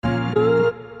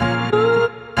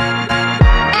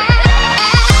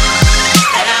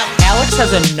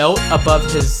has a note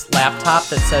above his laptop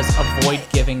that says avoid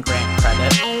giving Grant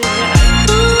credit.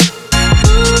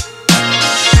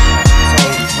 So,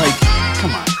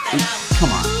 come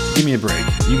on. Give me a break.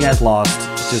 You guys lost.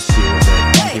 Just deal with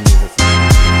it. Don't give me this.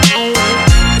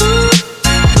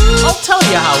 I'll tell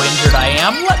you how injured I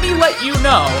am. Let you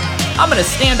know. I'm going to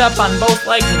stand up on both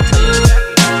legs and tell you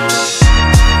exactly.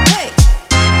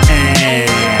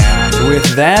 And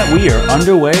with that, we are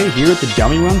underway here at the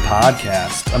Dummy Run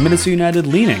Podcast, a Minnesota United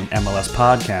leaning MLS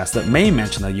podcast that may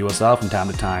mention the USL from time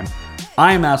to time.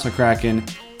 I am Alex McCracken.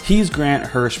 He's Grant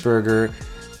Hirschberger.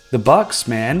 The Bucks,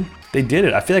 man, they did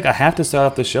it. I feel like I have to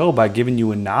start off the show by giving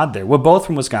you a nod there. We're both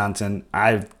from Wisconsin.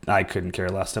 I couldn't care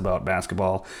less about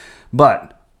basketball.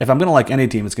 But if I'm going to like any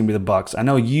team, it's going to be the Bucks. I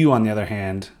know you, on the other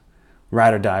hand,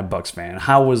 ride or die Bucks fan.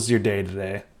 How was your day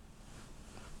today?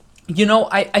 You know,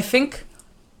 I think,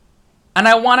 and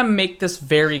I want to make this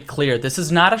very clear, this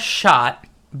is not a shot,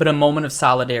 but a moment of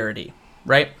solidarity,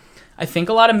 right? I think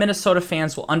a lot of Minnesota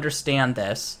fans will understand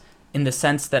this in the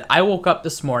sense that I woke up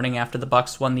this morning after the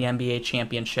Bucks won the NBA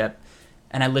championship,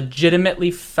 and I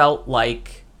legitimately felt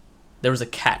like there was a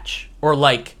catch, or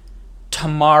like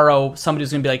tomorrow somebody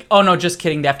was going to be like, oh no, just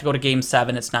kidding, they have to go to Game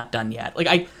 7, it's not done yet.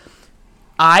 Like,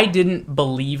 I didn't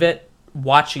believe it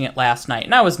watching it last night.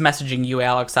 And I was messaging you,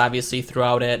 Alex, obviously,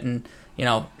 throughout it, and, you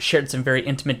know, shared some very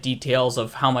intimate details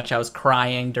of how much I was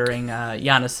crying during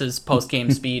Giannis's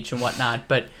post-game speech and whatnot.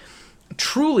 But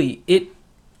truly,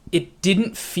 it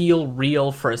didn't feel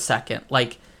real for a second.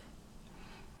 Like,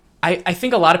 I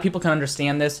think a lot of people can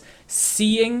understand this.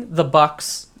 Seeing the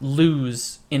Bucks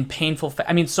lose in painful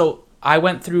so I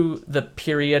went through the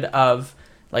period of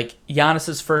like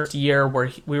Giannis's first year where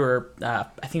we were, I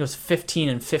think it was 15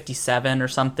 and 57 or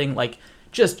something, like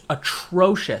just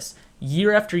atrocious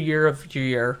year after year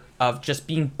of just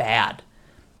being bad.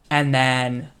 And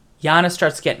then Giannis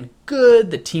starts getting good,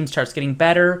 the team starts getting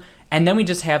better, and then we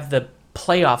just have the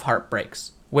playoff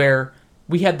heartbreaks where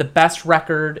we had the best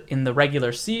record in the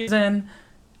regular season,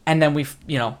 and then we,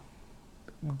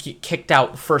 get kicked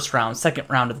out first round, second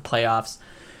round of the playoffs.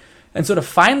 And so to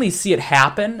finally see it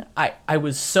happen, I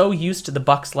was so used to the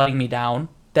Bucks letting me down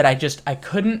that I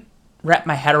couldn't wrap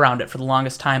my head around it for the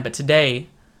longest time. But today,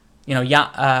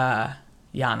 Giannis,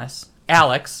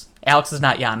 Alex is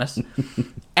not Giannis.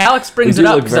 Alex brings it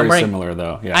up because I'm wearing. Similar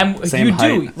though. Yeah, same you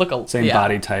height, do look same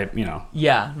body type.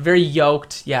 Yeah, very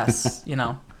yoked. Yes,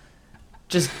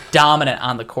 just dominant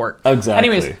on the court. Exactly.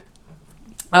 Anyways,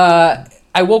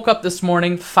 I woke up this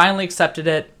morning, finally accepted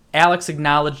it. Alex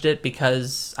acknowledged it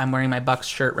because I'm wearing my Bucks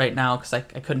shirt right now because I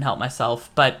couldn't help myself.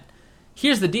 But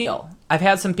here's the deal. I've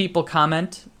had some people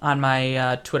comment on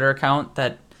my Twitter account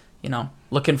that,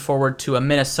 looking forward to a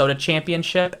Minnesota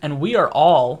championship. And we are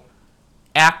all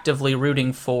actively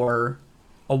rooting for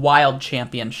a Wild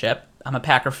championship. I'm a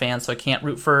Packer fan, so I can't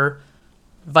root for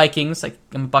Vikings. I'm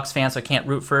a Bucks fan, so I can't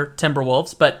root for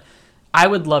Timberwolves. But I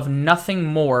would love nothing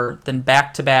more than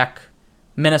back-to-back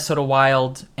Minnesota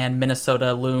Wild and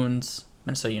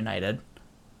Minnesota United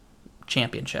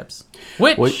championships,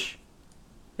 which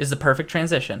is the perfect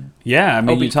transition. Yeah, I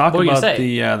mean, you talk about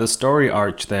the story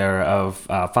arch there of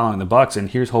following the Bucks, and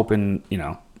here's hoping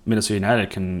Minnesota United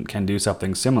can do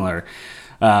something similar.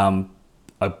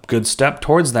 A good step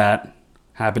towards that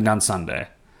happened on Sunday.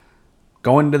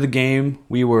 Going into the game,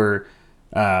 we were.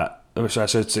 I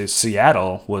should say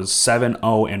Seattle was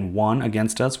 7-0-1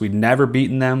 against us. We'd never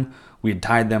beaten them. We had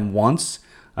tied them once,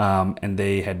 and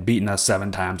they had beaten us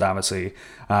 7 times, obviously.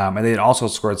 And they had also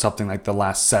scored something like the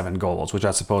last 7 goals, which I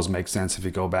suppose makes sense if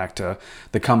you go back to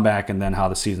the comeback and then how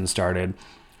the season started.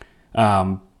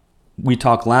 We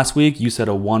talked last week. You said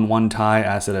a 1-1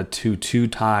 tie. I said a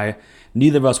 2-2 tie.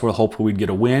 Neither of us were hopeful we'd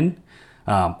get a win.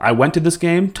 I went to this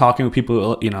game talking with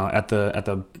people, at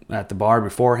the bar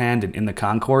beforehand and in the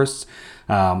concourse.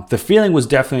 The feeling was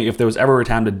definitely, if there was ever a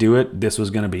time to do it, this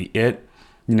was going to be it.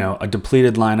 A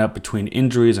depleted lineup between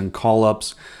injuries and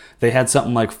call-ups. They had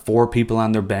something like 4 people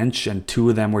on their bench, and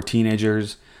 2 of them were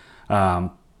teenagers.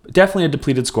 Definitely a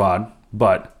depleted squad,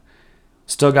 but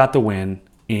still got the win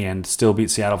and still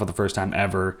beat Seattle for the first time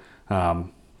ever.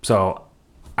 So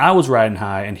I was riding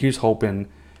high, and here's hoping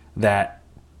that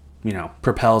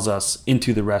propels us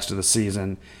into the rest of the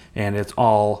season, and it's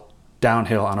all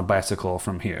downhill on a bicycle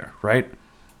from here, right?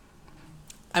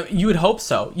 I mean, you would hope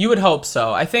so.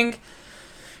 I think,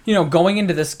 going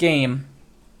into this game,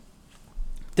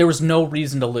 there was no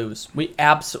reason to lose. We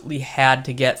absolutely had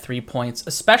to get 3 points,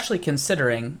 especially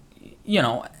considering,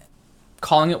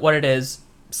 calling it what it is,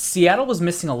 Seattle was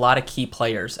missing a lot of key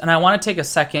players. And I want to take a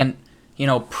second,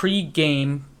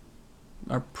 pre-game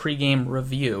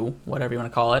review, whatever you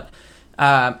want to call it,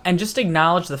 And just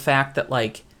acknowledge the fact that,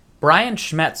 like, Brian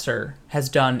Schmetzer has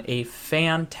done a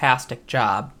fantastic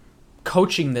job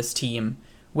coaching this team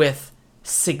with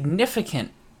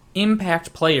significant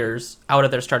impact players out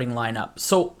of their starting lineup.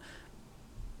 So,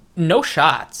 no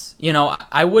shots.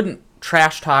 I wouldn't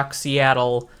trash talk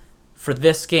Seattle for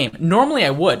this game. Normally I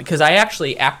would, because I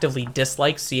actually actively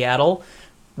dislike Seattle,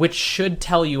 which should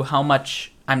tell you how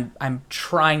much I'm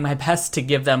trying my best to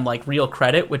give them, like, real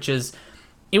credit, which is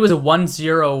it was a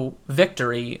 1-0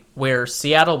 victory where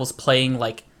Seattle was playing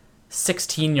like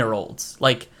 16-year-olds.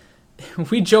 Like,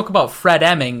 we joke about Fred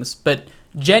Emmings, but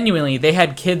genuinely they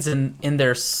had kids in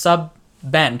their sub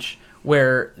bench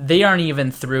where they aren't even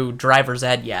through driver's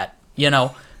ed yet,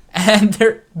 and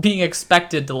they're being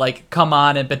expected to, like, come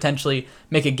on and potentially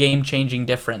make a game-changing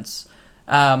difference.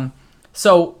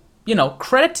 So,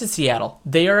 credit to Seattle.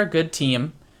 They are a good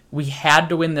team. We had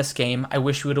to win this game. I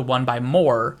wish we would have won by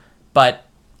more, but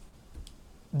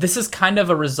this is kind of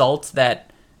a result that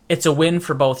it's a win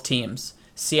for both teams.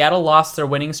 Seattle lost their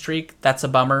winning streak. That's a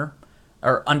bummer.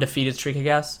 Or undefeated streak, I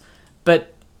guess.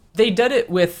 But they did it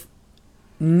with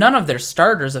none of their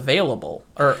starters available.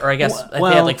 Or I guess they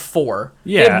had like 4.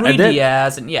 Yeah. They had Rui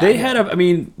Diaz. And yeah. They had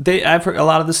I've heard a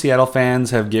lot of the Seattle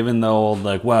fans have given the old,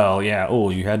 like, well, yeah,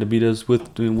 you had to beat us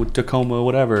with Tacoma,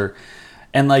 whatever.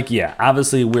 And, like, yeah,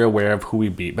 obviously we're aware of who we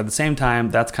beat. But at the same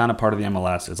time, that's kind of part of the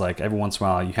MLS. It's like every once in a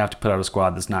while you have to put out a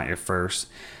squad that's not your first.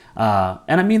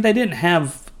 And, they didn't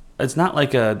have... It's not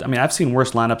like I've seen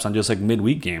worse lineups on just, like,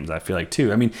 midweek games, I feel like,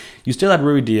 too. You still had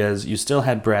Rui Diaz. You still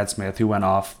had Brad Smith, who went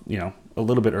off, a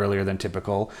little bit earlier than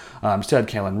typical. You still had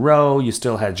Kalen Rowe. You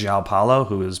still had João Paulo,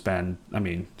 who has been...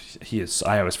 he is...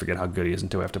 I always forget how good he is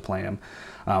until we have to play him.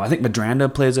 I think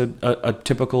Madranda plays a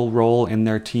typical role in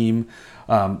their team.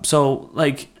 So,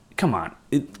 like, come on,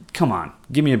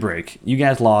 give me a break. You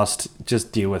guys lost,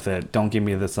 just deal with it. Don't give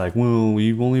me this, like, well,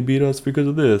 you only beat us because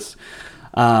of this.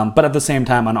 But at the same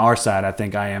time, on our side, I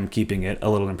think I am keeping it a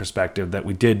little in perspective that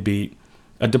we did beat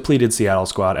a depleted Seattle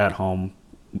squad at home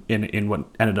in what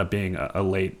ended up being a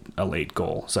late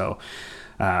goal. So,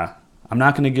 I'm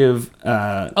not going to give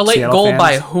a late Seattle goal fans,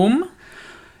 by whom?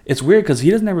 It's weird because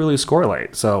he doesn't ever really score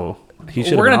late, so he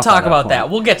should. We're going to talk about that.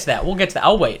 We'll get to that.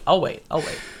 I'll wait.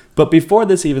 But before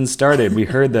this even started, we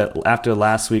heard that after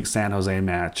last week's San Jose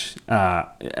match,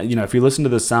 if you listen to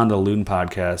the Sound of Loon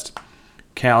podcast,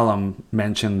 Callum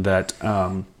mentioned that,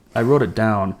 I wrote it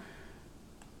down,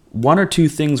 1 or 2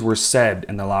 things were said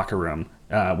in the locker room,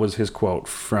 was his quote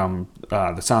from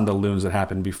the Sound of Loons that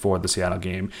happened before the Seattle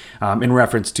game, in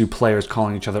reference to players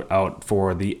calling each other out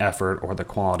for the effort or the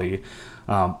quality.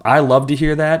 I love to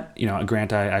hear that.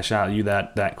 Grant, I shot you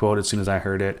that quote as soon as I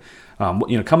heard it.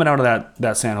 Coming out of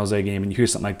that San Jose game and you hear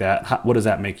something like that, what does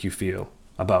that make you feel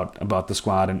about the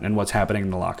squad and what's happening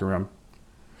in the locker room?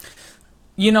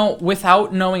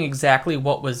 Without knowing exactly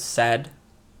what was said,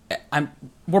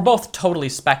 we're both totally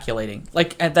speculating.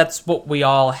 And that's what we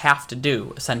all have to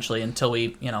do, essentially, until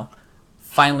we,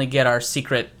 finally get our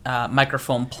secret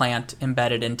microphone plant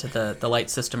embedded into the light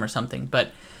system or something.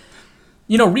 But,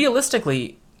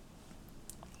 realistically,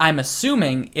 I'm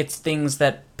assuming it's things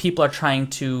that people are trying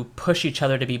to push each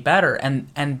other to be better.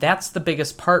 And that's the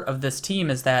biggest part of this team,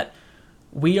 is that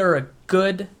we are a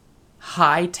good,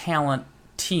 high-talent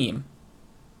team,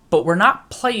 but we're not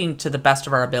playing to the best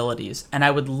of our abilities. And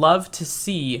I would love to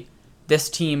see this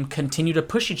team continue to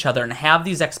push each other and have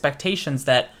these expectations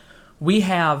that we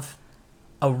have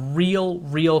a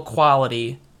real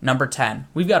quality number 10.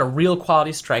 We've got a real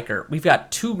quality striker. We've got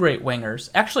 2 great wingers.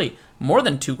 Actually, more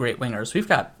than 2 great wingers. We've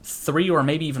got 3 or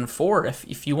maybe even 4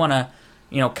 if you want to,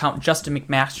 count Justin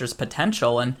McMaster's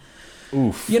potential. And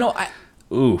oof.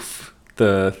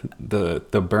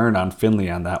 The burn on Finley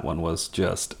on that one was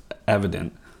just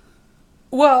evident.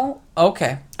 Well,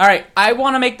 okay. All right. I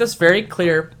want to make this very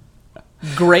clear.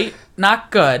 Great, not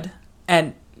good.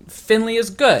 And Finley is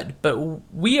good. But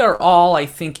we are all, I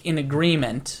think, in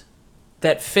agreement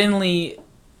that Finley,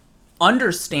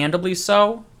 understandably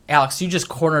so. Alex, you just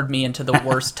cornered me into the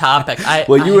worst topic.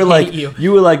 You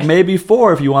were like maybe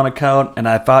 4 if you want to count, and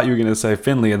I thought you were going to say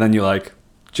Finley, and then you're like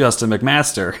Justin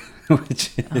McMaster.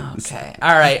 Which is... Okay.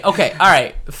 All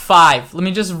right. 5. Let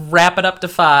me just wrap it up to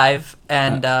 5,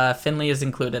 and Finley is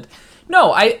included.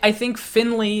 No, I think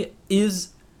Finley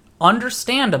is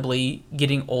understandably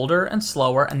getting older and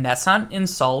slower, and that's not an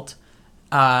insult.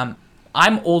 I'm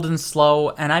old and slow,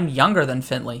 and I'm younger than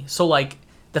Finley. So,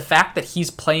 the fact that he's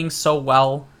playing so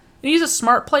well, and he's a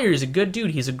smart player. He's a good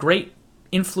dude. He's a great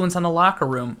influence on the locker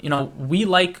room. We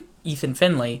like Ethan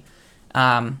Finley.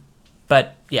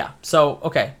 But, yeah, so,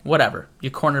 okay, whatever.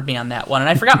 You cornered me on that one. And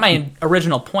I forgot my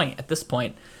original point at this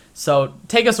point. So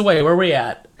take us away. Where are we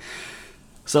at?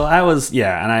 So I was,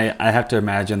 yeah, and I have to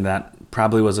imagine that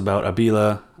probably was about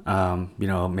Abila.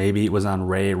 Maybe it was on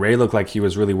Ray. Ray looked like he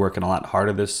was really working a lot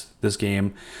harder this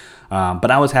game. But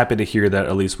I was happy to hear that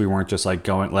at least we weren't just like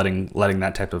letting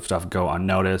that type of stuff go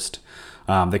unnoticed.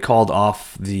 They called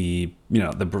off the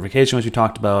vacation, which we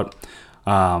talked about.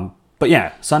 But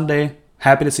yeah, Sunday,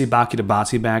 happy to see Baki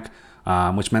Tabasi back,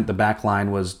 which meant the back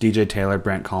line was DJ Taylor,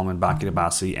 Brent Coleman, Baki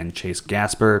Tabasi, and Chase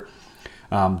Gasper.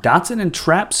 Dotson and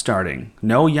Trapp starting.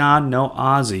 No Jan, no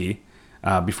Ozzy.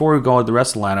 Before we go with the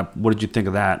rest of the lineup, what did you think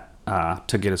of that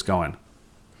to get us going?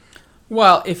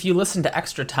 Well, if you listen to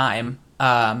Extra Time,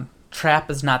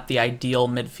 Trapp is not the ideal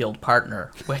midfield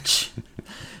partner, which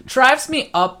drives me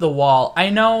up the wall. I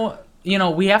know,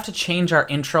 we have to change our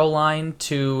intro line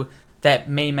to that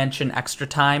may mention Extra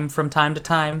Time from time to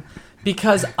time,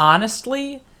 because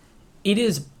honestly, it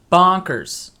is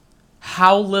bonkers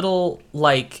how little,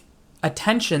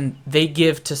 attention they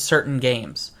give to certain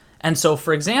games. And so,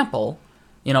 for example,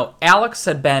 Alex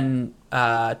had been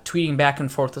tweeting back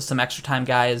and forth with some Extra Time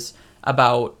guys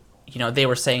about, they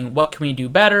were saying, what can we do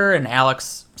better? And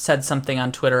Alex said something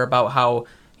on Twitter about how,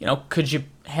 could you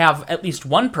have at least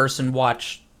one person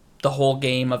watch the whole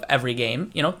game of every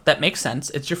game? That makes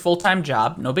sense. It's your full-time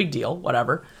job. No big deal.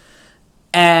 Whatever.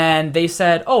 And they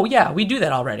said, oh, yeah, we do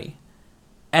that already.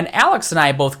 And Alex and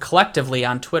I both collectively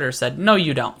on Twitter said, no,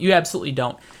 you don't. You absolutely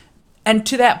don't. And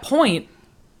to that point,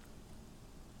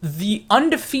 the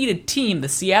undefeated team, the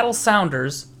Seattle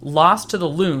Sounders, lost to the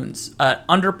Loons, an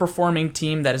underperforming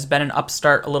team that has been an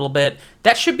upstart a little bit.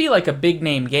 That should be like a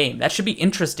big-name game. That should be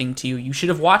interesting to you. You should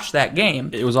have watched that game.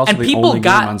 It was also the only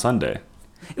game on Sunday.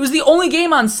 It was the only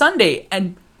game on Sunday,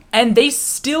 and they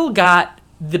still got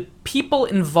the people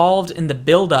involved in the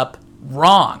build-up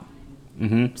wrong.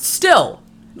 Mm-hmm. Still.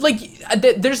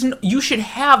 You should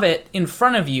have it in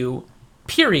front of you,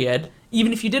 period,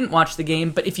 even if you didn't watch the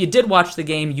game. But if you did watch the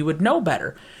game, you would know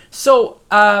better. So,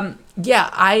 I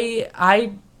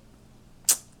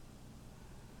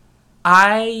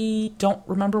don't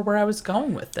remember where I was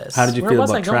going with this. How did you feel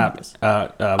about Trapp?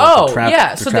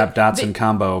 The Trapp Dotson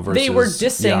combo versus they were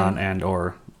dissing, Jan and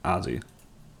or Ozzy.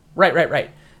 Right.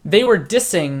 They were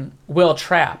dissing Will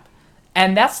Trapp.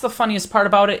 And that's the funniest part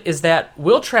about it, is that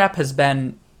Will Trapp has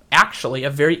been actually a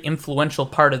very influential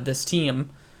part of this team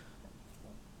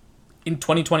in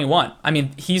 2021. I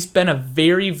mean, he's been a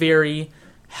very, very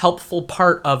helpful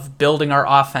part of building our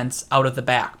offense out of the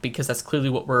back, because that's clearly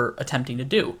what we're attempting to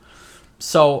do.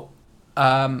 So,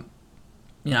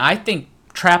 I think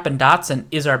Trapp and Dotson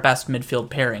is our best midfield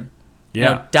pairing.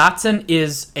 Yeah. Dotson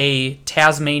is a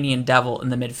Tasmanian devil in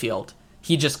the midfield.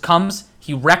 He just comes,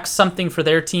 he wrecks something for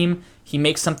their team, he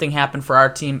makes something happen for our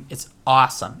team. It's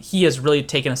awesome. He has really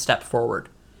taken a step forward.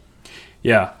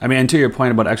 Yeah, I mean, and to your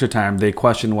point about Extra Time, they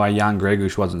questioned why Jan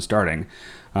Gregush wasn't starting.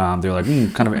 They're like,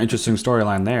 kind of an interesting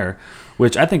storyline there,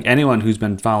 which I think anyone who's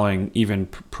been following even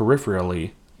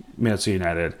peripherally Minnesota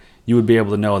United, you would be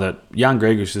able to know that Jan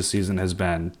Gregush this season has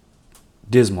been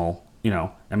dismal.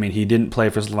 I mean, he didn't play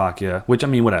for Slovakia, which, I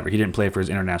mean, whatever. He didn't play for his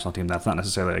international team. That's not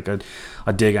necessarily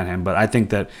a dig on him. But I think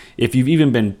that if you've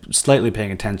even been slightly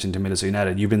paying attention to Minnesota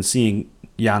United, you've been seeing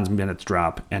Jan's minutes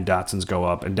drop and Dotson's go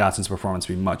up and Dotson's performance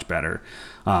be much better.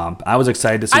 I was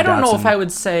excited to see Dotson. I don't know if I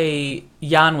would say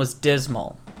Jan was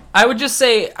dismal. I would just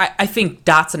say I think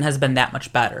Dotson has been that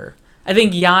much better. I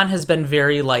think Jan has been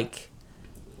very,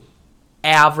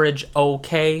 average,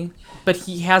 okay, but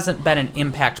he hasn't been an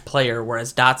impact player,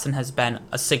 whereas Dotson has been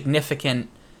a significant...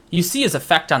 You see his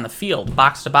effect on the field,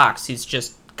 box to box. He's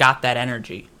just got that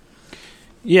energy.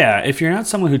 Yeah, if you're not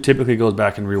someone who typically goes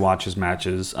back and rewatches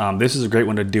matches, this is a great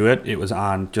one to do it. It was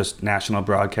on just national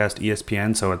broadcast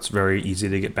ESPN, so it's very easy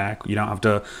to get back. You don't have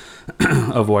to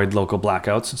avoid local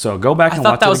blackouts. So go back and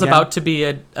watch it again. I thought that was about to be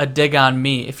a dig on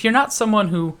me. If you're not someone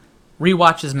who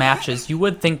rewatches matches, you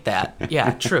would think that.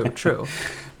 Yeah, true.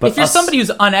 But if you're somebody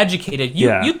who's uneducated,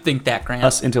 you'd think that, Grant.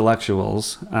 Us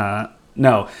intellectuals...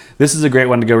 No, this is a great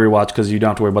one to go rewatch because you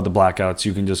don't have to worry about the blackouts.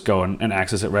 You can just go and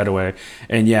access it right away.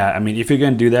 And yeah, I mean, if you're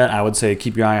going to do that, I would say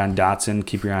keep your eye on Dotson,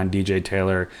 keep your eye on DJ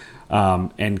Taylor,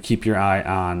 and keep your eye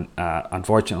on,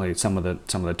 unfortunately, some of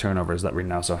the turnovers that we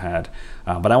also had.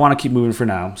 But I want to keep moving for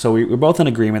now. So we're both in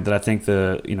agreement that I think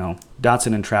the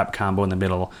Dotson and Trapp combo in the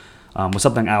middle was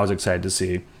something I was excited to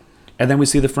see. And then we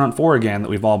see the front four again that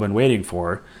we've all been waiting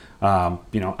for.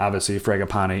 Obviously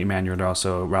Fragapane, Emmanuel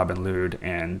Rosso, Robin Lod,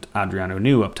 and Adriano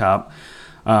New up top.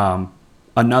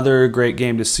 Another great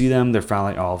game to see them. They're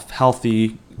finally all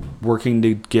healthy, working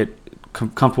to get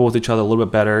comfortable with each other a little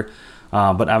bit better.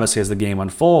 But obviously as the game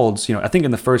unfolds, I think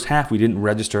in the first half we didn't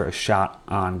register a shot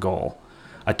on goal.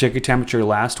 I took your temperature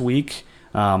last week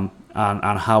on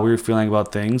how we were feeling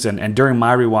about things. And during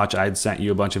my rewatch, I had sent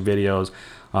you a bunch of videos.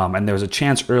 And there was a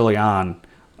chance early on,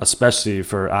 especially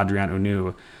for Adrien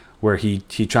Hunou, where he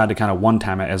tried to kind of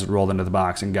one-time it as it rolled into the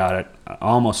box and got it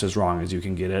almost as wrong as you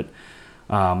can get it.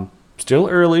 Still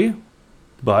early,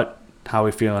 but how are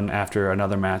we feeling after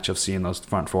another match of seeing those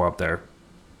front four up there?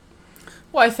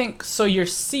 Well, I think so. You're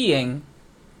seeing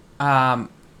the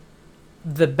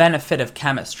benefit of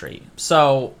chemistry.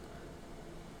 So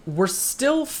we're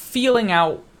still feeling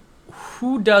out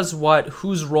who does what,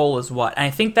 whose role is what. And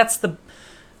I think that's the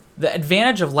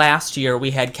advantage of last year.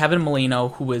 We had Kevin Molino,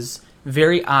 who was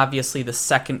very obviously the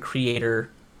second creator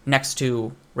next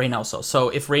to Reynoso. So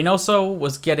if Reynoso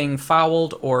was getting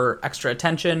fouled or extra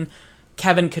attention,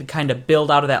 Kevin could kind of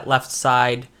build out of that left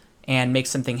side and make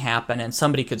something happen, and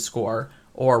somebody could score.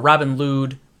 Or Robin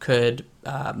Lod could,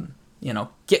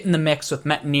 get in the mix with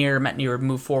Metnier. Metnier would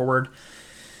move forward.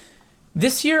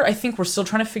 This year, I think we're still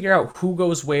trying to figure out who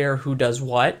goes where, who does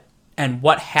what, and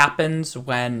what happens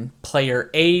when player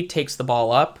A takes the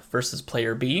ball up versus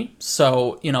player B.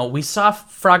 So, we saw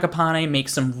Fragapane make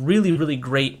some really, really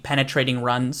great penetrating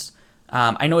runs.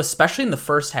 I know especially in the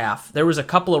first half, there was a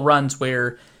couple of runs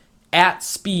where at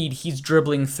speed he's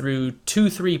dribbling through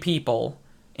 2-3 people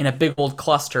in a big old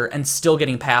cluster and still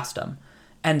getting past them.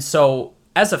 And so,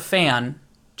 as a fan,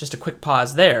 just a quick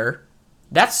pause there,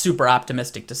 that's super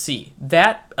optimistic to see.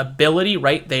 That ability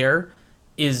right there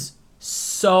is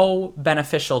so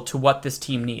beneficial to what this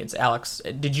team needs. Alex,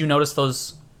 did you notice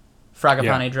those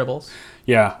Fragapane dribbles?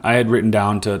 Yeah, I had written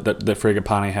down that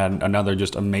Fragapane had another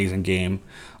just amazing game.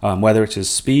 Whether it's his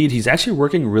speed, he's actually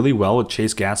working really well with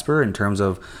Chase Gasper in terms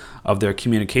of their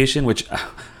communication, which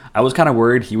I was kind of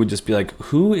worried he would just be like,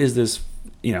 who is this,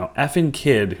 effing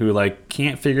kid who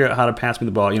can't figure out how to pass me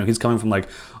the ball? He's coming from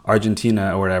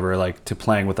Argentina or whatever, to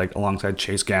playing with alongside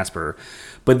Chase Gasper.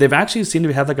 But they've actually seemed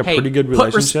to have a pretty good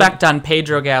relationship. Put respect on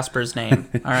Pedro Gasper's name,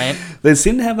 all right? They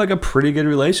seem to have a pretty good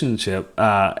relationship,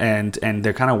 and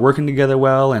they're kind of working together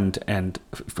well. And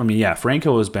for me,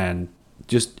 Franco has been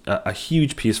just a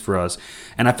huge piece for us.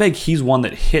 And I think he's one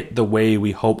that hit the way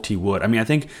we hoped he would. I mean, I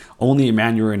think only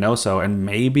Emmanuel Reynoso and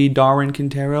maybe Darwin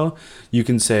Quintero, you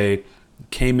can say,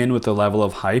 came in with a level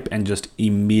of hype and just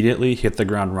immediately hit the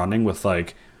ground running with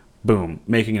boom,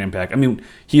 making an impact. I mean,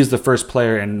 he is the first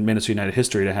player in Minnesota United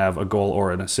history to have a goal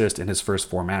or an assist in his first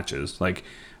 4 matches.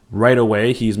 Right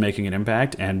away, he's making an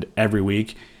impact, and every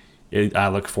week, I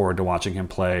look forward to watching him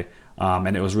play.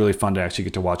 And it was really fun to actually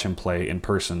get to watch him play in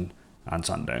person on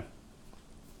Sunday.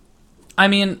 I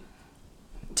mean,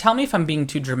 tell me if I'm being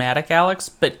too dramatic, Alex,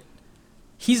 but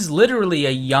he's literally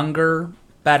a younger,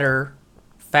 better,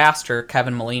 faster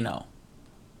Kevin Molino.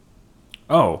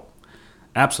 Oh,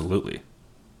 absolutely.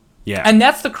 Yeah. And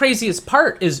that's the craziest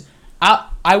part is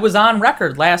I was on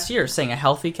record last year saying a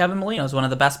healthy Kevin Molino is one of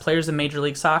the best players in Major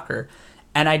League Soccer.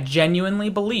 And I genuinely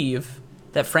believe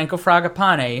that Franco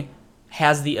Fragapane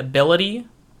has the ability,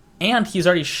 and he's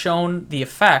already shown the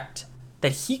effect,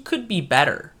 that he could be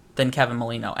better than Kevin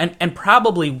Molino, and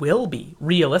probably will be,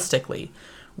 realistically.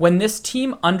 When this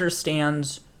team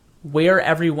understands where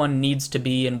everyone needs to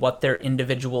be and what their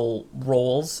individual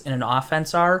roles in an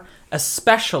offense are,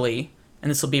 especially, and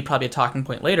this will be probably a talking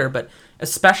point later, but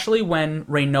especially when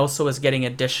Reynoso is getting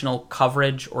additional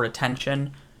coverage or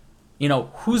attention,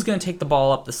 who's going to take the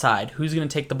ball up the side? Who's going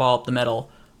to take the ball up the middle?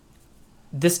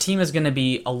 This team is going to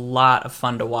be a lot of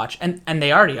fun to watch, and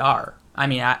they already are. I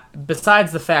mean,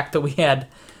 besides the fact that we had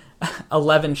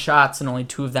 11 shots and only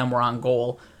 2 of them were on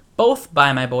goal, both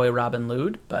by my boy Robin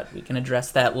Lod, but we can address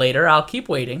that later. I'll keep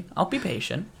waiting. I'll be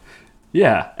patient.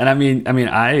 Yeah, and I mean,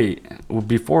 I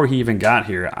before he even got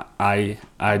here, I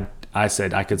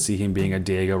said I could see him being a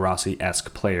Diego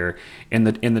Rossi-esque player in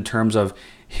the terms of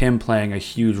him playing a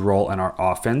huge role in our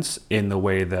offense in the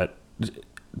way that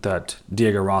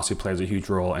Diego Rossi plays a huge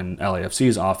role in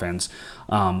LAFC's offense,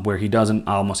 where he doesn't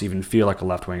almost even feel like a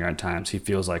left winger at times. He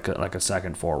feels like a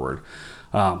second forward.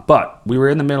 But we were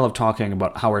in the middle of talking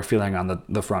about how we're feeling on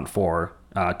the front four.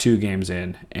 2 games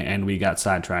in, and we got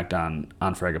sidetracked on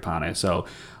Fragapane. So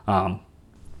why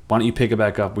don't you pick it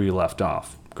back up where you left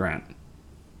off, Grant?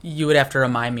 You would have to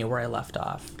remind me where I left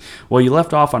off. Well, you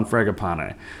left off on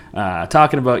Fragapane,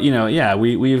 talking about,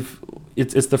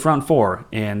 it's the front four,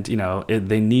 and,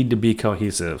 they need to be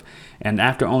cohesive. And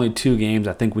after only 2 games,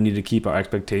 I think we need to keep our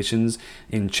expectations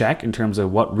in check in terms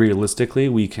of what realistically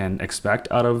we can expect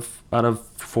out of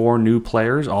 4 new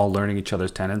players, all learning each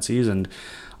other's tendencies and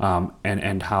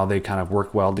how they kind of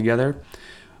work well together.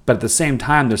 But at the same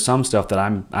time, there's some stuff that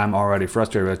I'm already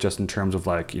frustrated with, just in terms of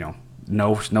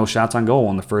no shots on goal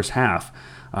in the first half.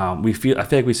 I feel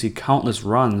like we see countless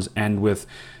runs end with,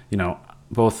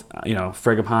 both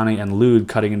Fragapane and Lude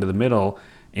cutting into the middle,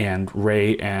 and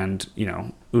Ray and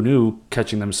Unu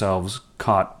catching themselves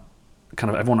caught, kind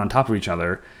of everyone on top of each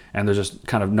other, and there's just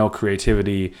kind of no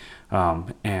creativity,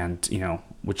 and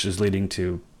which is leading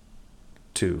to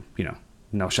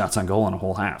no shots on goal in a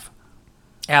whole half.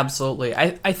 Absolutely.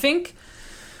 I think,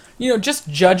 just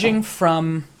judging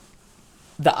from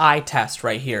the eye test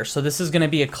right here. So this is going to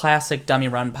be a classic Dummy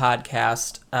Run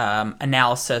podcast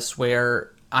analysis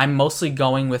where I'm mostly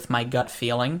going with my gut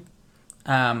feeling.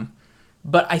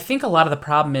 But I think a lot of the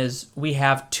problem is we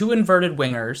have two inverted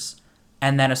wingers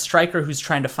and then a striker who's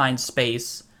trying to find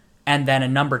space and then a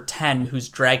number 10 who's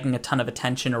dragging a ton of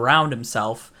attention around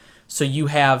himself. So you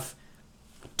have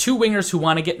two wingers who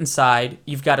want to get inside,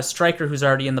 you've got a striker who's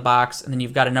already in the box, and then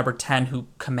you've got a number 10 who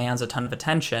commands a ton of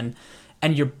attention,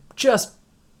 and you're just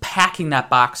packing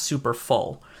that box super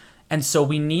full. And so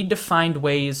we need to find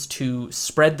ways to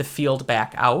spread the field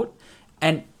back out,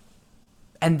 and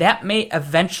that may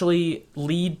eventually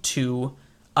lead to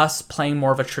us playing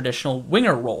more of a traditional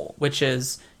winger role, which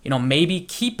is, maybe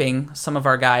keeping some of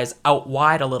our guys out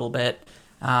wide a little bit,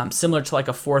 similar to like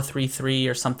a 4-3-3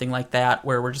 or something like that,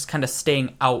 where we're just kind of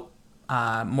staying out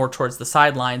more towards the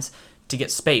sidelines to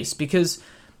get space. Because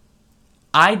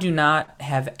I do not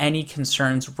have any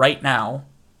concerns right now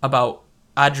about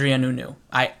Adrien Unu.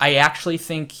 I actually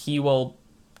think he will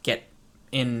get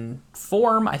in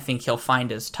form. I think he'll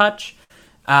find his touch.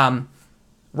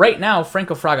 Right now,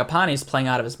 Franco Fragapane is playing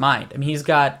out of his mind. I mean, he's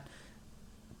got,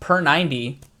 per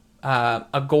 90,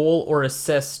 a goal or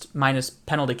assist minus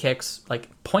penalty kicks, like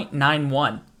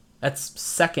 0.91. That's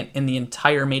second in the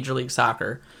entire Major League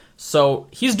Soccer. So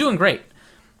he's doing great.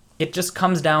 It just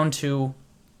comes down to,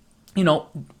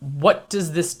 what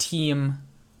does this team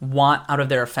want out of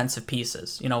their offensive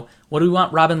pieces? What do we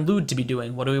want Robin Lod to be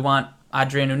doing? What do we want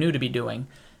Adrien Unu to be doing?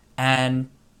 And,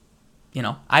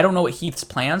 I don't know what Heath's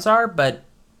plans are, but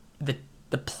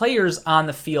the players on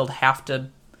the field have to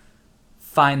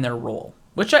find their role,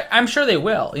 which I'm sure they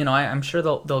will. I'm sure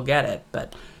they'll get it.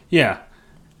 But yeah,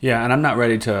 and I'm not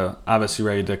ready to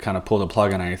kind of pull the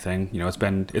plug on anything.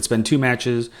 It's been two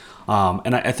matches,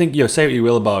 and I think say what you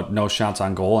will about no shots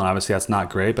on goal, and obviously that's not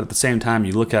great. But at the same time,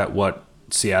 you look at what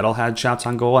Seattle had shots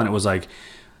on goal, and it was like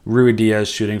Rui Diaz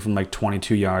shooting from like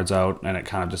 22 yards out, and it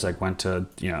kind of just like went to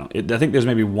I think there's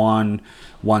maybe one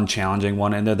challenging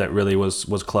one in there that really was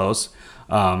close.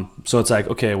 So it's like,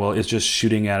 okay, well, is just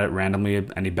shooting at it randomly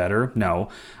any better? No.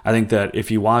 I think that if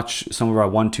you watch some of our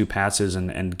 1-2 passes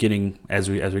and getting as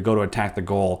we go to attack the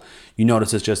goal, you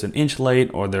notice it's just an inch late,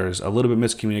 or there's a little bit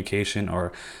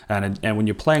miscommunication, and when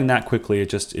you're playing that quickly, it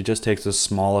just takes the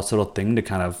smallest little thing to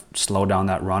kind of slow down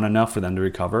that run enough for them to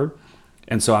recover.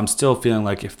 And so I'm still feeling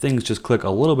like if things just click a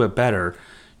little bit better,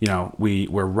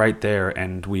 we're right there,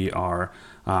 and we are,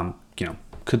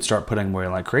 could start putting away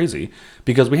like crazy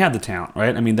because we have the talent,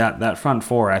 right? I mean, that front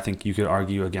four, I think you could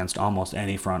argue against almost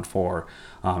any front four.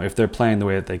 If they're playing the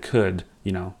way that they could,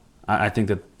 I think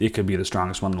that it could be the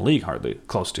strongest one in the league, hardly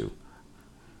close to.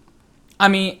 I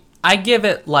mean, I give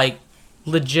it like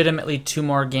legitimately 2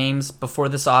 more games before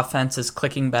this offense is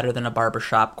clicking better than a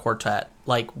barbershop quartet.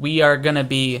 Like, we are going to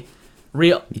be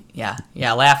real. Yeah,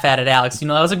 laugh at it, Alex. That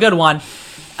was a good one.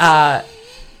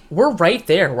 We're right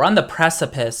there. We're on the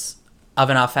precipice of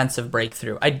an offensive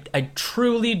breakthrough. I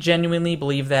truly, genuinely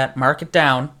believe that. Mark it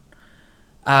down.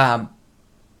 I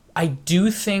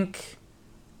do think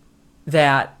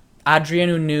that Adrien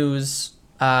Unu's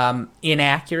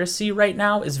inaccuracy right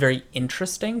now is very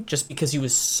interesting, just because he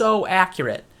was so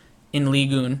accurate in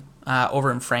Ligue 1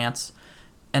 over in France.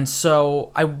 And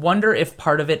so I wonder if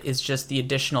part of it is just the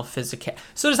additional physical.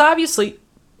 So there's obviously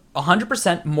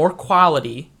 100% more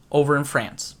quality over in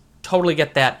France. Totally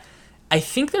get that. I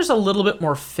think there's a little bit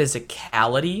more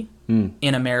physicality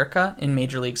in America, in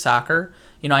Major League Soccer.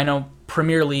 I know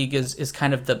Premier League is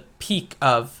kind of the peak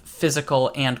of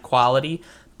physical and quality,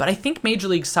 but I think Major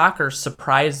League Soccer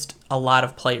surprised a lot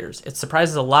of players. It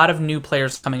surprises a lot of new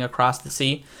players coming across the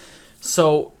sea.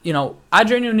 So,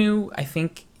 Adrien Unu, I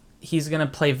think he's going to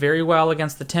play very well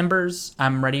against the Timbers.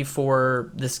 I'm ready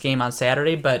for this game on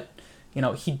Saturday, but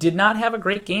he did not have a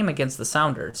great game against the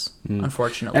Sounders,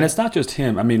 unfortunately. And it's not just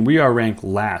him. I mean, we are ranked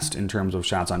last in terms of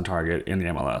shots on target in the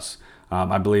MLS.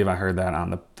 I believe I heard that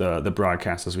on the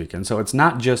broadcast this weekend. So it's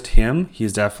not just him.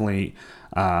 He's definitely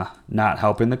not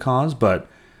helping the cause, but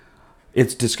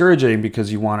it's discouraging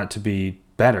because you want it to be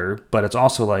better, but it's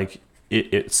also like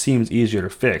it seems easier to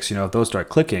fix. If those start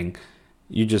clicking,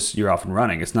 you're off and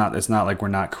running. It's not like we're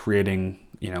not creating,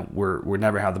 we're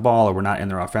never have the ball, or we're not in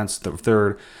their offense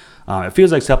third. It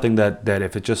feels like something that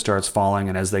if it just starts falling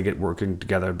and as they get working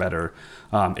together better,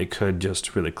 it could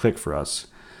just really click for us.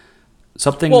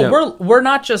 We're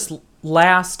not just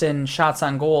last in shots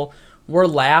on goal. We're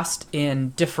last in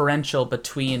differential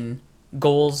between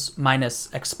goals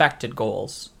minus expected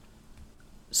goals.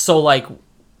 So, like,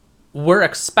 we're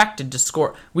expected to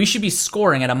score. We should be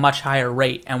scoring at a much higher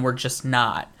rate, and we're just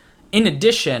not. In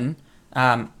addition,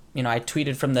 I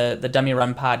tweeted from the Dummy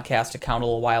Run podcast account a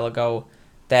little while ago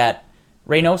that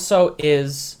Reynoso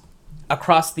is,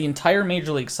 across the entire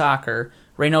Major League Soccer,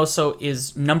 Reynoso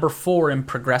is number 4 in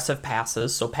progressive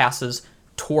passes, so passes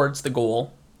towards the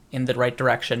goal in the right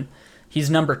direction. He's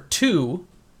number 2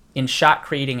 in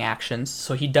shot-creating actions,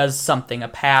 so he does something, a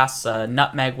pass, a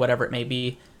nutmeg, whatever it may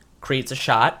be, creates a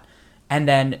shot. And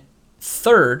then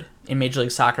 3rd in Major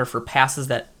League Soccer for passes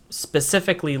that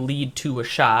specifically lead to a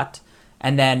shot,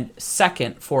 and then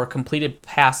 2nd for completed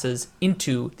passes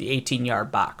into the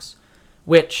 18-yard box,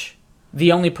 which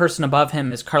the only person above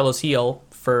him is Carlos Heel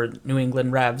for New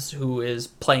England Revs, who is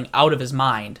playing out of his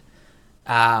mind.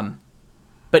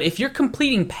 But if you're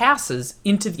completing passes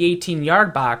into the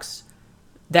 18-yard box,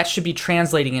 that should be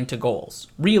translating into goals.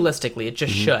 Realistically, it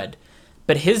just should.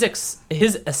 But his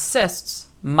assists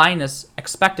minus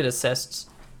expected assists,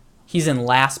 he's in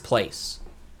last place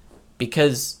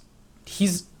because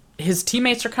his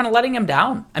teammates are kind of letting him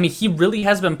down. I mean, he really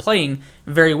has been playing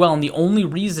very well, and the only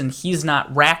reason he's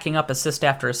not racking up assist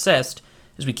after assist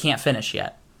is we can't finish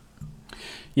yet.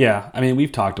 Yeah, I mean,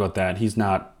 we've talked about that. He's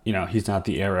not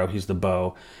the arrow, he's the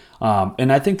bow.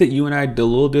 And I think that you and I a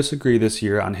little disagree this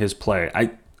year on his play.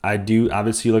 I do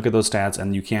obviously look at those stats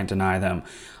and you can't deny them.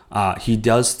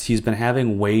 He's been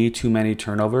having way too many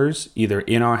turnovers, either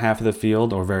in our half of the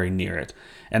field or very near it.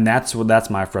 And that's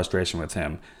my frustration with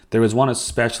him. There was one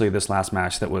especially this last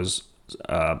match that was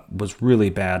really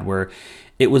bad, where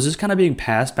it was just kind of being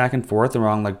passed back and forth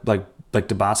around like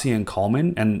Debasi and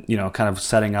Coleman, and kind of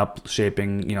setting up,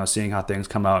 shaping, seeing how things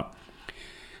come out.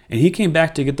 And he came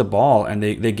back to get the ball, and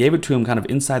they gave it to him kind of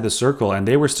inside the circle, and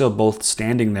they were still both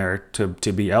standing there to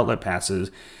be outlet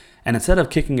passes. And instead of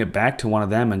kicking it back to one of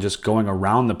them and just going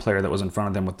around the player that was in front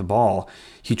of them with the ball,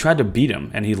 he tried to beat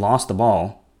him, and he lost the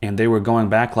ball. And they were going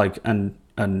back like a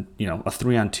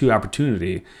 3-on-2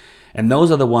 opportunity. And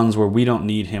those are the ones where we don't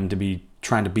need him to be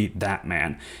trying to beat that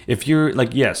man. If you're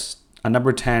like, yes, a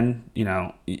number 10,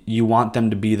 you want them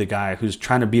to be the guy who's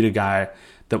trying to beat a guy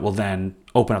that will then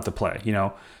open up the play.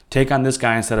 Take on this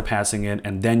guy instead of passing it,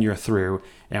 and then you're through,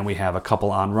 and we have a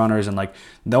couple on runners, and like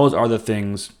those are the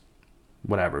things,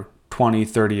 whatever, 20,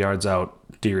 30 yards out,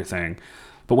 do your thing.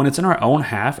 But when it's in our own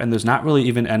half and there's not really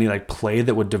even any like play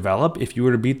that would develop if you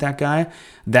were to beat that guy,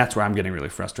 that's where I'm getting really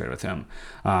frustrated with him.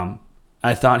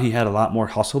 I thought he had a lot more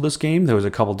hustle this game. There was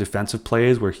a couple defensive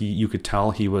plays where you could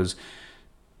tell he was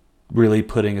really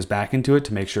putting his back into it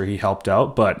to make sure he helped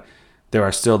out, but there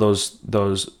are still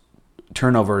those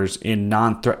turnovers in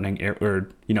non-threatening or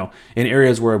in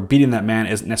areas where beating that man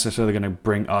isn't necessarily going to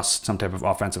bring us some type of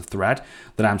offensive threat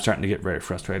that I'm starting to get very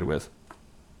frustrated with.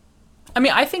 I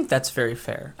mean, I think that's very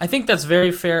fair. I think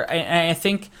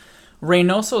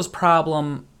Reynoso's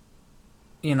problem,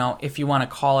 if you want to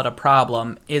call it a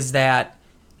problem, is that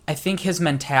I think his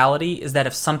mentality is that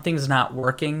if something's not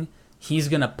working, he's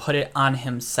going to put it on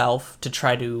himself to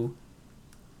try to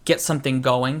get something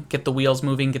going, get the wheels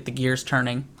moving, get the gears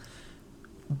turning.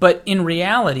 But in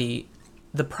reality,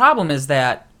 the problem is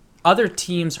that other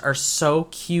teams are so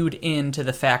cued into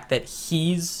the fact that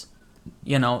he's,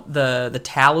 the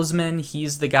talisman,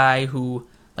 he's the guy who,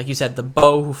 like you said, the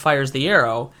bow who fires the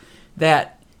arrow,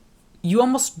 that you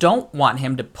almost don't want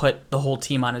him to put the whole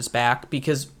team on his back,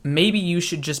 because maybe you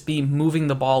should just be moving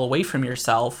the ball away from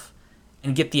yourself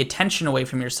and get the attention away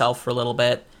from yourself for a little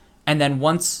bit. And then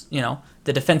once,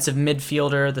 the defensive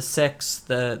midfielder, the 6,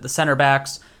 the center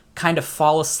backs kind of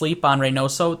fall asleep on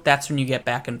Reynoso, that's when you get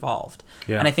back involved.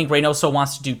 Yeah. And I think Reynoso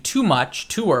wants to do too much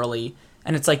too early.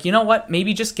 And it's like, you know what?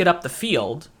 Maybe just get up the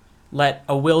field, let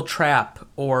a Will Trapp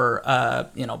or,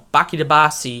 Baki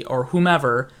Debasi or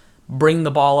whomever bring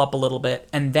the ball up a little bit,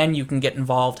 and then you can get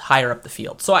involved higher up the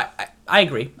field. So I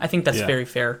agree. I think that's very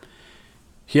fair.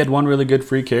 He had one really good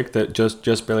free kick that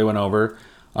just barely went over.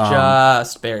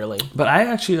 Just barely. But I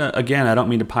actually, again, I don't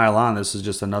mean to pile on. This is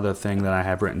just another thing that I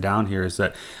have written down here, is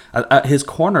that his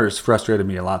corners frustrated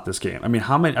me a lot this game. I mean,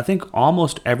 I think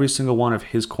almost every single one of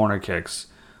his corner kicks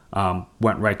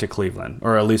went right to Cleveland,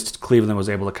 or at least Cleveland was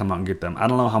able to come out and get them. I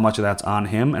don't know how much of that's on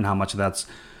him and how much of that's,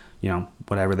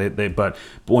 whatever but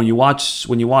when you watch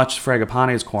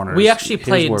Fragapane's corners, we actually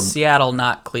played Seattle,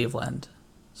 not Cleveland.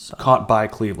 So. Caught by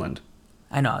Cleveland.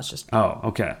 I know. It's just. Oh,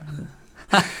 okay.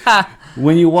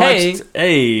 When you watch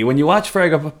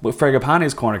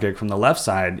Fragapane's corner kick from the left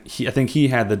side, I think he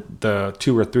had the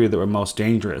 2 or 3 that were most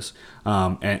dangerous,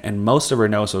 and most of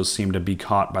Reynoso's seemed to be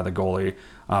caught by the goalie.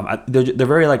 They're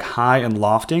very like high and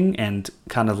lofting and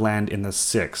kind of land in the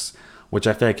 6, which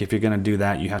I feel like if you're going to do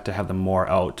that, you have to have them more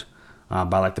out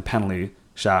by like the penalty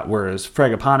shot. Whereas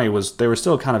Fragapane they were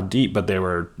still kind of deep, but they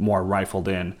were more rifled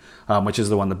in, which is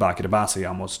the one that Baki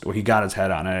Dabasi he got his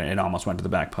head on it and almost went to the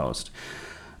back post.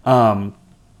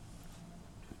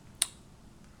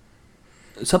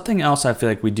 Something else I feel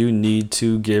like we do need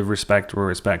to give respect where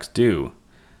respect's due.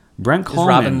 Brent Coleman.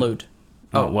 Robin Lod.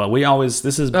 Oh, well,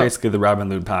 this is basically the Robin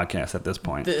Lod podcast at this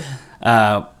point.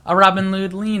 A Robin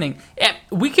Lod leaning. Yeah,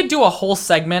 we could do a whole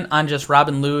segment on just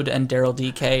Robin Lod and Daryl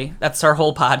DK. That's our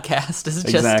whole podcast. It's just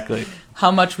exactly how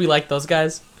much we like those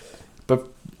guys.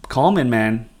 But Coleman,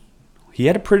 man, he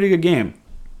had a pretty good game.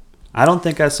 I don't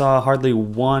think I saw hardly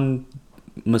one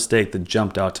mistake that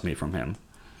jumped out to me from him.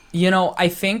 I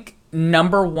think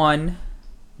number one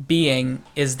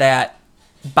is that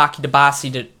Baki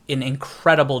Dabasi did an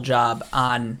incredible job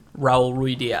on Raul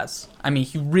Ruidiaz. I mean,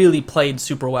 he really played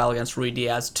super well against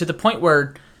Ruidiaz to the point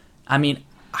where, I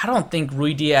don't think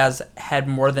Ruidiaz had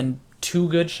more than 2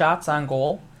 good shots on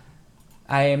goal.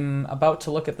 I'm about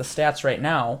to look at the stats right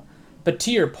now. But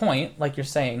to your point, like you're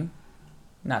saying,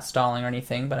 not stalling or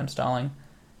anything, but I'm stalling.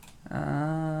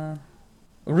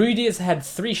 Ruidiaz had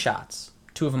 3 shots,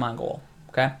 2 of them on goal.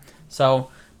 Okay?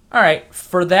 So, all right,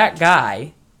 for that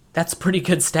guy, that's a pretty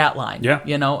good stat line. Yeah.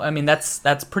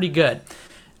 That's pretty good.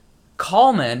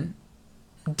 Coleman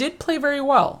did play very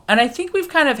well. And I think we've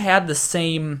kind of had the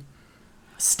same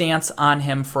stance on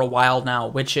him for a while now,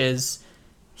 which is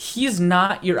he's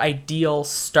not your ideal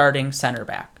starting center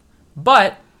back.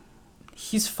 But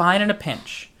he's fine in a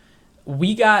pinch.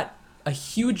 We got a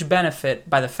huge benefit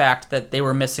by the fact that they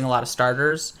were missing a lot of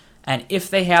starters. And if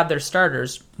they had their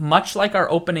starters, much like our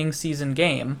opening season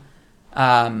game,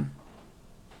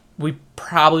 we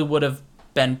probably would have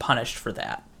been punished for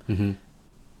that. Mm-hmm.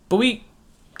 But we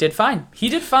did fine. He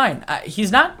did fine.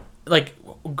 He's not like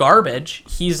garbage.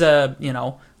 He's a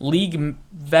league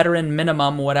veteran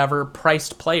minimum whatever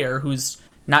priced player who's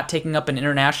not taking up an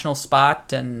international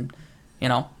spot and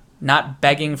not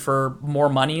begging for more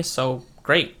money. So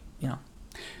great.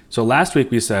 So last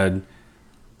week we said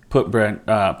put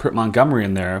Montgomery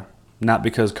in there, not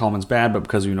because Coleman's bad, but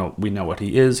because we know what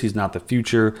he is. He's not the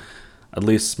future. At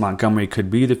least Montgomery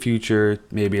could be the future.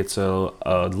 Maybe it's a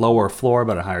lower floor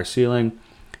but a higher ceiling.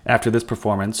 After this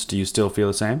performance, do you still feel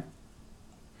the same?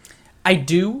 I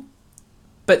do,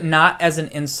 but not as an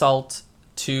insult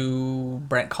to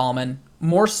Brent Coleman.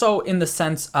 More so in the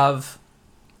sense of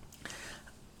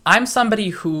I'm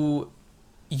somebody who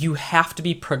you have to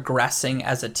be progressing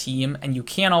as a team, and you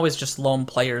can't always just loan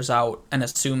players out and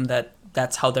assume that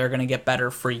that's how they're going to get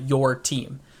better for your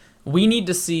team. We need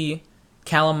to see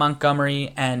Callum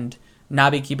Montgomery and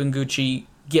Nabi Kibanguchi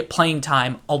get playing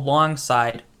time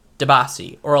alongside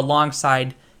Dabasi or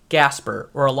alongside Gasper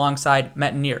or alongside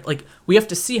Metanier. Like, we have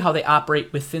to see how they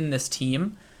operate within this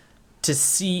team to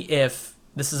see if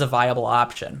this is a viable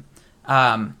option.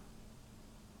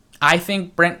 I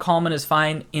think Brent Coleman is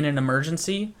fine in an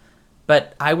emergency,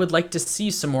 but I would like to see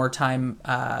some more time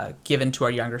given to our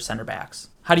younger center backs.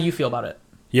 How do you feel about it?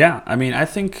 Yeah, I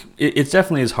think it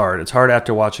definitely is hard. It's hard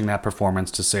after watching that performance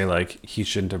to say, like, he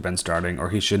shouldn't have been starting or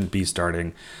he shouldn't be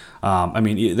starting.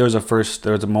 There was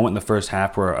a moment in the first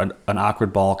half where an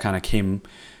awkward ball kind of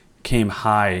came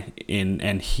high in,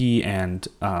 and he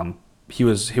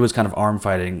was kind of arm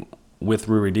fighting with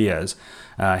Ruidiaz.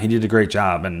 He did a great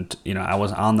job, and I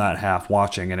was on that half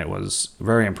watching, and it was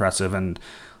very impressive and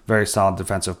very solid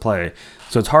defensive play.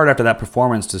 So it's hard after that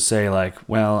performance to say, like,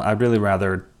 well, I'd really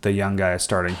rather the young guy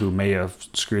starting who may have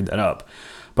screwed that up.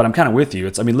 But I'm kind of with you.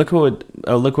 Look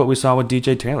what we saw with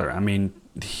DJ Taylor.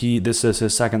 This is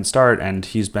his second start, and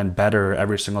he's been better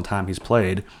every single time he's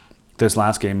played. This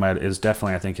last game is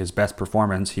definitely, I think, his best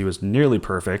performance. He was nearly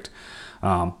perfect.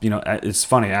 It's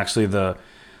funny, actually, the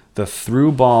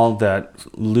through ball that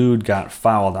Lod got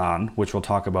fouled on, which we'll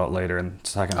talk about later in the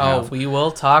second half. Oh, we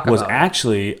will talk about was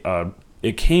actually,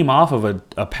 it came off of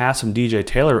a pass from DJ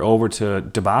Taylor over to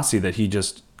Dabasi that he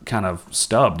just kind of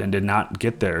stubbed and did not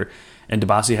get there. And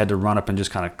Dabasi had to run up and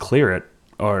just kind of clear it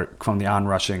from the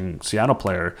on-rushing Seattle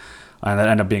player. And that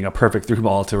ended up being a perfect through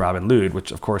ball to Robin Lod,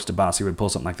 which, of course, Dabasi would pull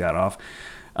something like that off.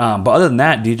 But other than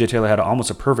that, DJ Taylor had almost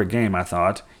a perfect game, I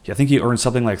thought. I think he earned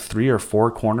something like 3 or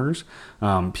 4 corners.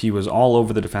 He was all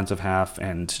over the defensive half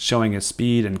and showing his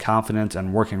speed and confidence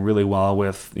and working really well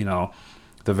with,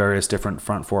 the various different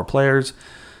front 4 players.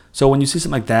 So when you see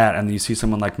something like that, and you see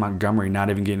someone like Montgomery not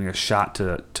even getting a shot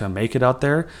to make it out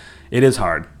there, it is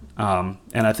hard. And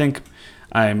I think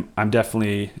I'm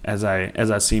definitely, as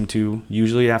I seem to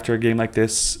usually after a game like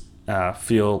this,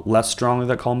 feel less strongly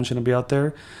that Coleman shouldn't be out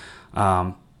there.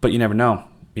 But you never know.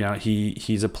 You know,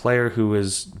 he's a player who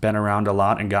has been around a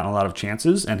lot and gotten a lot of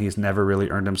chances, and he's never really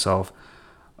earned himself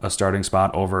a starting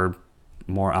spot over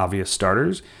more obvious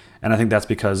starters. And I think that's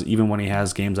because even when he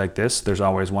has games like this, there's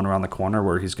always one around the corner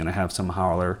where he's going to have some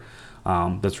howler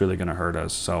that's really going to hurt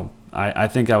us. So I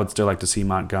think I would still like to see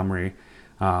Montgomery.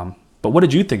 But what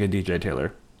did you think of DJ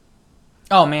Taylor?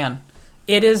 Oh, man.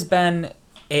 It has been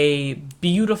a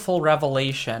beautiful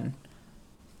revelation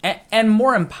and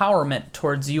more empowerment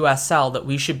towards USL that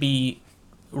we should be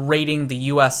rating the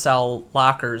USL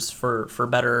lockers for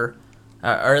better,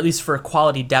 or at least for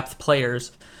quality depth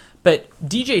players. But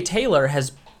DJ Taylor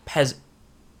has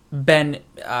been,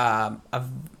 I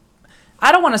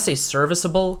don't want to say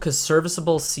serviceable, because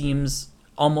serviceable seems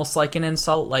almost like an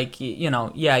insult. Like,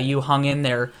 yeah, you hung in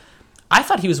there. I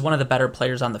thought he was one of the better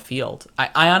players on the field.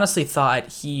 I honestly thought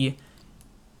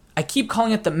I keep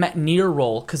calling it the Metnier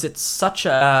role because it's such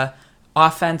a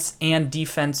offense and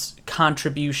defense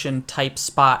contribution type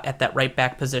spot at that right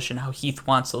back position, how Heath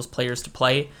wants those players to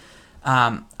play.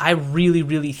 I really,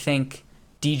 really think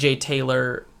DJ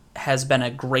Taylor has been a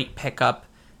great pickup.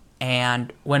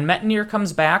 And when Metnier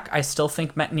comes back, I still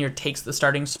think Metnier takes the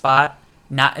starting spot,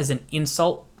 not as an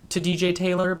insult to DJ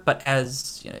Taylor, but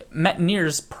as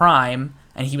Metnier's prime,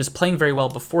 and he was playing very well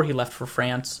before he left for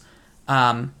France.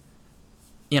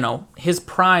 His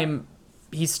prime,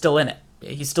 he's still in it.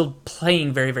 He's still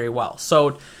playing very, very well.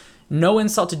 So no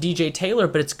insult to DJ Taylor,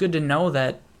 but it's good to know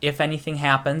that if anything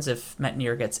happens, if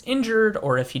Metnier gets injured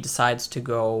or if he decides to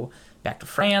go back to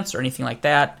France or anything like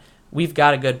that, we've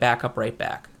got a good backup right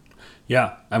back.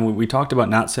 Yeah, I mean, we talked about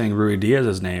not saying Rui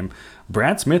Diaz's name.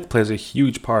 Brad Smith plays a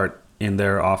huge part in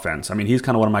their offense. I mean, he's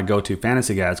kind of one of my go-to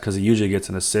fantasy guys because he usually gets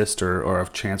an assist or a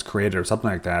chance created or something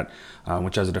like that,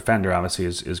 which as a defender obviously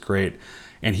is great.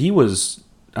 And he was,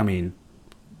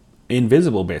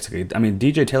 invisible basically. I mean,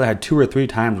 DJ Taylor had 2 or 3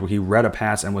 times where he read a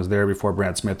pass and was there before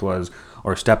Brad Smith was,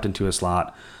 or stepped into a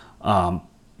slot.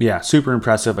 Super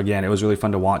impressive. Again, it was really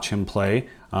fun to watch him play.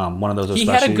 One of those especially.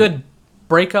 He had a good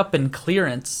breakup and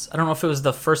clearance. I don't know if it was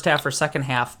the first half or second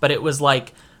half, but it was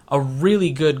like a really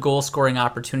good goal-scoring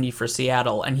opportunity for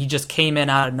Seattle, and he just came in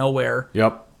out of nowhere.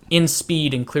 Yep. In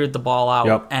speed and cleared the ball out.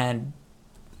 Yep. And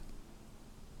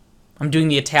I'm doing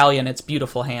the Italian. It's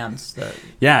beautiful hands.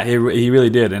 Yeah, he really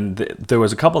did. And there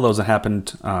was a couple of those that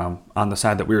happened on the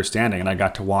side that we were standing, and I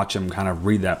got to watch him kind of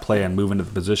read that play and move into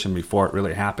the position before it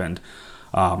really happened.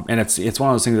 And it's one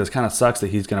of those things that kind of sucks that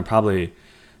he's going to probably,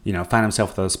 find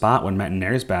himself with a spot when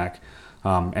Metnier's back.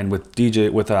 And with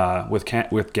DJ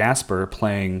with Gasper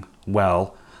playing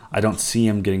well, I don't see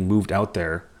him getting moved out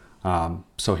there.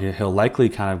 So he'll likely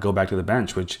kind of go back to the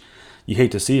bench, which you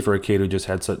hate to see for a kid who just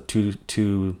had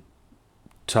two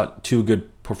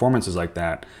good performances like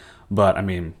that. But I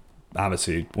mean,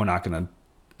 obviously, we're not going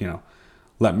to,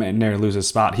 let Metnier lose his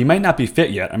spot. He might not be fit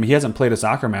yet. I mean, he hasn't played a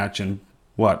soccer match in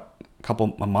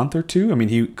a month or two. I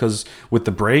mean, because with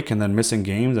the break and then missing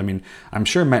games, I mean, I'm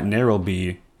sure Metnier will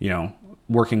be,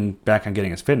 working back on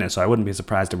getting his fitness. So I wouldn't be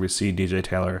surprised if we see DJ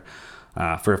Taylor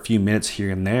for a few minutes here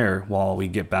and there while we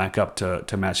get back up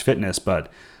to match fitness.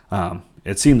 But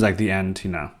it seems like the end,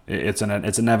 it's an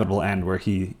inevitable end where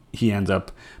he ends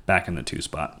up back in the 2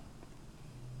 spot.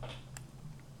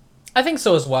 I think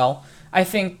so as well. I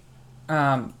think,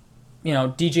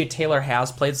 DJ Taylor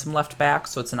has played some left back,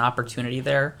 so it's an opportunity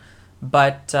there.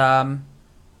 But,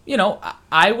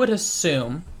 I would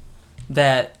assume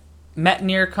that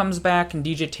Metnier comes back and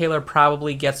DJ Taylor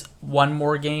probably gets one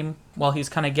more game while he's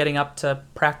kind of getting up to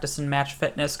practice and match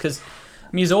fitness, because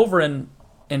he's over in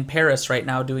Paris right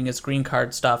now doing his green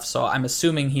card stuff, so I'm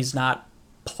assuming he's not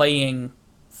playing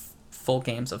full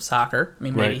games of soccer. I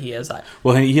mean, maybe he is.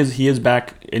 Well, he is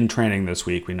back in training this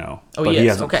week, we know. Oh, but he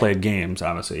hasn't played games,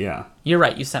 obviously, yeah. You're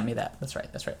right, you sent me that. That's right.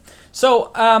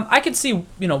 So I could see,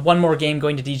 one more game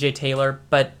going to DJ Taylor,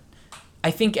 but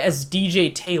I think as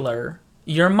DJ Taylor,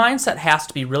 your mindset has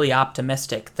to be really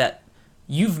optimistic that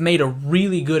you've made a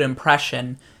really good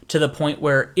impression to the point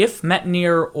where if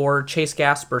Metnier or Chase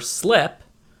Gasper slip,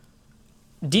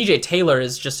 DJ Taylor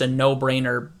is just a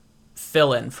no-brainer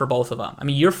fill-in for both of them. I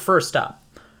mean, you're first up,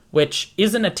 which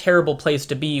isn't a terrible place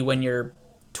to be when you're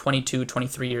 22,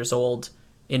 23 years old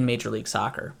in Major League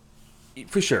Soccer.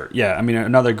 For sure, yeah. I mean,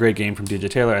 another great game from DJ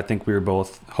Taylor. I think we were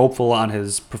both hopeful on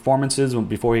his performances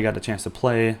before he got a chance to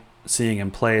play. seeing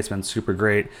him play. It's been super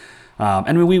great.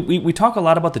 And we talk a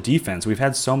lot about the defense. We've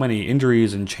had so many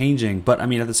injuries and changing, but I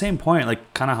mean, at the same point,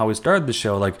 like kind of how we started the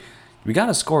show, like we got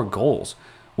to score goals.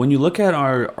 When you look at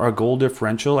our goal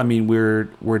differential, I mean, we're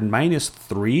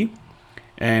 -3,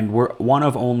 and we're one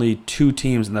of only 2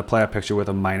 teams in the playoff picture with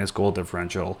a minus goal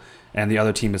differential, and the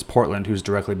other team is Portland, who's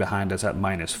directly behind us at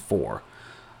 -4.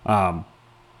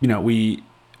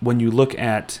 When you look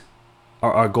at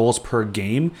our goals per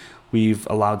game, we've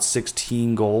allowed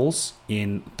 16 goals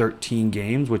in 13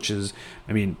 games, which is,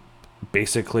 I mean,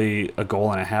 basically a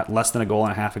goal and a half, less than a goal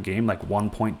and a half a game, like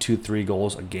 1.23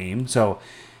 goals a game. So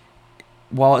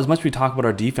while as much as we talk about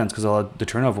our defense, because of the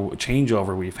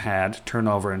changeover we've had,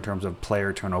 turnover in terms of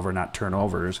player turnover, not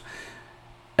turnovers,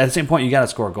 at the same point, you got to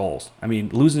score goals. I mean,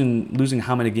 losing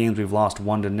how many games we've lost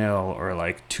 1-0 or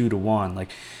like 2-1. Like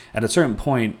at a certain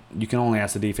point, you can only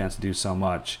ask the defense to do so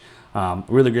much.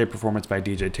 Really great performance by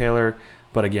DJ Taylor,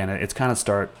 but again, it's kind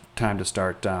of time to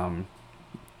start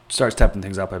stepping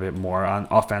things up a bit more on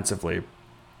offensively.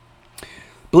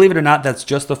 Believe it or not, that's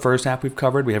just the first half we've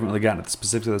covered. We haven't really gotten to the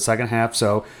specifics of the second half.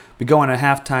 So we go into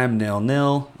halftime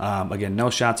 0-0. Again, no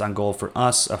shots on goal for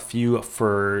us. A few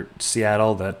for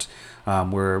Seattle that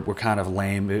were kind of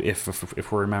lame,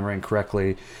 if we're remembering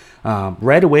correctly.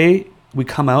 Right away, we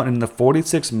come out in the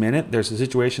 46th minute. There's a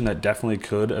situation that definitely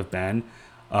could have been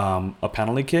a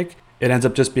penalty kick. It ends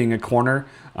up just being a corner,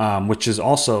 which is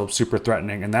also super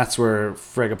threatening. And that's where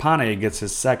Fragapane gets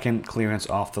his second clearance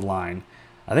off the line.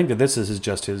 I think that this is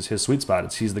just his sweet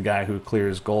spot. He's the guy who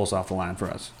clears goals off the line for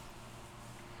us.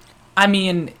 I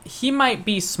mean, he might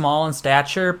be small in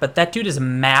stature, but that dude is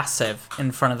massive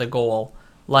in front of the goal.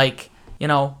 Like,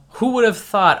 who would have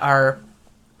thought our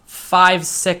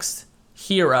 5'6"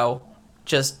 hero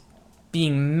just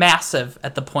being massive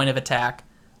at the point of attack,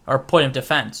 or point of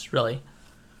defense, really?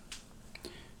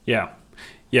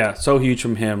 Yeah, so huge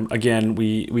from him. Again,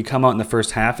 we come out in the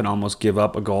first half and almost give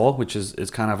up a goal, which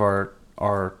is kind of our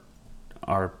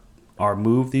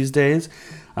move these days.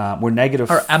 We're negative.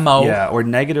 Our MO. Yeah, we're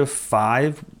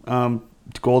 -5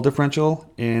 goal differential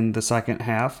in the second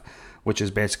half, which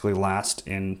is basically last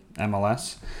in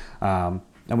MLS. And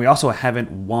we also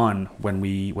haven't won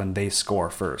when they score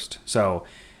first. So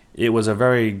it was a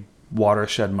very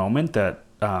watershed moment that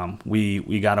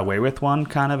we got away with one,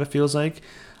 kind of, it feels like.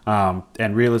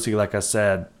 And realistically, like I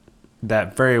said,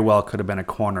 that very well could have been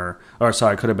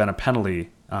could have been a penalty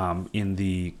in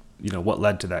the, what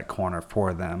led to that corner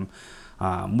for them.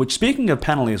 Which, speaking of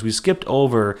penalties, we skipped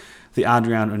over the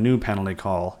Adrien Hunou penalty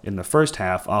call in the first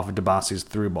half off of Dibassi's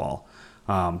through ball.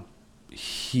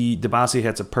 Dibassi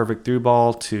hits a perfect through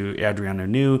ball to Adrien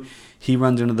Hunou. He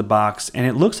runs into the box, and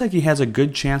it looks like he has a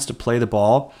good chance to play the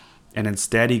ball, and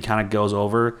instead he kind of goes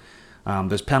over.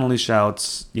 There's penalty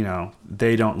shouts.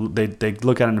 They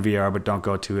look at it in VR but don't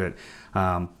go to it.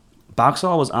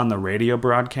 Boxall was on the radio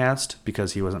broadcast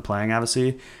because he wasn't playing,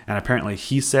 obviously, and apparently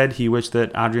he said he wished that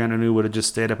Adrien Hunou would have just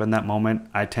stayed up in that moment.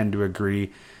 I tend to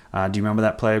agree. Do you remember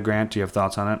that play, Grant? Do you have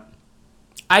thoughts on it?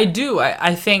 I do.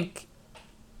 I think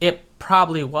it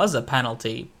probably was a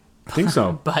penalty. I think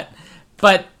so.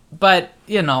 but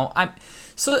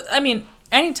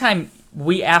anytime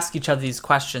we ask each other these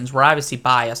questions, we're obviously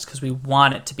biased because we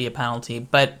want it to be a penalty,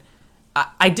 but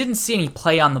I didn't see any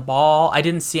play on the ball. I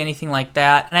didn't see anything like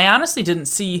that. And I honestly didn't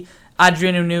see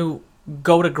Adrien Hunou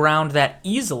go to ground that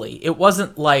easily. It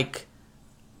wasn't like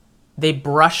they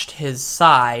brushed his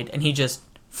side and he just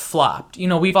flopped.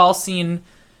 We've all seen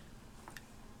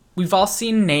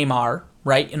Neymar,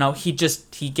 right? He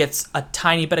gets a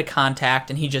tiny bit of contact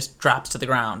and he just drops to the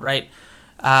ground, right?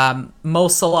 Mo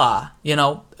Salah,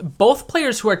 both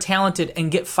players who are talented and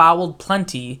get fouled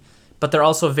plenty, but they're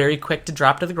also very quick to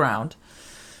drop to the ground.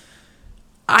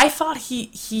 I thought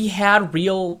he had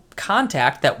real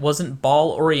contact that wasn't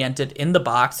ball oriented in the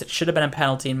box. It should have been a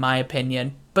penalty in my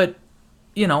opinion, but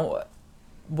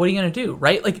what are you going to do,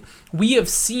 right? Like, we have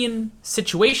seen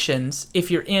situations,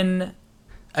 if you're in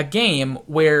a game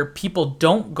where people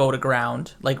don't go to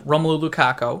ground, like Romelu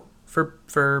Lukaku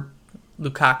for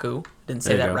Lukaku. Didn't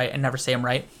say that right. I never say him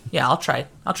right. Yeah, I'll try.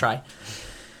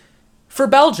 For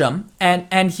Belgium,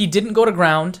 and he didn't go to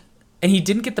ground, and he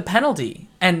didn't get the penalty,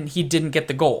 and he didn't get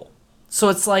the goal. So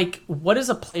it's like, what is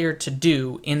a player to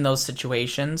do in those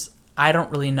situations? I don't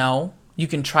really know. You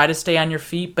can try to stay on your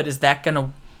feet, but is that going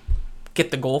to get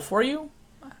the goal for you?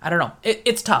 I don't know.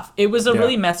 It's tough. It was a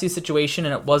really messy situation,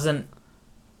 and it wasn't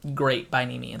great by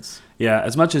any means. Yeah,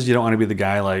 as much as you don't want to be the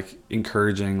guy like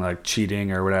encouraging like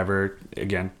cheating or whatever,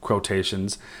 again,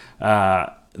 quotations,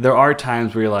 there are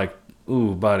times where you're like,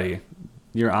 ooh, buddy,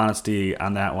 your honesty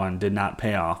on that one did not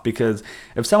pay off, because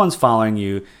if someone's following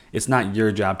you, it's not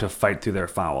your job to fight through their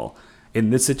foul. In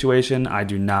this situation, I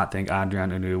do not think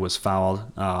Adrien Hunou was fouled.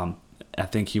 I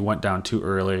think he went down too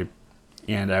early,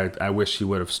 and I wish he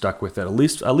would have stuck with it. At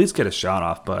least get a shot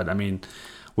off. But I mean,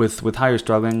 with how you're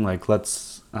struggling, like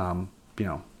let's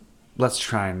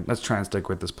try and stick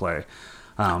with this play.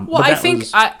 Well, I think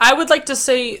I would like to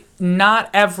say not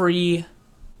every.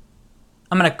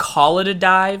 I'm going to call it a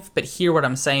dive, but hear what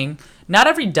I'm saying. Not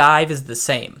every dive is the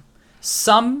same.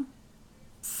 Some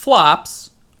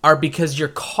flops are because you're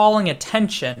calling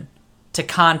attention to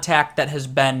contact that has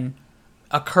been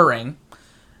occurring,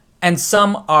 and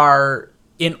some are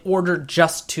in order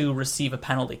just to receive a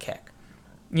penalty kick.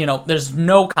 There's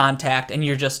no contact, and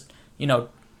you're just,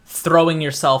 throwing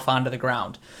yourself onto the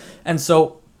ground. And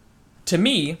so, to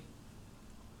me,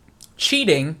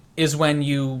 cheating is when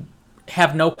you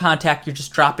have no contact, you're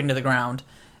just dropping to the ground.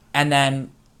 And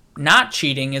then not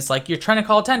cheating is like you're trying to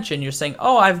call attention. You're saying,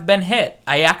 "Oh, I've been hit.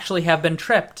 I actually have been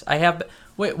tripped. I have."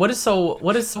 Wait, what is so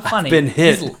funny? I've been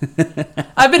hit.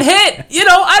 I've been hit.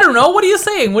 I don't know. What are you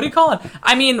saying? What are you calling?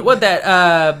 I mean, what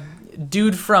that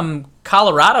dude from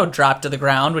Colorado dropped to the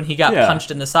ground when he got punched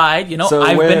in the side. So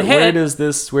I've been hit. Where does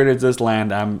this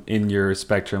land? I'm in your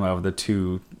spectrum of the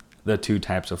two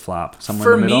types of flop. Somewhere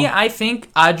For in the middle? me, I think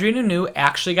Adrien Hunou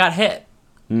actually got hit.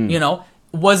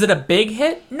 Was it a big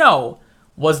hit? No.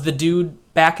 Was the dude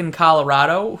back in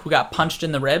Colorado who got punched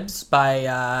in the ribs by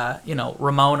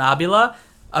Ramon Abila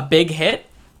a big hit?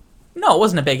 No, it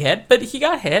wasn't a big hit, but he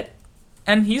got hit,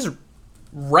 and he's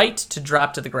right to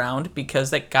drop to the ground because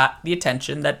that got the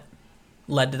attention that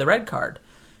led to the red card.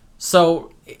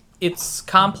 So it's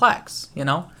complex,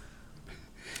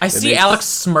 I see Alex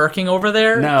smirking over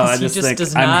there. No, I just think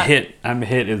does I'm hit.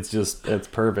 It's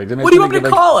perfect. What do you want me to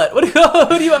call it? What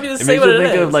do you want me to say? It makes me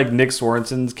think of like Nick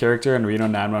Swardson's character in Reno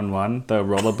 911, the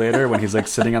rollerblader, when he's like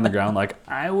sitting on the ground, like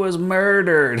I was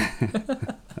murdered.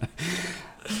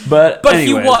 But anyways,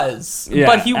 he was. Yeah,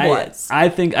 but he was. I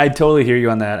think I totally hear you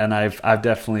on that, and I've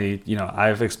definitely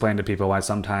I've explained to people why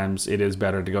sometimes it is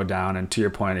better to go down. And to your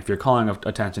point, if you're calling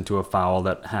attention to a foul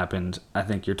that happened, I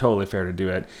think you're totally fair to do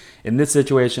it. In this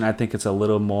situation, I think it's a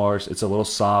little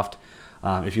soft.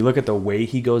 If you look at the way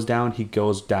he goes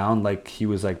down like he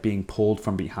was like being pulled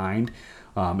from behind,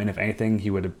 and if anything, he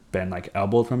would have been like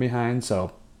elbowed from behind.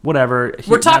 So. Whatever.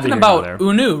 We're talking about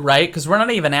Hunou, right? Because we're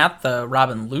not even at the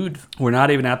Robin Lod. We're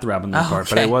not even at the Robin Lod part,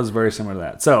 but it was very similar to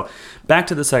that. So, back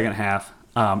to the second half.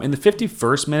 In the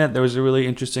 51st minute, there was a really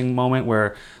interesting moment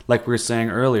where, like we were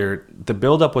saying earlier, the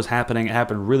build-up was happening. It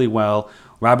happened really well.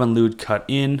 Robin Lod cut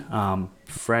in.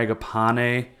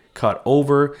 Fragapane cut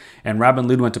over. And Robin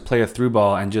Lod went to play a through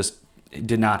ball and just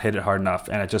did not hit it hard enough,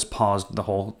 and it just paused the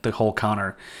whole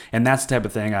counter. And that's the type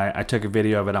of thing I took a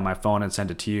video of it on my phone and sent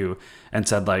it to you and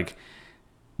said, like,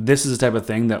 this is the type of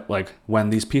thing that, like, when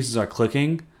these pieces are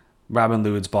clicking, Robin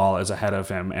Lod's ball is ahead of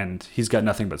him and he's got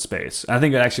nothing but space. I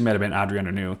think it actually might have been Adrien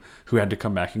Hunou who had to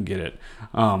come back and get it.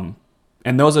 And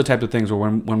those are the type of things where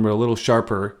when we're a little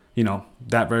sharper,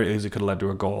 that very easily could have led to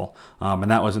a goal. And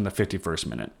that was in the 51st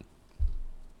minute.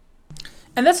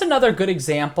 And that's another good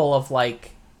example of,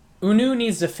 like, Hunou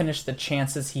needs to finish the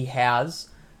chances he has,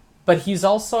 but he's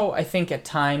also, I think, at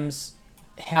times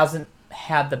hasn't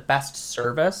had the best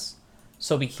service,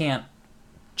 so we can't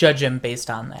judge him based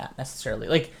on that necessarily.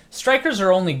 Like, strikers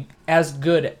are only as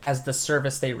good as the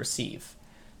service they receive.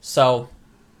 So,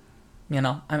 I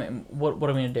mean, what are we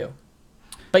going to do?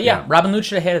 But yeah, Robin Lod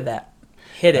should have hit that.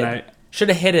 Should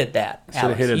have hit that,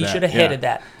 Alex. He should have hit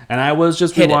that. And I was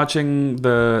just watching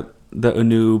the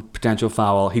Hunou potential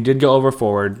foul. He did go over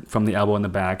forward from the elbow in the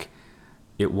back.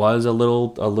 It was a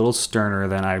little sterner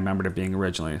than I remembered it being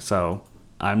originally. So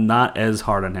I'm not as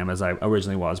hard on him as I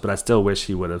originally was, but I still wish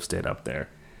he would have stayed up there.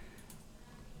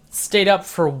 Stayed up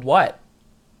for what?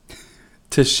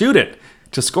 To shoot it.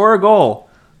 To score a goal.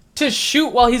 To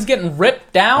shoot while he's getting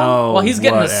ripped down? While he's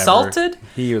getting assaulted?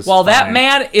 He was while fine. That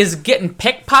man is getting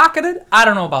pickpocketed? I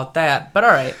don't know about that, but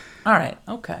all right,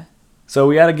 okay. So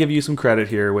we got to give you some credit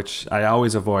here, which I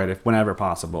always avoid whenever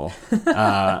possible.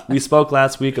 We spoke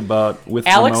last week about with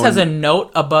Alex Ramon. has a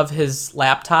note above his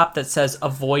laptop that says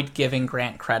 "Avoid giving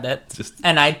Grant credit,"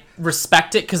 and I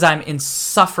respect it because I'm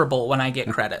insufferable when I get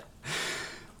credit.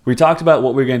 We talked about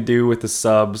what we're going to do with the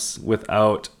subs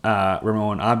without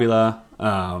Ramon Abila.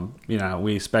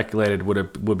 We speculated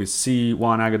would we see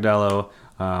Juan Agudelo,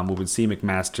 would we see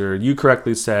McMaster. You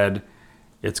correctly said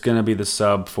it's going to be the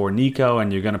sub for Nico,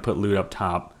 and you're going to put Lod up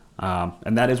top.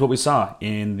 And that is what we saw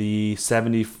in the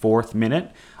 74th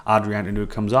minute. Adrien Hunou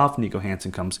comes off. Nico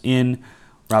Hansen comes in.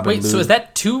 Wait, so is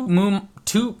that two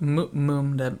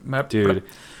Dude,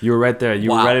 you were right there.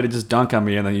 You were ready to just dunk on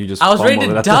me, and then you just I was ready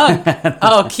to dunk. The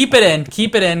Oh, keep it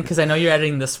in, because I know you're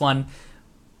editing this one.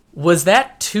 Was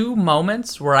that 2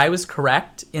 moments where I was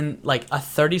correct in like a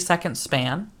 30-second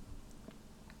span?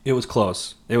 It was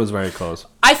close. It was very close.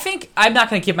 I think I'm not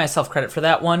going to give myself credit for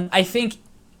that one. I think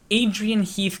Adrian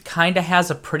Heath kind of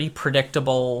has a pretty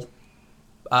predictable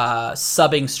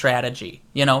subbing strategy.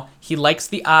 You know, he likes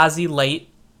the Ozzy late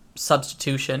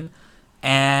substitution,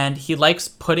 and he likes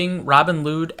putting Robin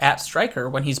Lod at striker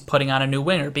when he's putting on a new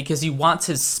winger because he wants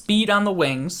his speed on the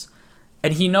wings,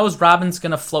 and he knows Robin's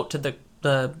going to float to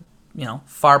the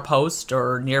far post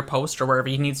or near post or wherever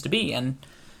he needs to be, and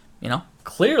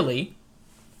clearly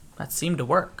that seemed to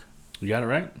work. You got it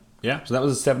right. Yeah. So that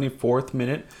was the 74th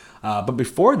minute. But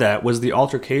before that was the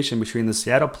altercation between the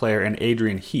Seattle player and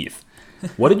Adrian Heath.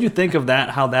 What did you think of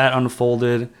that? How that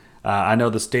unfolded? I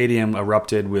know the stadium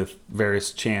erupted with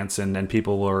various chants, and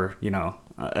people were,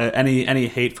 any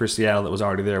hate for Seattle that was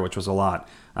already there, which was a lot,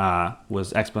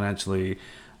 was exponentially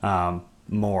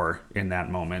more in that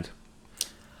moment.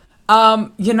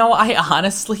 I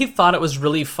honestly thought it was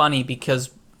really funny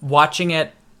because watching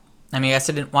it, I guess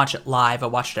I didn't watch it live, I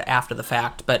watched it after the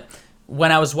fact, but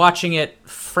when I was watching it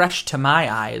fresh to my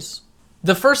eyes,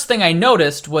 the first thing I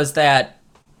noticed was that,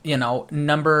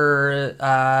 number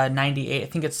 98, I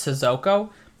think it's Sissoko,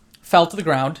 fell to the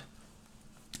ground.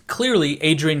 Clearly,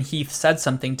 Adrian Heath said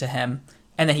something to him,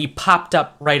 and then he popped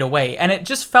up right away. And it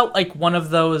just felt like one of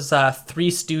those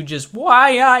Three Stooges,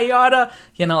 why I oughta,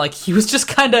 like he was just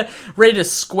kind of ready to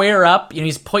square up.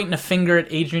 He's pointing a finger at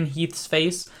Adrian Heath's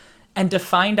face. And to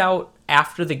find out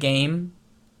after the game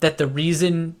that the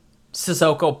reason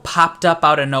Sissoko popped up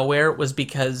out of nowhere was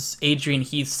because Adrian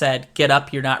Heath said, "Get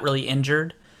up, you're not really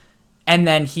injured." And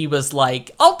then he was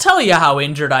like, "I'll tell you how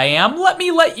injured I am. Let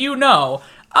me let you know.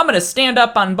 I'm going to stand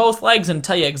up on both legs and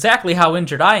tell you exactly how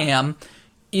injured I am,"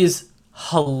 is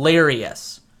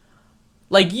hilarious.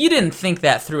 Like, you didn't think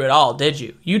that through at all, did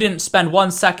you? You didn't spend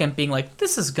 1 second being like,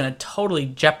 this is going to totally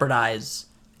jeopardize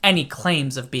any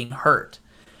claims of being hurt.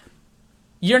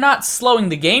 You're not slowing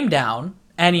the game down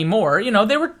anymore.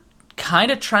 They were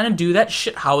kind of trying to do that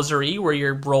shithousery where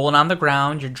you're rolling on the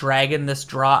ground, you're dragging this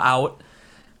draw out.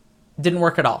 Didn't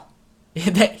work at all.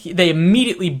 They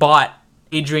immediately bought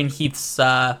Adrian Heath's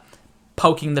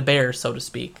poking the bear, so to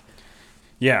speak.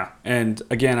 Yeah, and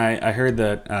again, I heard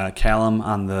that Callum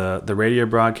on the radio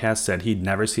broadcast said he'd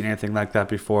never seen anything like that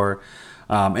before.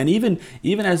 And even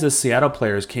as the Seattle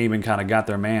players came and kind of got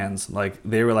their mans, like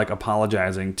they were like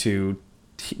apologizing to,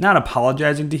 not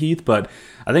apologizing to Heath, but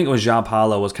I think it was João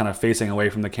Paulo was kind of facing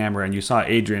away from the camera, and you saw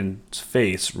Adrian's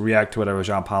face react to whatever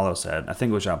João Paulo said. I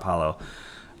think it was João Paulo.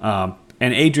 And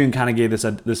Adrian kind of gave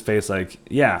this face like,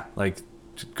 yeah, like,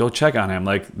 go check on him.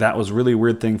 Like, that was a really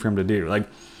weird thing for him to do. Like,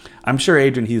 I'm sure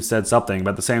Adrian Heath said something,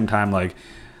 but at the same time, like,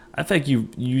 I think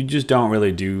you just don't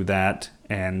really do that.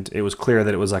 And it was clear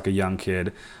that it was like a young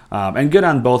kid. And good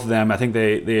on both of them. I think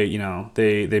they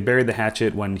buried the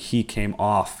hatchet when he came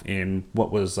off in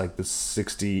what was like the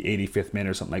 85th minute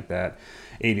or something like that.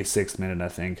 86th minute, I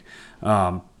think.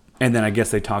 And then I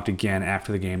guess they talked again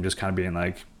after the game, just kind of being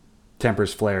like,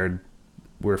 tempers flared,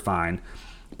 we're fine.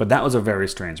 But that was a very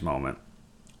strange moment.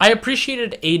 I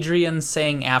appreciated Adrian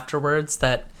saying afterwards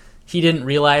that he didn't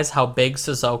realize how big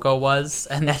Sissoko was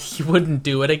and that he wouldn't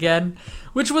do it again,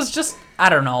 which was just, I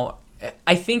don't know.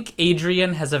 I think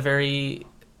Adrian has a very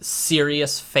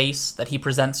serious face that he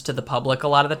presents to the public a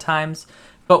lot of the times,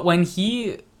 but when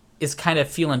he is kind of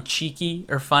feeling cheeky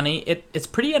or funny, it's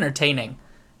pretty entertaining.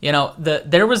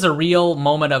 There was a real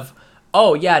moment of,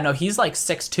 oh yeah, no, he's like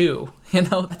 6'2",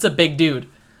 that's a big dude.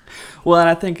 Well, and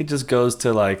I think it just goes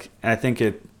to like, I think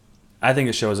it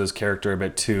shows his character a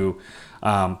bit too.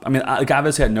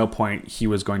 Obviously at no point he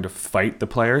was going to fight the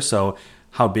player, so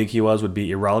how big he was would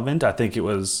be irrelevant. I think it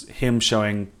was him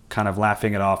showing, kind of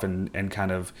laughing it off and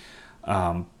kind of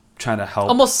trying to help.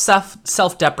 Almost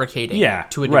self-deprecating,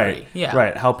 to a degree. Right, yeah.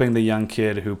 Right, helping the young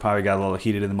kid who probably got a little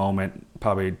heated in the moment,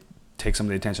 probably take some of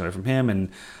the attention away from him. And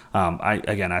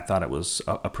I thought it was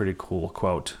a pretty cool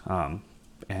quote.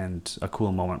 And a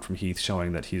cool moment from Heath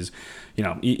showing that he's,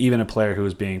 even a player who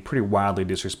was being pretty wildly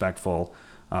disrespectful,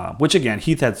 which again,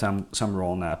 Heath had some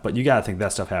role in that, but you got to think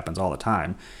that stuff happens all the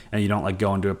time, and you don't like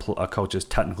go into a coach's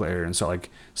technical area and start like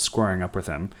squaring up with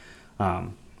him.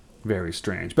 Very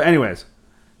strange. But anyways,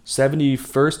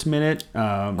 71st minute.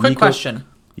 Quick question.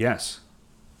 Yes.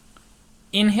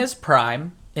 In his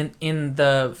prime, in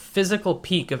the physical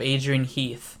peak of Adrian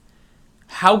Heath,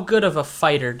 how good of a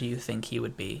fighter do you think he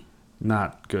would be?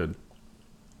 Not good.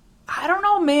 I don't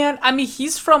know, man.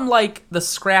 He's from like the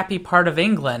scrappy part of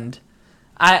England.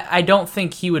 I don't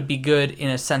think he would be good in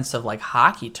a sense of like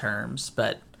hockey terms,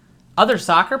 but other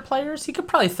soccer players, he could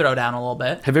probably throw down a little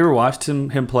bit. Have you ever watched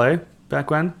him play back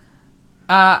when?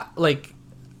 Like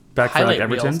back for like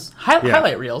Everton?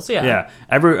 Highlight reels, yeah.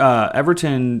 Yeah.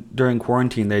 Everton during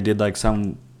quarantine, they did like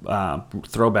some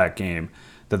throwback game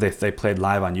that they played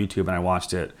live on YouTube, and I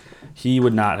watched it. He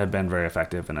would not have been very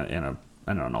effective in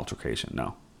an altercation.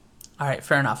 No. All right,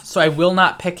 fair enough. So I will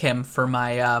not pick him for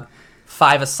my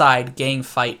 5-a-side gang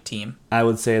fight team. I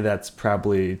would say that's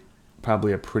probably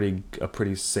a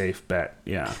pretty safe bet.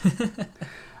 Yeah.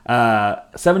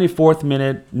 74th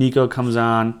minute, Nico comes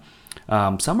on.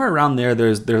 Somewhere around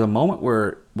there's a moment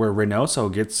where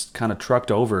Reynoso gets kind of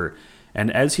trucked over, and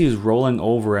as he's rolling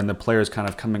over and the player's kind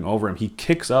of coming over him, he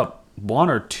kicks up one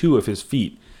or two of his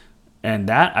feet, and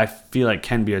that I feel like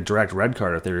can be a direct red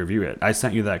card if they review it. I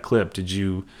sent you that clip. Did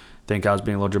you think I was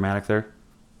being a little dramatic there?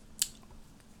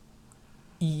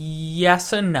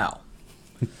 Yes and no.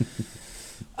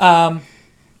 On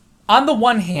the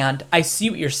one hand, I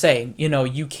see what you're saying.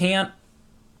 You can't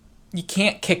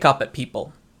kick up at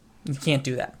people. You can't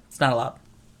do that. It's not allowed.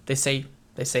 They say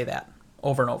that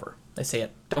over and over. They say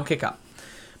it. Don't kick up.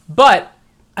 But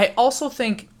I also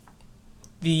think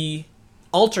the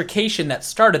altercation that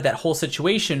started that whole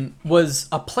situation was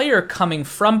a player coming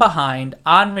from behind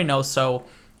on Reynoso.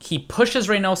 He pushes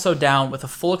Reynoso down with a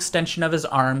full extension of his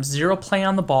arm, zero play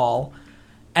on the ball.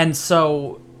 And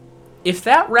so if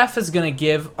that ref is going to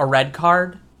give a red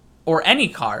card or any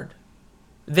card,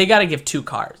 they got to give 2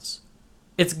 cards.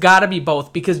 It's got to be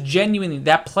both, because genuinely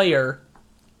that player,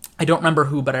 I don't remember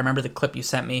who, but I remember the clip you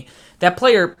sent me. That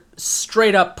player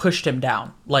straight up pushed him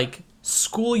down, like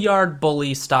schoolyard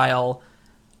bully style.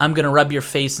 I'm going to rub your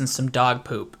face in some dog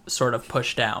poop sort of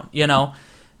push down,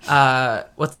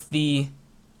 what's the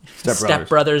Step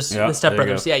Brothers? Yeah, the Step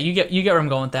Brothers. Yeah, you get where I'm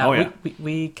going with that. Oh, yeah.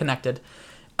 We connected.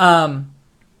 But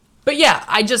yeah,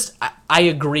 I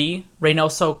agree.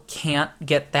 Reynoso can't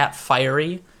get that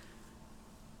fiery.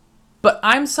 But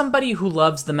I'm somebody who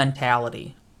loves the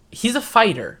mentality. He's a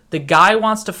fighter. The guy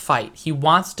wants to fight. He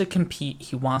wants to compete.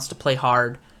 He wants to play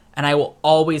hard. And I will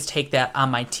always take that on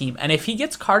my team. And if he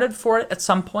gets carded for it at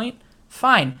some point,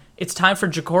 fine. It's time for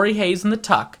Ja'Cory Hayes in the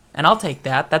tuck. And I'll take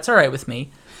that. That's all right with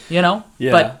me. Yeah.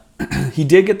 But he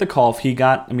did get the call.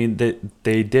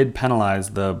 They did penalize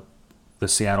the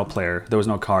Seattle player. There was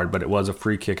no card, but it was a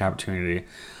free kick opportunity.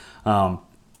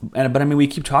 But we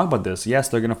keep talking about this. Yes,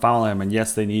 they're going to foul him, and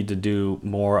yes, they need to do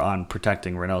more on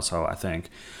protecting Reynoso, I think.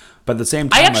 But at the same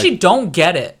time, I actually don't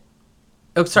get it.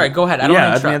 Oh, sorry. Go ahead. I don't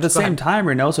want to interrupt. At the same time,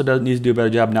 Reynoso needs to do a better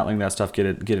job not letting that stuff get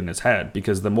in his head,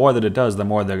 because the more that it does, the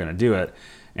more they're going to do it.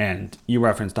 And you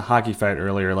referenced the hockey fight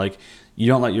earlier. Like, you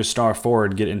don't let your star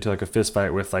forward get into like a fist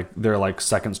fight with like their like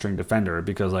second string defender,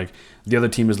 because like the other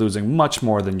team is losing much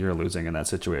more than you're losing in that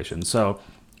situation. So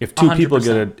if 2 people 100%.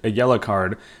 get a yellow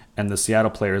card, and the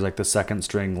Seattle player is like the second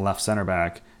string left center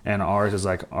back, and ours is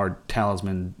like our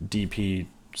talisman DP,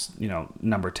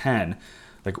 number 10.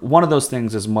 Like, one of those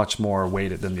things is much more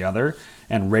weighted than the other,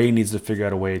 and Ray needs to figure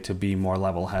out a way to be more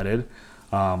level-headed.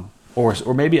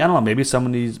 Or maybe, I don't know,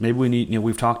 maybe we need,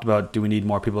 we've talked about, do we need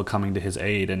more people coming to his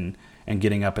aid and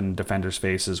getting up in defenders'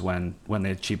 faces when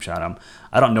they cheap shot him?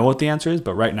 I don't know what the answer is,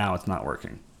 but right now it's not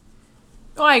working.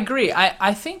 Oh, I agree.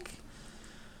 I think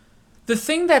the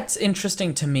thing that's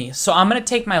interesting to me, so I'm going to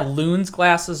take my Loons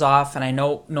glasses off, and I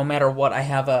know no matter what, I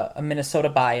have a Minnesota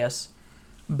bias.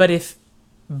 But if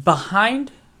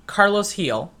behind Carlos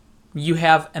Heel, you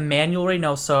have Emmanuel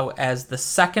Reynoso as the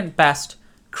second best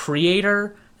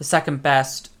creator, the second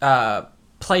best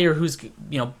player who's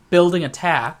building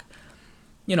attack,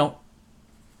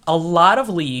 a lot of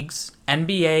leagues,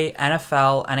 NBA,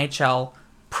 NFL, NHL,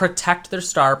 protect their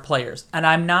star players. And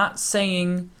I'm not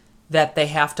saying that they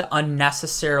have to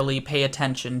unnecessarily pay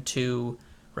attention to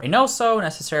Reynoso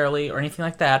necessarily or anything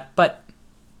like that, but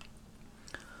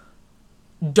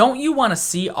don't you want to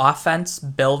see offense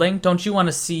building? Don't you want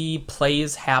to see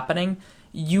plays happening?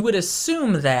 You would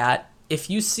assume that if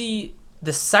you see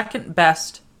the second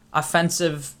best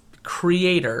offensive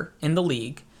creator in the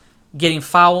league getting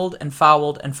fouled and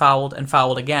fouled and fouled and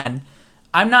fouled again,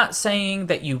 I'm not saying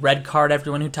that you red card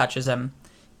everyone who touches him,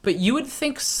 but you would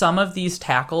think some of these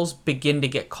tackles begin to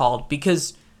get called,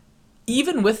 because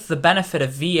even with the benefit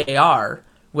of VAR,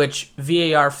 which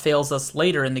VAR fails us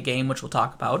later in the game, which we'll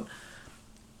talk about,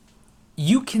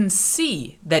 you can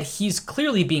see that he's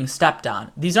clearly being stepped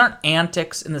on. These aren't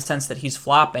antics in the sense that he's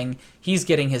flopping. He's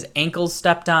getting his ankles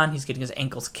stepped on. He's getting his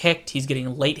ankles kicked. He's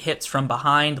getting late hits from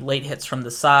behind, late hits from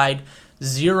the side.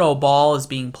 Zero ball is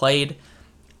being played.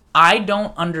 I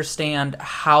don't understand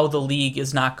how the league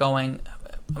is not going,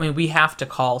 I mean, we have to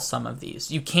call some of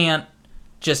these. You can't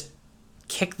just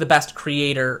kick the best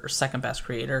creator or second best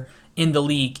creator in the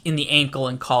league in the ankle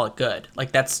and call it good.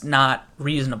 Like, that's not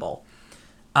reasonable.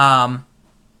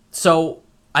 So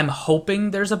I'm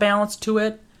hoping there's a balance to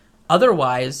it.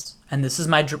 Otherwise, and this is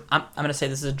I'm going to say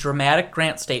this is a dramatic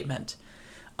Grant statement.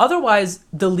 Otherwise,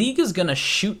 the league is going to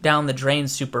shoot down the drain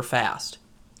super fast.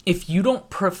 If you don't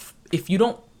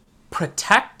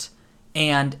protect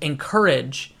and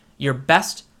encourage your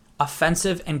best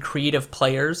offensive and creative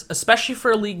players, especially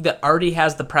for a league that already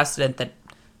has the precedent that,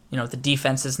 the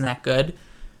defense isn't that good,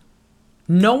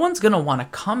 no one's going to want to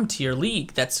come to your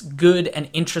league that's good and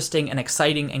interesting and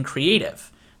exciting and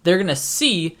creative. They're going to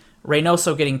see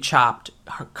Reynoso getting chopped,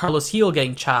 Carlos Gil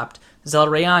getting chopped,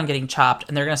 Zelarayan getting chopped,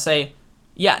 and they're going to say,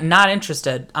 yeah, not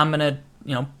interested. I'm going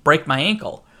to, break my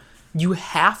ankle. You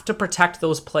have to protect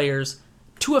those players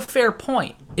to a fair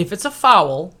point. If it's a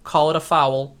foul, call it a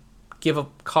foul, give a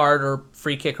card or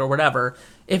free kick or whatever.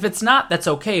 If it's not, that's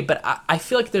okay. But I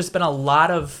feel like there's been a lot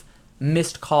of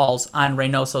missed calls on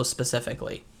Reynoso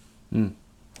specifically.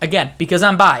 Again, because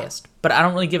I'm biased, but I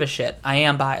don't really give a shit. I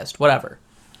am biased, whatever.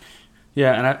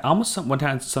 Yeah, and I almost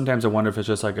sometimes I wonder if it's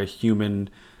just like a human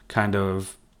kind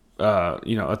of,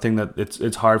 a thing that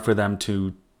it's hard for them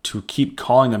to keep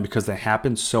calling them because they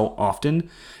happen so often.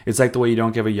 It's like the way you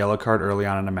don't give a yellow card early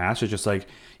on in a match. It's just like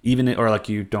like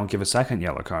you don't give a second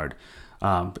yellow card.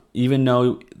 Even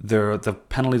though the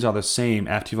penalties are the same,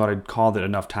 after you've already called it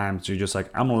enough times, you're just like,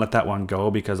 I'm going to let that one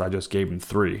go because I just gave him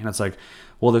 3. And it's like,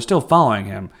 well, they're still following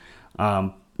him.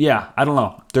 Yeah, I don't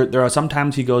know. There are some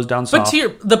times he goes down soft. But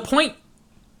to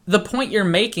the point you're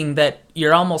making that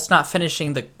you're almost not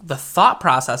finishing the thought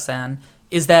process in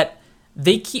is that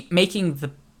they keep making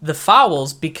the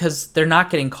fouls because they're not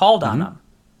getting called on them.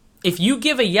 If you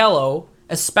give a yellow,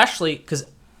 especially because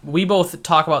we both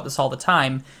talk about this all the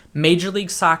time, Major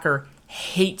League Soccer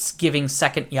hates giving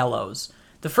second yellows.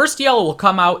 The first yellow will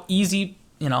come out easy,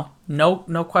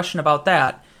 no question about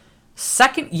that.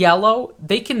 Second yellow,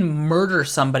 they can murder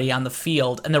somebody on the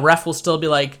field, and the ref will still be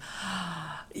like,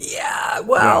 yeah,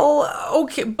 well,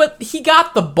 okay, but he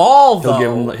got the ball,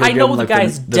 though. I know the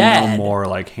guy's dead. No more,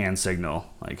 like, hand signal.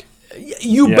 Like,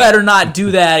 you better not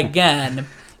do that again.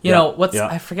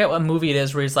 I forget what movie it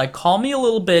is where he's like, call me a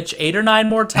little bitch 8 or 9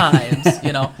 more times,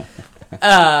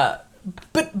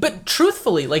 But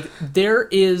truthfully, like, there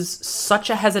is such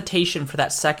a hesitation for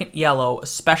that second yellow,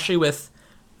 especially with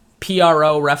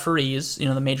PRO referees,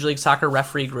 the Major League Soccer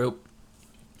referee group.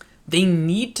 They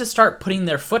need to start putting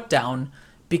their foot down,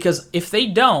 because if they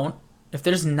don't, if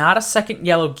there's not a second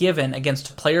yellow given against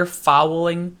a player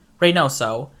fouling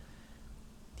Reynoso,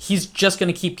 he's just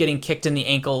going to keep getting kicked in the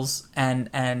ankles, and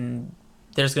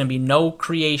there's going to be no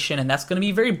creation, and that's going to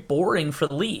be very boring for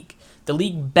the league. The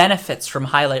league benefits from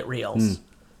highlight reels.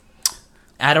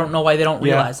 I don't know why they don't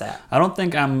realize that. I don't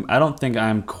think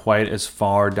I'm quite as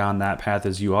far down that path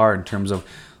as you are in terms of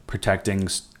protecting.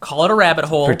 Call it a rabbit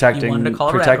hole.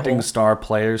 Protecting star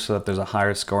players so that there's a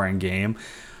higher scoring game.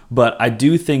 But I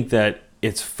do think that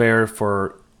it's fair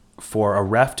for a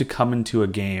ref to come into a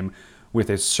game with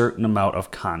a certain amount of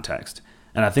context.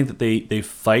 And I think that they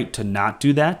fight to not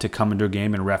do that, to come into a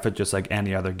game and ref it just like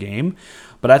any other game.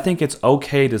 But I think it's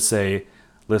okay to say,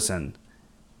 listen,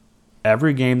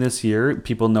 every game this year,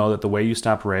 people know that the way you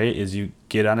stop Ray is you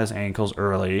get on his ankles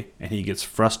early and he gets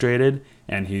frustrated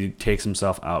and he takes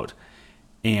himself out.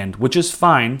 And which is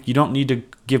fine. You don't need to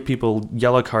give people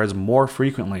yellow cards more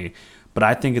frequently, but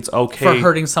I think it's okay for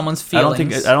hurting someone's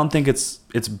feelings. I don't think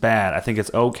it's bad. I think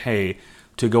it's okay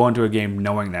to go into a game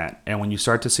knowing that. And when you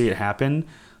start to see it happen,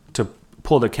 to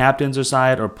pull the captains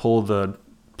aside or pull the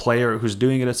player who's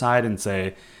doing it aside and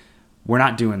say, we're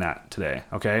not doing that today,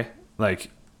 okay? Like,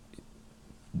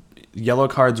 yellow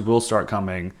cards will start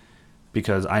coming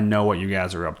because I know what you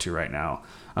guys are up to right now.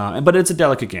 But it's a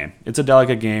delicate game.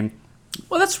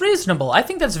 Well, that's reasonable. I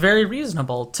think that's very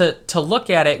reasonable to look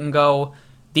at it and go,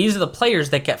 these are the players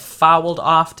that get fouled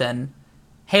often.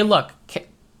 Hey, look,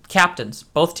 captains,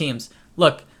 both teams,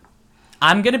 look,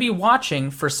 I'm going to be watching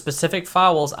for specific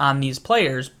fouls on these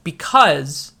players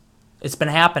because it's been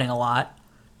happening a lot.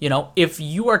 If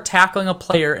you are tackling a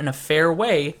player in a fair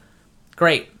way,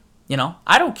 great.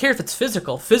 I don't care if it's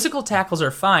physical. Physical tackles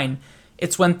are fine.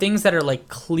 It's when things that are like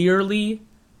clearly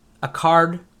a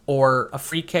card or a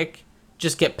free kick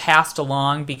just get passed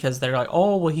along because they're like,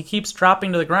 oh, well, he keeps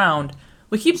dropping to the ground.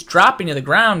 Well, he keeps dropping to the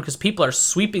ground because people are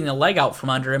sweeping the leg out from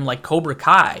under him like Cobra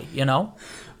Kai,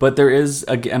 But there is,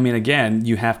 again,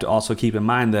 you have to also keep in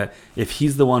mind that if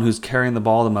he's the one who's carrying the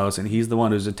ball the most and he's the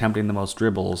one who's attempting the most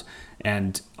dribbles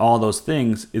and all those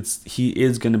things, he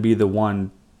is going to be the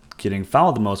one getting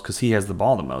fouled the most because he has the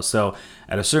ball the most. So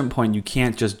at a certain point, you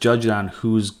can't just judge it on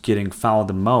who's getting fouled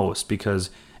the most, because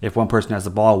if one person has the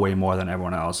ball way more than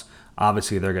everyone else,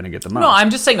 obviously they're going to get the most. No, I'm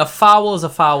just saying a foul is a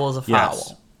foul is a foul.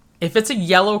 Yes. If it's a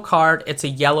yellow card, it's a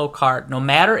yellow card. No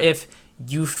matter if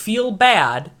you feel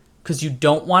bad because you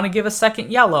don't want to give a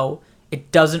second yellow,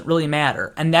 it doesn't really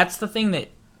matter. And that's the thing that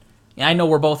I know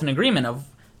we're both in agreement of,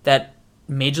 that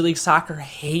Major League Soccer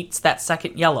hates that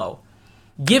second yellow.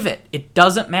 Give it. It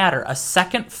doesn't matter. A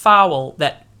second foul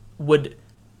that would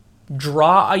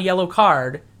draw a yellow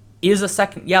card is a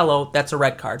second yellow. That's a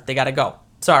red card. They got to go.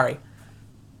 Sorry.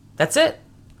 That's it.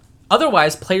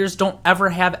 Otherwise, players don't ever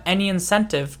have any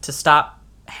incentive to stop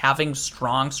having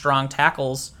strong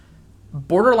tackles,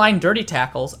 borderline dirty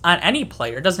tackles on any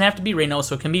player. It doesn't have to be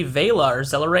Reynoso. It can be Vela or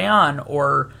Zelarayan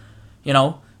or,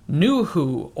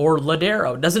 Nuhu or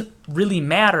Ladero. It doesn't really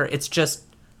matter. It's just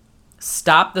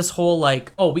stop this whole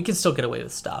we can still get away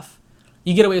with stuff.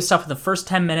 You get away with stuff in the first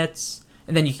 10 minutes,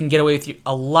 and then you can get away with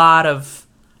a lot of,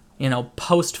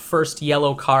 post first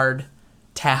yellow card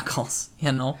tackles,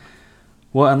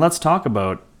 Well, and let's talk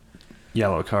about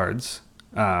yellow cards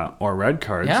or red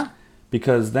cards. Yeah.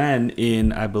 Because then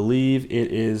in, I believe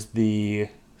it is the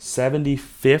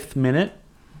 75th minute,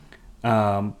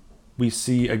 we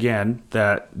see again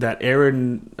that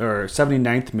Aaron, or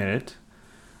 79th minute,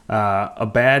 a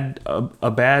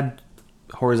bad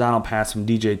horizontal pass from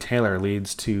DJ Taylor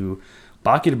leads to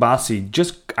Baki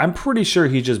Dabasi. I'm pretty sure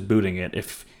he's just booting it.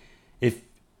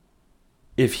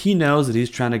 If he knows that he's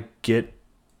trying to get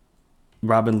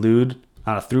Robin Lod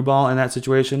on a through ball in that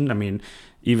situation, I mean,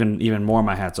 even more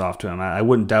my hat's off to him. I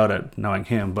wouldn't doubt it knowing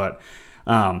him, but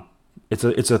it's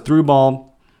a through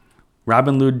ball.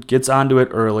 Robin Lod gets onto it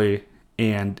early,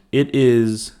 and it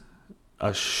is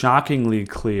a shockingly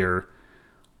clear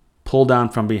pull down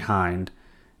from behind,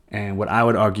 and what I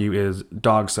would argue is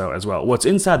dogso as well. What's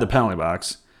inside the penalty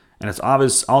box, and it's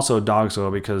obvious also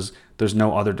dogso because there's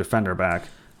no other defender back.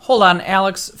 Hold on,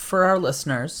 Alex, for our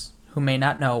listeners who may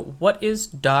not know, what is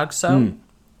dogso?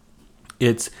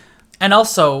 And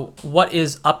also, what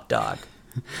is updog?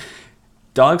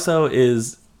 Dogso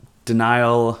is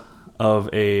denial of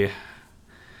a...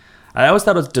 I always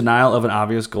thought it was denial of an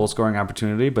obvious goal-scoring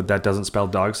opportunity, but that doesn't spell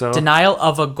dogso. Denial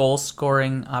of a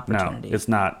goal-scoring opportunity. No, it's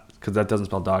not, because that doesn't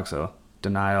spell dogso.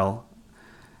 Denial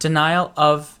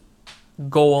of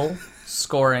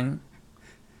goal-scoring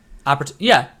opportunity.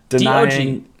 Yeah,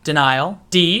 D-O-G. Denial.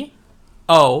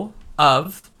 D-O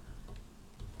of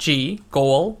G,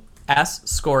 goal, S,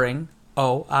 scoring,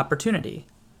 O, opportunity.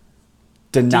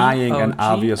 Denying an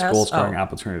obvious goal-scoring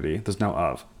opportunity. There's no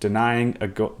of. Denying a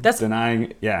goal.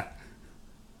 Denying, yeah.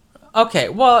 Okay,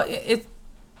 well, it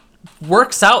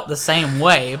works out the same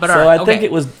way, but so I think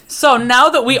it was. So now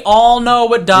that we all know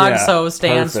what dogso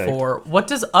stands for, what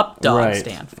does updog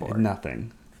stand for?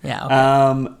 Nothing.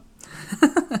 Yeah.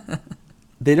 Okay.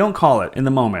 They don't call it in the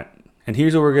moment, and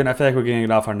here's what I feel like we're getting it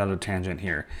off on another tangent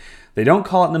here. They don't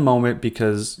call it in the moment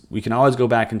because we can always go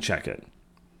back and check it.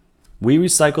 We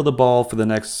recycle the ball for the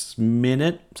next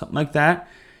minute, something like that,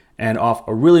 and off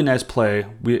a really nice play,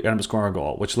 we end up scoring a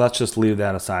goal, which let's just leave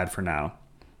that aside for now.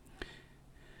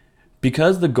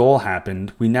 Because the goal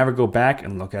happened, we never go back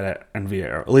and look at it in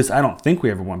VAR. At least I don't think we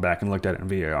ever went back and looked at it in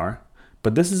VAR.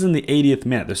 But this is in the 80th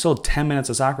minute. There's still 10 minutes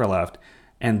of soccer left,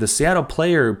 and the Seattle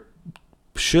player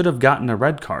should have gotten a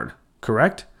red card,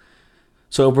 correct?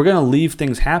 So if we're going to leave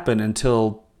things happen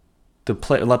until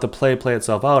let the play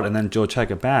itself out and then Joe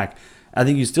check it back, I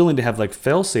think you still need to have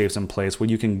fail safes in place where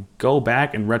you can go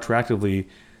back and retroactively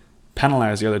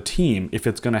penalize the other team if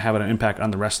it's going to have an impact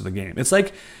on the rest of the game. It's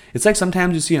like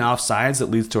sometimes you see an offsides that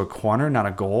leads to a corner, not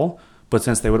a goal, but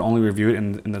since they would only review it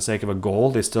in the sake of a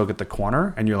goal, they still get the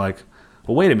corner, and you're like,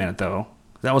 well, wait a minute though,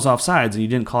 that was offsides, and you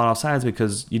didn't call it offsides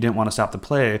because you didn't want to stop the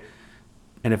play.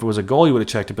 And if it was a goal, you would have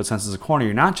checked it, but since it's a corner,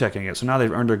 you're not checking it. So now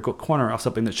they've earned a corner off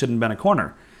something that shouldn't have been a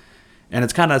corner. And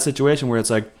it's kind of a situation where it's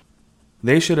like,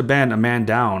 they should have been a man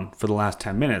down for the last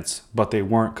 10 minutes, but they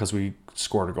weren't because we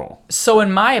scored a goal. So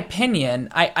in my opinion,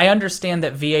 I understand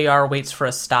that VAR waits for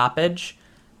a stoppage,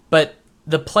 but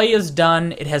the play is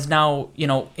done. It has now,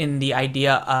 in the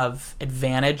idea of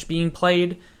advantage being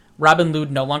played, Robin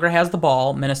Lod no longer has the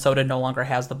ball. Minnesota no longer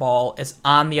has the ball. It's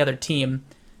on the other team.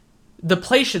 The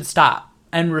play should stop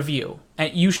and review.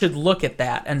 And you should look at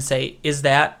that and say, is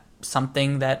that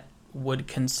something that would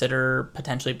consider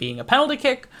potentially being a penalty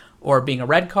kick or being a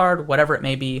red card, whatever it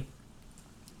may be?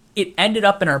 It ended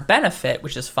up in our benefit,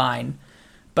 which is fine,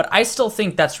 but I still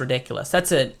think that's ridiculous.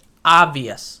 That's an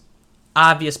obvious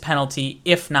penalty,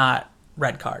 if not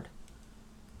red card.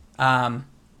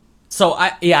 So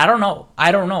I don't know.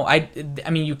 I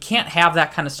mean, you can't have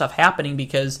that kind of stuff happening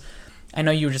because I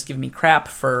know you were just giving me crap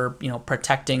for,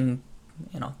 protecting,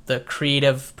 the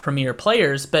creative premier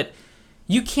players, but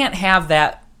you can't have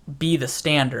that be the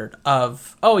standard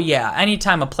of, oh yeah,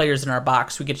 anytime a player's in our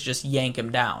box, we get to just yank him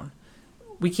down.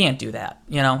 We can't do that,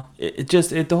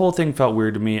 The whole thing felt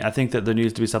weird to me. I think that there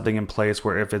needs to be something in place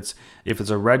where if it's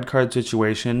a red card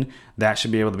situation, that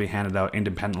should be able to be handed out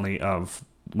independently of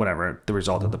whatever the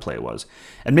result of the play was.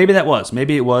 And maybe that was.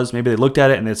 Maybe it was. Maybe they looked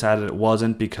at it and they decided it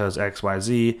wasn't because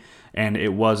XYZ, and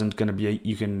it wasn't going to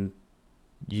be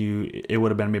it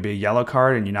would have been maybe a yellow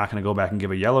card, and you're not going to go back and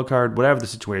give a yellow card, whatever the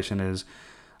situation is.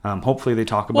 Hopefully they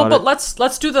talk about it. Well, but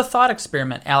let's do the thought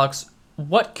experiment, Alex.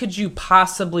 What could you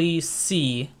possibly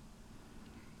see?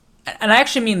 And I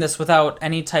actually mean this without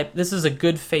any type. This is a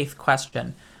good faith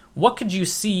question. What could you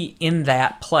see in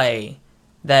that play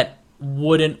that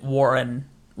wouldn't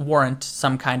warrant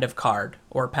some kind of card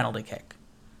or penalty kick?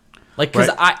 Like, because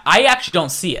right. I actually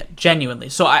don't see it, genuinely.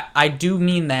 So I do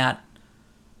mean that.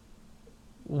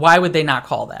 Why would they not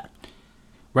call that?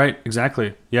 Right,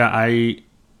 exactly. Yeah,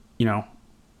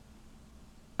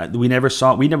 we never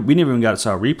saw, we never even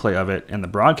saw a replay of it in the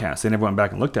broadcast. They never went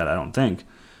back and looked at it, I don't think.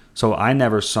 So I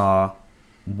never saw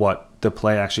what the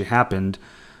play actually happened.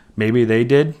 Maybe they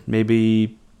did.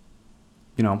 Maybe,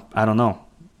 I don't know.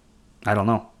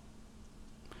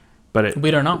 But we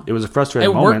don't know. It was a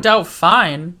frustrating moment. It worked out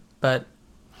fine, but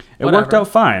whatever. It worked out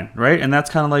fine, right? And that's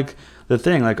kind of like the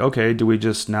thing. Like, okay, do we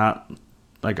just not,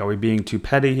 like, are we being too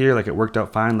petty here? Like, it worked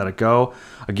out fine, let it go.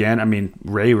 Again, I mean,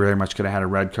 Ray very much could have had a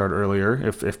red card earlier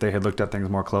if they had looked at things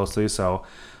more closely. So,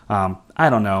 I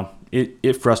don't know.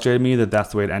 It frustrated me that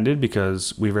that's the way it ended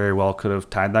because we very well could have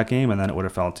tied that game and then it would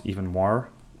have felt even more,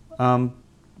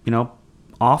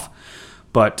 off.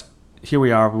 But here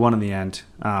we are. We won in the end.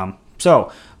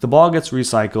 So the ball gets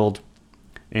recycled,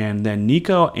 and then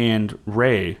Nico and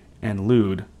Ray and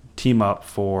Lude team up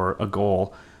for a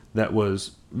goal that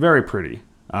was very pretty.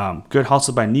 Good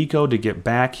hustle by Nico to get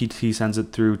back. He sends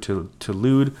it through to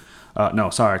Lude.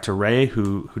 To Ray,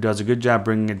 who does a good job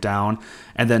bringing it down.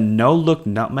 And then no-look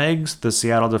nutmegs the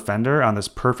Seattle defender on this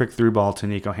perfect through ball to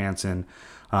Nico Hansen,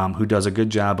 who does a good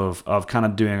job of kind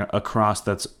of doing a cross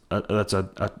that's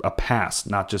a pass,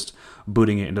 not just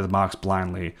booting it into the box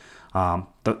blindly.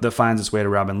 That finds its way to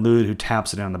Robin Lude, who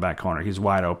taps it in the back corner. He's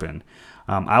wide open.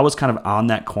 I was kind of on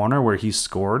that corner where he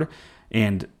scored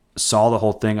and saw the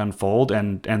whole thing unfold.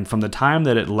 And from the time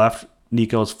that it left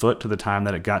Nico's foot to the time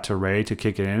that it got to Ray to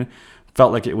kick it in,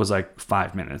 felt like it was like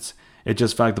 5 minutes. It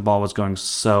just felt like the ball was going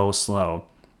so slow.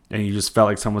 And you just felt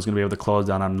like someone was going to be able to close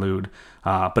down on Lude.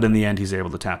 But in the end, he's able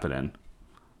to tap it in.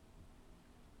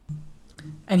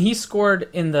 And he scored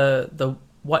in the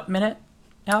what minute,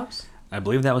 Alex? I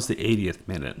believe that was the 80th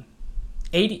minute.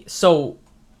 80. So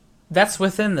that's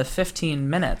within the 15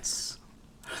 minutes.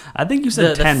 I think you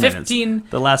said 10 minutes.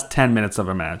 The last 10 minutes of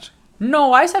a match.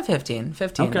 No, I said 15.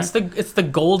 15. Okay. It's the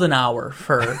golden hour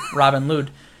for Robin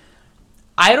Lude.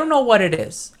 I don't know what it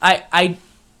is. I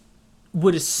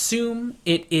would assume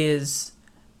it is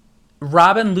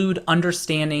Robin Lude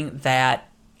understanding that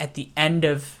at the end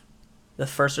of the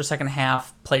first or second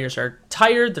half, players are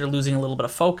tired, they're losing a little bit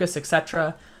of focus,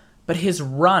 etc. But his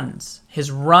runs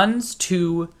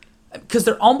to, because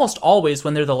they're almost always,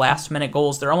 when they're the last minute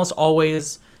goals, they're almost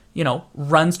always,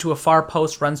 runs to a far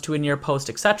post, runs to a near post,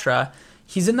 etc.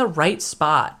 He's in the right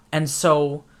spot. And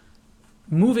so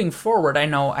moving forward, I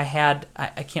know I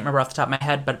can't remember off the top of my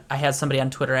head, but I had somebody on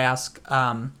Twitter ask,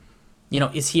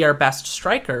 is he our best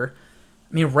striker?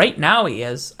 I mean, right now he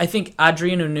is. I think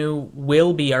Adrien Hunou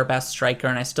will be our best striker,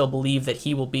 and I still believe that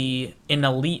he will be an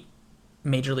elite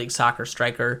Major League Soccer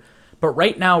striker. But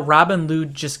right now, Robin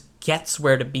Lude just gets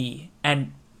where to be.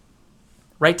 And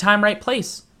right time, right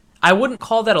place. I wouldn't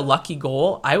call that a lucky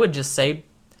goal. I would just say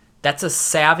that's a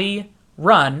savvy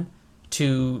run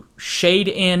to shade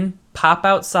in, pop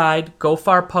outside, go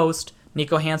far post.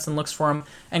 Nico Hansen looks for him.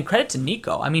 And credit to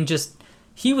Nico. I mean,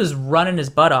 he was running his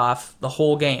butt off the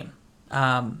whole game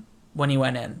when he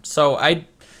went in. So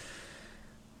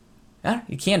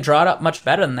you can't draw it up much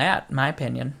better than that, in my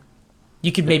opinion.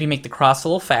 You could maybe make the cross a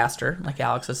little faster, like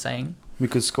Alex is saying. We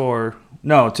could score.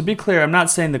 No, to be clear, I'm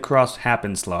not saying the cross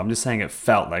happened slow. I'm just saying it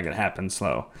felt like it happened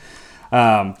slow.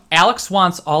 Alex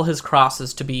wants all his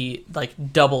crosses to be like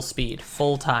double speed,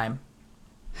 full time.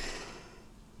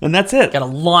 And that's it. Got to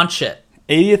launch it.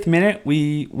 80th minute,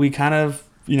 we kind of,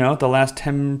 the last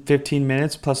 10, 15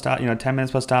 minutes plus, 10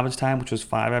 minutes plus stoppage time, which was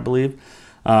 5, I believe.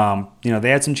 They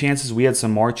had some chances. We had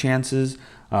some more chances.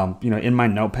 In my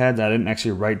notepads, I didn't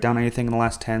actually write down anything in the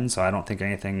last 10, so I don't think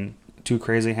anything too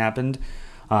crazy happened.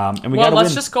 And we well, got to let's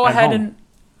win just go at ahead home. and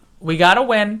we got to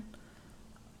win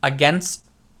against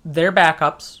their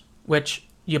backups, which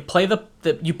you play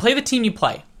the team you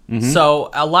play. Mm-hmm. So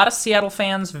a lot of Seattle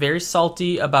fans very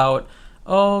salty about,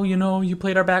 oh, you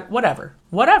played our back, whatever.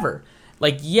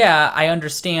 Like, yeah, I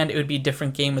understand it would be a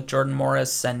different game with Jordan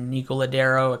Morris and Nico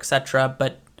Ladero, etc.,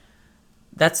 but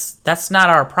that's not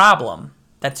our problem.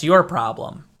 That's your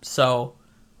problem. So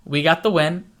we got the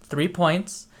win, 3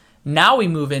 points. Now we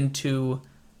move into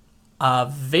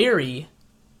a very,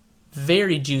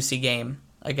 very juicy game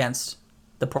against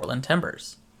the Portland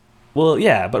Timbers. Well,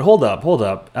 yeah, but hold up.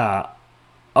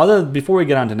 Before we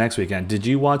get on to next weekend, did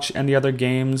you watch any other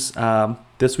games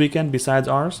this weekend besides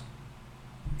ours?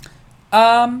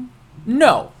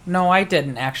 No, I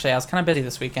didn't actually. I was kind of busy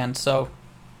this weekend. So,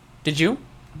 did you?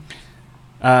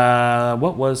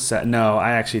 What was that? No,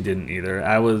 I actually didn't either.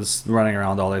 I was running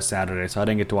around all day Saturday, so I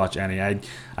didn't get to watch any. I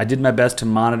did my best to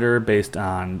monitor based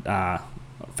on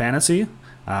fantasy,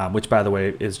 which, by the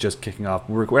way, is just kicking off.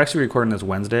 We're actually recording this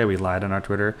Wednesday. We lied on our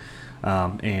Twitter,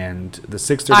 and the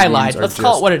 6:30 I games lied. are Let's just,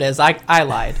 call it what it is. I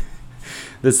lied.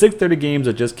 The 6:30 games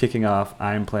are just kicking off.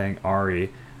 I'm playing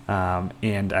Ari,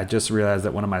 and I just realized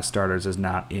that one of my starters is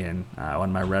not in. One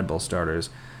of my Red Bull starters.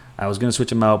 I was going to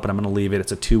switch him out, but I'm going to leave it.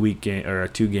 It's a 2-week game or a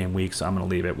 2-game week, so I'm going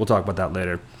to leave it. We'll talk about that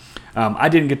later. I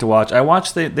didn't get to watch. I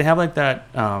watched. They have like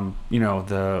that.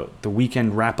 The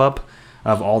weekend wrap up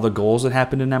of all the goals that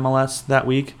happened in MLS that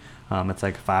week. It's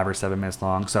like 5 or 7 minutes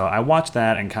long. So I watched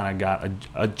that and kind of got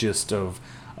a gist of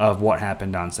what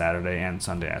happened on Saturday and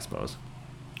Sunday, I suppose.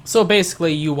 So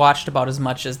basically, you watched about as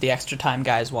much as the extra time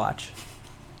guys watch.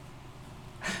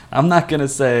 I'm not going to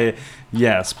say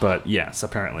yes, but yes,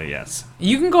 apparently yes.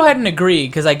 You can go ahead and agree,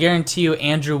 because I guarantee you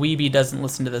Andrew Wiebe doesn't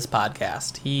listen to this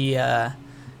podcast.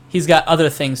 He's got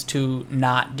other things to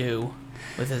not do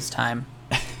with his time.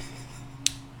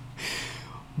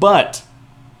 But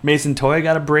Mason Toye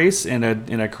got a brace in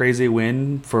a crazy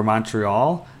win for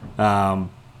Montreal.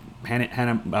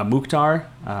 Mukhtar?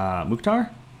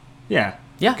 Yeah.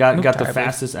 Yeah, got the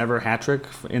fastest ever hat trick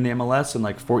in the MLS in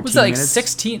like 14 was it like minutes.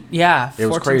 16? Yeah, it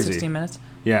was 14, crazy. 16 minutes.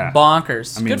 Yeah,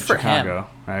 bonkers. I mean, good for Chicago,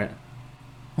 right?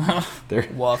 They're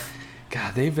woof.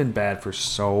 God, they've been bad for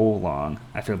so long.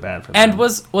 I feel bad for them. And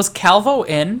was Calvo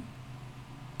in?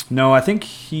 No, I think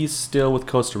he's still with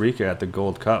Costa Rica at the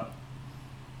Gold Cup.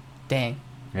 Dang.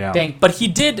 Yeah. Dang. But he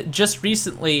did just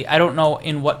recently, I don't know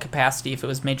in what capacity, if it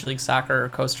was Major League Soccer or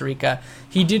Costa Rica,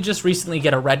 he did just recently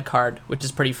get a red card, which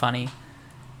is pretty funny.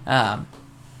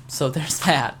 So there's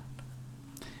that.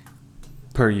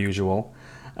 Per usual.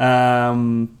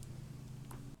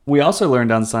 We also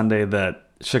learned on Sunday that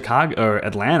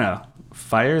Atlanta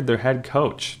fired their head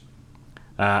coach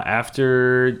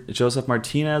after Joseph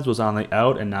Martinez was on the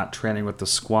out and not training with the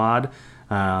squad.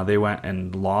 They went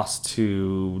and lost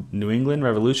to New England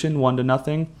Revolution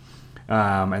 1-0,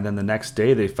 and then the next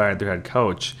day they fired their head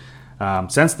coach.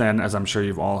 Since then, as I'm sure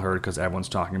you've all heard because everyone's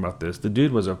talking about this, the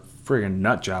dude was a friggin'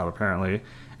 nut job apparently,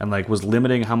 and like was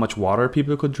limiting how much water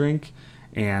people could drink,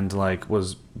 and like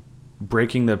was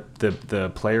breaking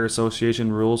the player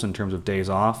association rules in terms of days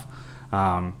off.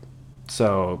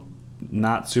 So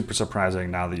not super surprising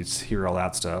now that you hear all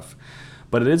that stuff.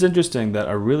 But it is interesting that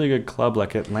a really good club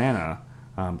like Atlanta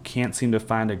can't seem to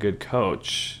find a good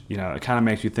coach. You know, it kind of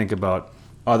makes you think about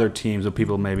other teams where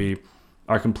people maybe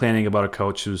are complaining about a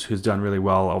coach who's done really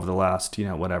well over the last,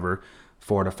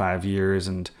 4 to 5 years,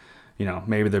 and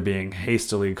maybe they're being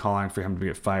hastily calling for him to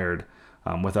get fired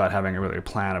without having a really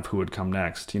plan of who would come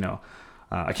next.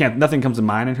 Nothing comes to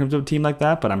mind in terms of a team like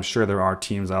that, but I'm sure there are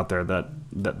teams out there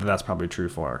that's probably true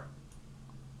for.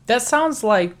 That sounds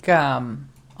like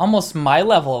almost my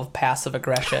level of passive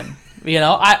aggression.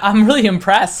 I'm really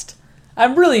impressed.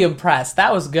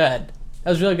 That was good. That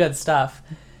was really good stuff.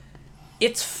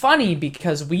 It's funny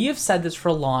because we have said this for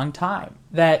a long time,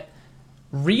 that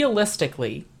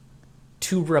realistically,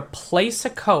 to replace a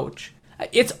coach,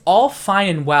 it's all fine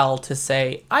and well to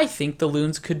say, I think the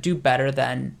Loons could do better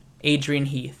than Adrian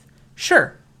Heath.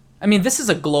 Sure. I mean, this is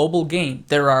a global game.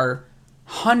 There are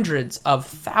hundreds of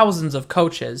thousands of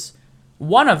coaches.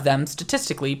 One of them,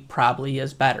 statistically, probably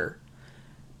is better.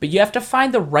 But you have to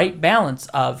find the right balance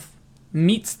of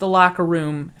meets the locker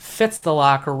room, fits the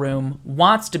locker room,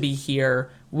 wants to be here,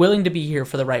 willing to be here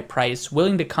for the right price,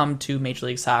 willing to come to Major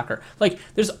League Soccer. Like,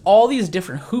 there's all these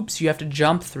different hoops you have to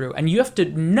jump through, and you have to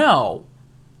know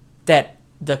that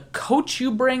the coach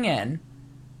you bring in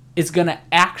is going to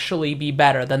actually be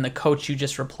better than the coach you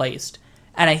just replaced.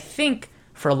 And I think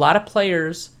for a lot of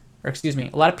players, a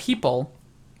lot of people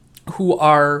who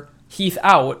are Heath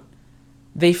out,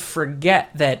 they forget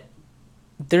that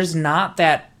there's not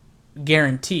that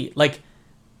guarantee. Like,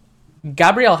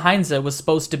 Gabriel Heinze was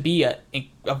supposed to be a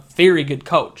very good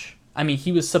coach. I mean,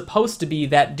 he was supposed to be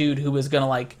that dude who was going to,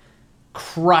 like,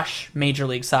 crush Major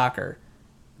League Soccer.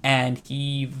 And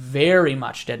he very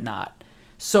much did not.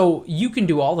 So you can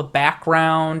do all the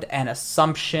background and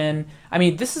assumption. I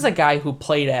mean, this is a guy who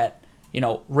played at,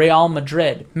 Real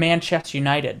Madrid, Manchester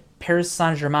United, Paris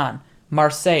Saint-Germain,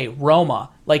 Marseille, Roma.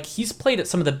 Like, he's played at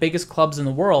some of the biggest clubs in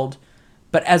the world.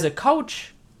 But as a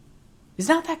coach, he's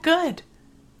not that good.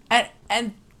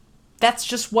 And that's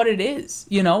just what it is.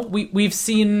 We've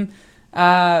seen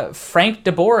Frank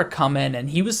de Boer come in, and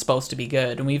he was supposed to be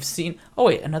good. And we've seen,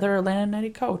 another Atlanta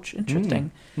United coach.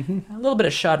 Interesting. Mm-hmm. A little bit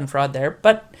of schadenfreude there.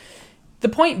 But the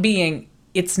point being,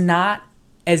 it's not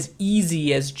as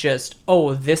easy as just,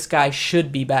 this guy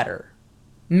should be better.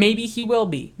 Maybe he will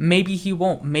be. Maybe he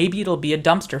won't. Maybe it'll be a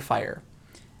dumpster fire.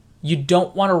 You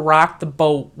don't want to rock the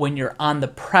boat when you're on the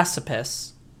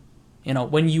precipice.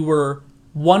 When you were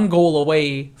one goal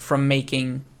away from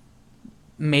making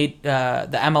the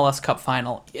MLS Cup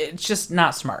final. It's just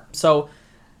not smart. So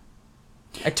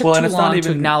I took too long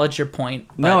to acknowledge your point.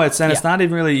 No, it's not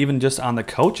even really even just on the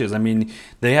coaches. I mean,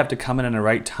 they have to come in the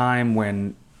right time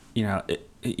when,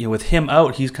 with him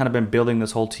out, he's kind of been building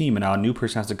this whole team, and now a new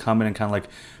person has to come in and kind of like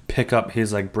pick up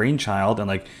his like brainchild, and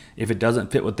like if it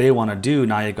doesn't fit what they want to do,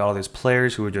 now you got all these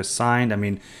players who are just signed. I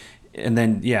mean, and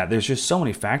then there's just so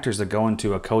many factors that go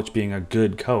into a coach being a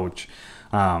good coach.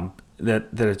 That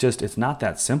it's not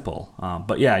that simple.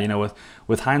 But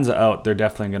with Heinze out, they're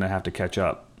definitely going to have to catch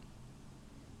up.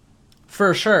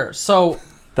 For sure. So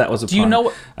that was a do pun. You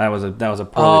know that was a poorly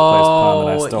placed pun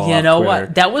that I stole. You know Twitter.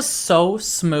 what? That was so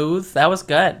smooth. That was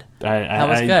good. That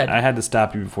was good. I had to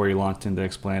stop you before you launched into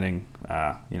explaining.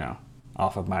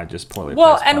 Off of my just poorly.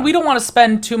 Well, placed and pun. we don't want to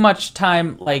spend too much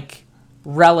time like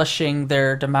relishing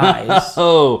their demise.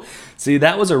 Oh, see,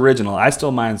 that was original. I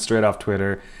stole mine straight off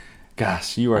Twitter.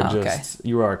 Gosh, you are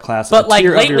you are a classic. But like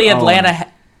lately,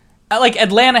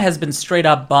 Atlanta has been straight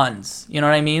up buns. You know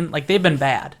what I mean? Like they've been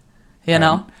bad.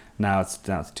 Now it's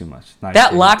too much.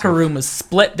 That locker room was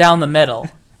split down the middle,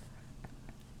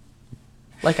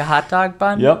 like a hot dog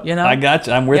bun. Yep. I got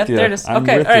you. I'm with you. There it is. I'm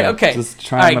okay. with All right. you. Okay. Just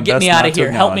trying my get best me out not of to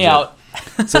here. Help me out.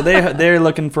 So they're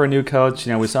looking for a new coach.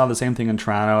 We saw the same thing in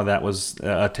Toronto. That was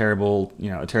a terrible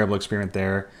experiment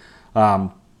there.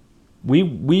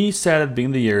 We said at the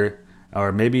beginning of the year,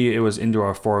 or maybe it was into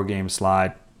our 4-game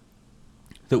slide,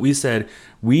 that we said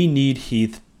we need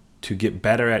Heath to get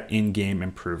better at in-game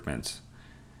improvements.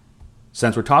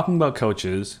 Since we're talking about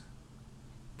coaches,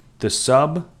 the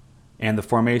sub and the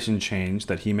formation change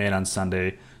that he made on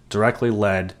Sunday directly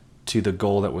led to the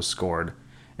goal that was scored.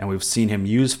 And we've seen him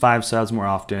use 5 subs more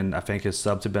often. I think his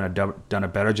subs have done a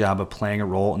better job of playing a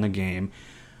role in the game.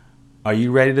 Are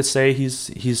you ready to say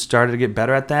he's started to get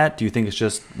better at that? Do you think it's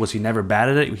just, was he never bad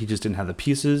at it? He just didn't have the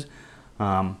pieces?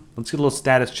 Let's get a little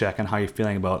status check on how you're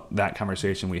feeling about that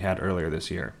conversation we had earlier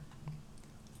this year.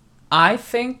 I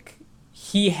think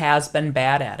he has been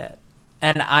bad at it.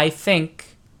 And I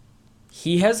think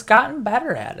he has gotten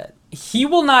better at it. He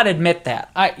will not admit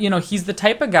that. He's the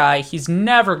type of guy, he's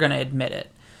never going to admit it.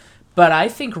 But I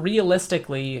think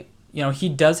realistically, he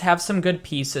does have some good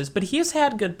pieces, but he has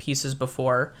had good pieces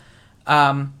before.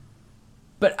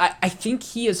 But I think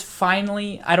he is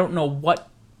finally, I don't know what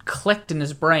clicked in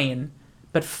his brain,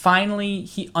 but finally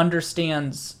he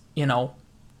understands,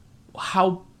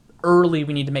 how early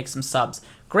we need to make some subs.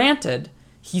 Granted,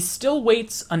 he still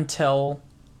waits until,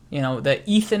 the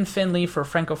Ethan Finley for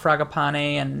Franco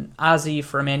Fragapane and Ozzy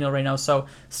for Emmanuel Reynoso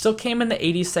still came in the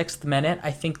 86th minute.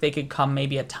 I think they could come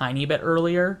maybe a tiny bit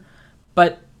earlier.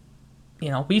 But,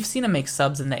 we've seen him make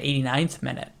subs in the 89th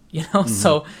minute, Mm-hmm.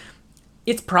 So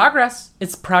it's progress.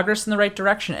 It's progress in the right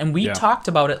direction. And we talked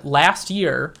about it last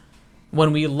year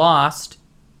when we lost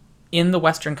in the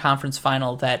Western Conference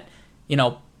Final that,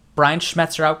 Brian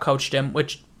Schmetzer outcoached him,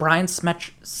 which Brian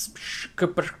Schmetzer,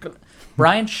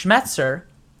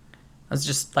 I was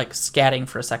just like scatting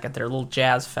for a second there, a little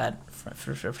jazz fed.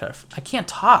 I can't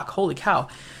talk. Holy cow.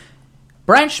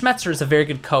 Brian Schmetzer is a very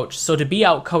good coach, so to be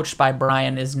outcoached by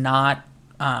Brian is not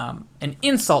an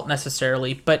insult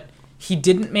necessarily, but he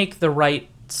didn't make the right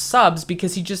subs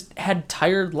because he just had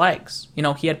tired legs.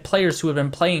 He had players who had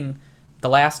been playing the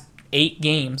last 8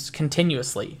 games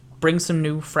continuously. Bring some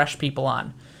new, fresh people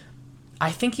on. I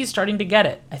think he's starting to get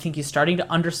it. I think he's starting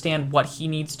to understand what he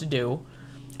needs to do,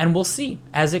 and we'll see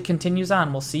as it continues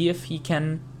on. We'll see if he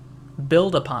can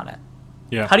build upon it.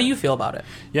 Yeah. How do you feel about it?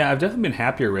 Yeah, I've definitely been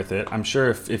happier with it. I'm sure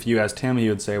if you asked him, he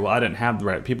would say, well, I didn't have the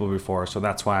right people before, so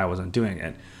that's why I wasn't doing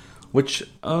it. Which,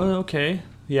 okay,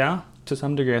 yeah, to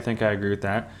some degree I think I agree with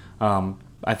that.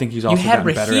 I think he's also gotten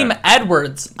better. You had Raheem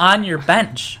Edwards on your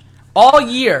bench. all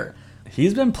year.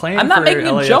 He's been playing I'm not for making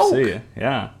a LAFC. joke.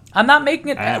 Yeah. I'm not making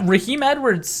it. Raheem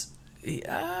Edwards, he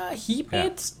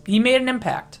made an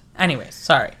impact. Anyways,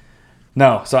 sorry.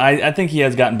 No, so I think he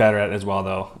has gotten better at it as well,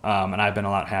 though, and I've been a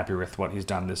lot happier with what he's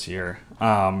done this year.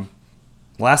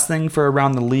 Last thing for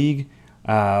around the league,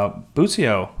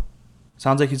 Busio.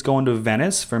 Sounds like he's going to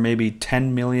Venice for maybe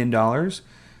 $10 million,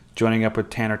 joining up with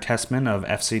Tanner Tessman of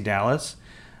FC Dallas.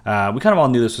 We kind of all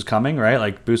knew this was coming, right?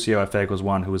 Like, Busio, I feel like, was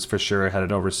one who was for sure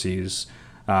headed overseas,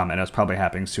 and it was probably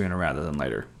happening sooner rather than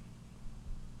later.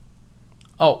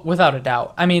 Oh, without a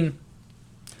doubt. I mean,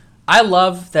 I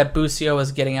love that Busio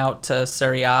is getting out to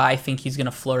Serie A. I think he's going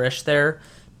to flourish there.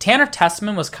 Tanner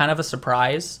Tessman was kind of a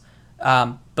surprise,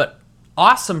 but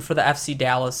awesome for the FC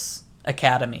Dallas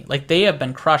Academy. Like, they have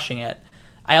been crushing it.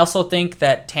 I also think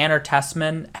that Tanner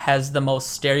Tessman has the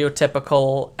most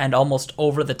stereotypical and almost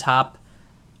over-the-top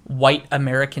white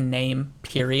American name,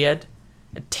 period.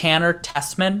 Tanner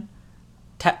Tessman.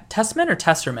 Tessman or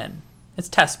Tesserman? It's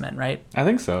Tessman, right? I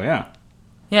think so, yeah.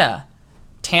 Yeah.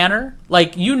 Tanner,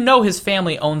 like, you know his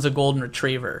family owns a golden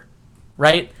retriever,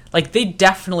 right? Like, they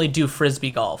definitely do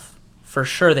Frisbee golf. For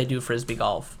sure they do Frisbee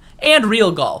golf. And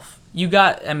real golf. You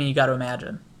got to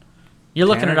imagine. You're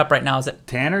looking it up right now. Is it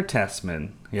Tanner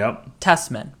Tessman? Yep.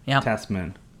 Tessman. Yep.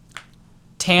 Tessman.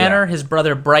 Tanner, his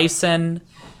brother Bryson,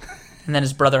 and then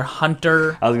his brother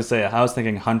Hunter. I was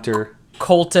thinking Hunter.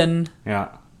 Colton. Yeah.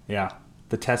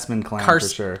 The Tessman clan for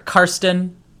sure.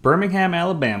 Karsten. Birmingham,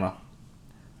 Alabama.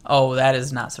 Oh, that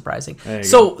is not surprising.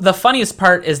 So the funniest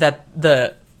part is that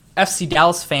the FC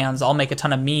Dallas fans all make a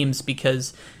ton of memes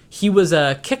because he was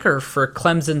a kicker for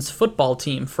Clemson's football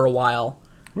team for a while.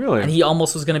 Really? And he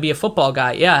almost was going to be a football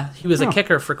guy. Yeah, he was a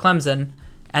kicker for Clemson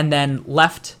and then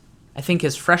left, I think,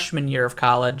 his freshman year of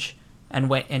college and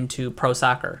went into pro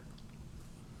soccer.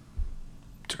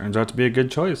 Turns out to be a good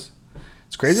choice.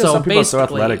 It's crazy that some people are so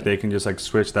athletic they can just like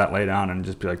switch that lay down and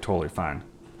just be like totally fine.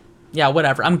 Yeah,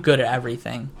 whatever. I'm good at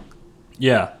everything.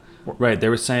 Yeah, right. They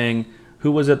were saying,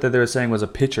 who was it that they were saying was a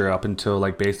pitcher up until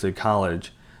like basically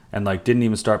college and like didn't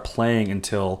even start playing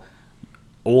until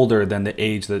older than the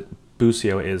age that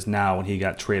Busio is now when he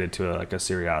got traded to a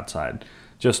Serie A side.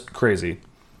 Just crazy.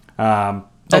 That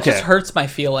just hurts my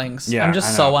feelings. Yeah, I'm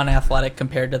just so unathletic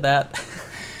compared to that.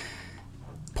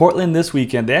 Portland this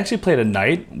weekend, they actually played a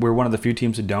night. We're one of the few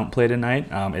teams who don't play tonight.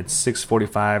 It's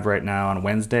 6:45 right now on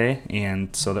Wednesday,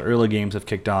 and so the early games have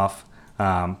kicked off,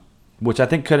 which I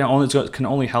think can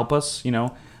only help us.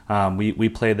 We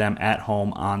play them at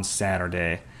home on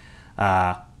Saturday.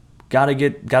 Gotta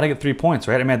get 3 points,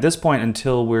 right? I mean, at this point,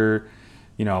 until we're,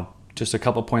 just a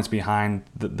couple points behind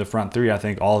the front three, I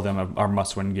think all of them are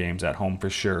must-win games at home for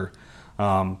sure.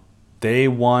 They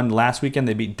won last weekend.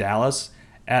 They beat Dallas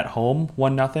at home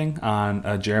 1-0 on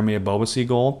a Jeremy Abobasi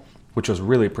goal, which was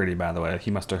really pretty, by the way.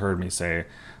 He must have heard me say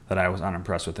that I was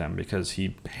unimpressed with him because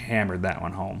he hammered that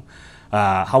one home.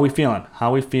 How we feeling?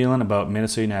 How we feeling about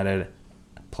Minnesota United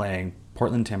playing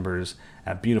Portland Timbers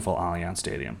at beautiful Allianz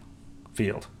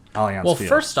Field? Well,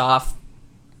 first off,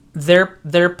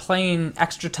 they're playing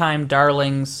extra time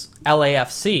darlings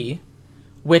LAFC,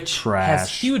 which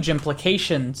has huge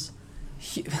implications.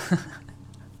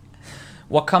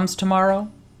 What comes tomorrow?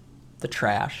 The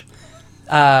trash.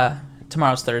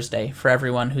 Tomorrow's Thursday, for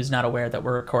everyone who's not aware that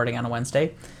we're recording on a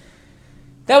Wednesday.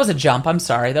 That was a jump. I'm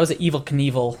sorry. That was an Evel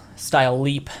Knievel style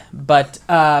leap. But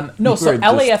no, so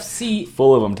LAFC...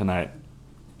 full of them tonight.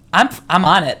 I'm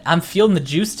on it. I'm feeling the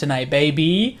juice tonight,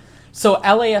 baby. So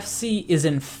LAFC is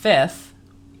in 5th.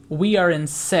 We are in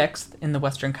 6th in the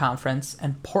Western Conference,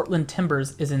 and Portland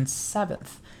Timbers is in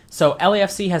 7th. So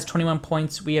LAFC has 21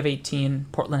 points. We have 18.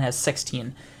 Portland has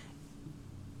 16.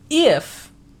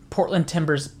 If Portland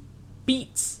Timbers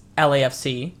beats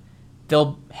LAFC,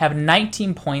 they'll have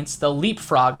 19 points. They'll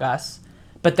leapfrog us.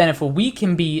 But then if we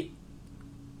can beat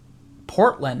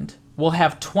Portland, we'll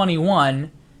have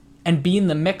 21 and be in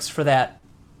the mix for that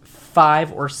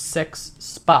 5 or 6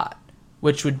 spot,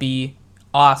 which would be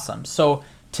awesome. So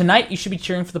tonight you should be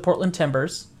cheering for the Portland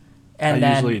Timbers. And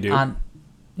I usually do.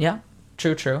 Yeah.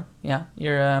 True. Yeah,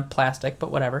 you're plastic, but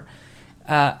whatever.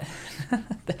 I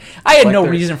had no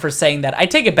reason for saying that. I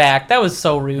take it back. That was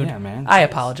so rude. Yeah, man. I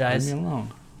apologize. Leave me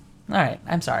alone. All right.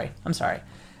 I'm sorry.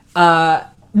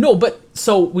 No, but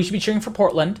so we should be cheering for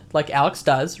Portland, like Alex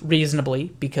does,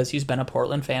 reasonably, because he's been a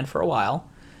Portland fan for a while.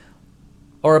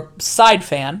 Or a side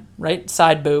fan, right?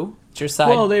 Side boo. It's your side.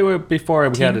 Well, they were before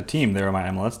we had a team. They were my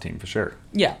MLS team for sure.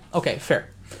 Yeah. Okay. Fair.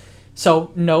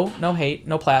 So no hate,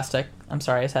 no plastic. I'm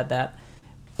sorry I said that.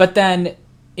 But then,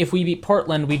 if we beat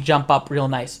Portland, we jump up real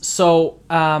nice. So,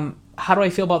 how do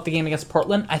I feel about the game against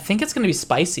Portland? I think it's going to be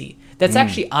spicy. That's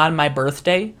actually on my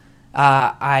birthday.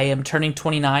 I am turning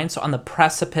 29, so on the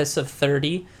precipice of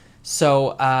 30.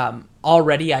 So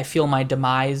already I feel my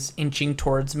demise inching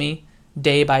towards me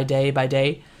day by day by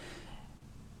day.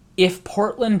 If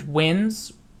Portland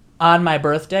wins on my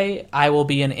birthday, I will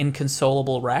be an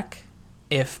inconsolable wreck.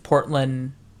 If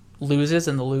Portland loses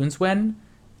and the Loons win,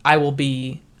 I will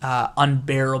be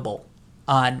unbearable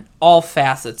on all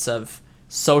facets of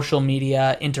social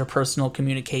media, interpersonal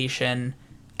communication,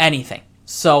 anything.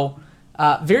 So,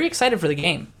 very excited for the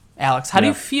game. Alex, how do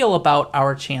you feel about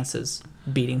our chances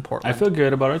beating Portland? I feel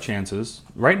good about our chances.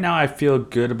 Right now, I feel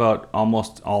good about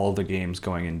almost all of the games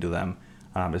going into them.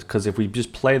 Because if we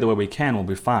just play the way we can, we'll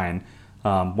be fine.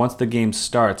 Once the game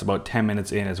starts, about 10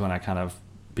 minutes in is when I kind of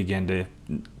begin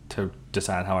to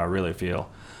decide how I really feel.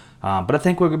 But I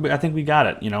think we got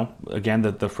it. Again,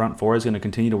 the front four is going to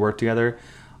continue to work together.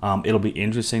 It'll be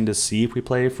interesting to see if we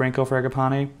play Franco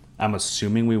Fragapane. I'm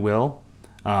assuming we will.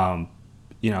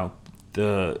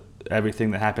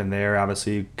 Everything that happened there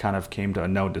obviously kind of came to a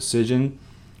no decision.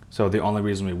 So the only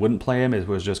reason we wouldn't play him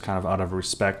was just kind of out of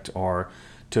respect or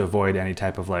to avoid any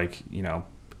type of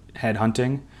head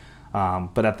hunting.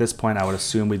 But at this point, I would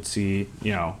assume we'd see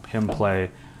him play.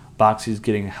 Boxy's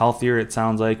getting healthier, it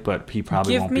sounds like, but he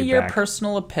probably won't be back. Give me your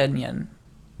personal opinion.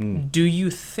 Do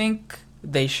you think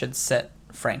they should sit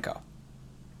Franco?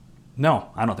 No,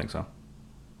 I don't think so.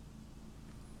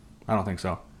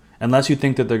 Unless you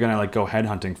think that they're going to go head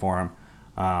hunting for him.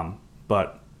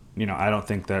 But I don't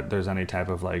think that there's any type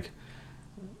of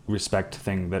respect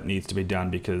thing that needs to be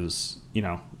done because,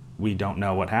 we don't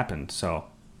know what happened. So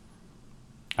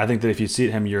I think that if you see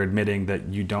him, you're admitting that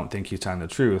you don't think he's telling the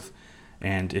truth.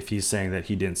 And if he's saying that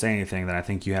he didn't say anything, then I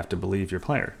think you have to believe your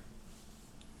player.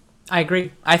 I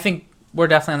agree. I think we're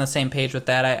definitely on the same page with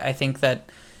that. I think that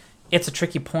it's a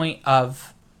tricky point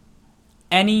of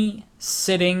any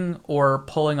sitting or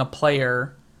pulling a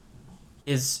player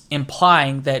is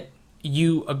implying that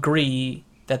you agree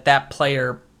that that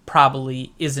player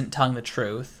probably isn't telling the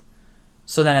truth.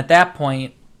 So then at that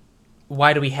point,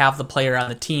 why do we have the player on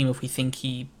the team if we think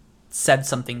he said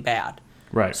something bad?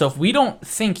 Right. So if we don't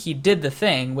think he did the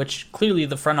thing, which clearly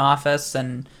the front office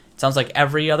and it sounds like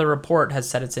every other report has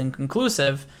said it's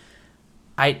inconclusive,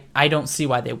 I don't see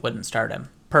why they wouldn't start him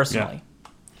personally.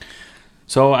 Yeah.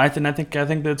 So I think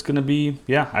that's going to be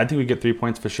I think we get 3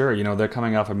 points for sure. They're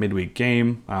coming off a midweek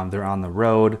game. They're on the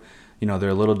road. They're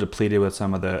a little depleted with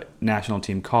some of the national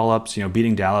team call-ups.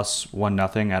 Beating Dallas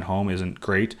 1-0 at home isn't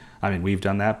great. I mean, we've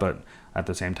done that, but at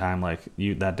the same time,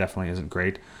 that definitely isn't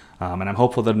great. And I'm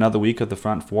hopeful that another week of the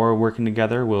front four working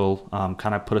together will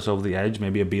kind of put us over the edge.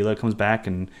 Maybe Abila comes back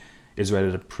and is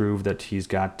ready to prove that he's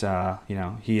got,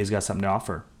 he has got something to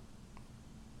offer.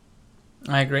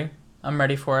 I agree. I'm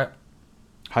ready for it.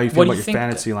 How you feel about your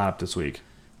fantasy lineup this week?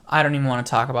 I don't even want to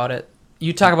talk about it.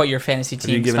 You talk about your fantasy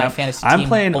team. I'm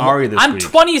playing Ari this week. I'm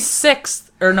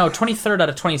 23rd out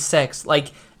of 26.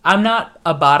 I'm not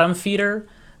a bottom feeder,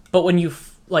 but when you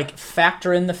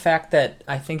factor in the fact that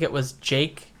I think it was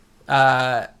Jake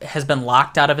has been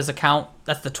locked out of his account.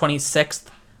 That's the 26th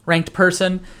ranked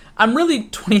person. I'm really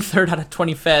 23rd out of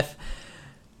 25th.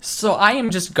 So I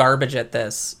am just garbage at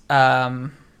this.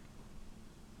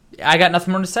 I got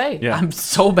nothing more to say. Yeah. I'm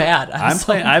so bad.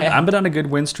 I've been on a good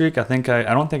win streak. I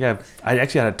actually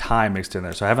had a tie mixed in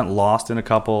there, so I haven't lost in a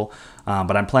couple.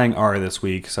 But I'm playing Ari this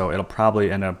week, so it'll probably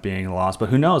end up being a loss. But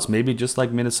who knows? Maybe just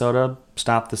like Minnesota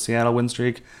stopped the Seattle win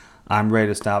streak, I'm ready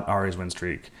to stop Ari's win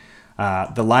streak.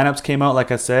 The lineups came out, like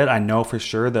I said. I know for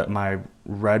sure that my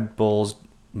Red Bulls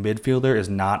midfielder is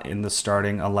not in the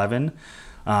starting 11.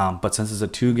 But since it's a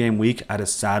 2-game week, I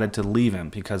decided to leave him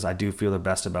because I do feel the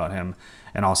best about him.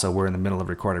 And also, we're in the middle of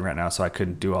recording right now, so I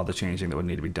couldn't do all the changing that would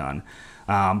need to be done.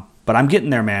 But I'm getting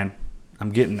there, man.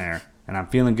 I'm getting there. And I'm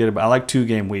feeling good. I like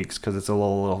 2-game weeks because it's a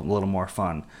little more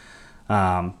fun.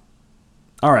 All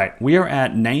right. We are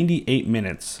at 98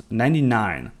 minutes,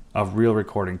 99 of real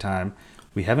recording time.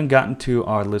 We haven't gotten to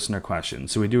our listener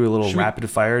questions. So we do a little rapid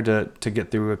fire to get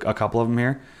through a couple of them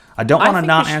here. I don't want to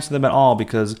not answer them at all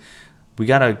because we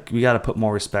gotta put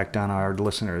more respect on our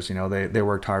listeners. They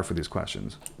worked hard for these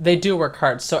questions. They do work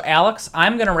hard. So Alex,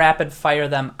 I'm gonna rapid fire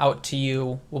them out to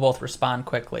you. We'll both respond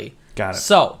quickly. Got it.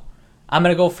 So I'm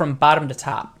gonna go from bottom to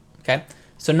top. Okay.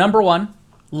 So number 1,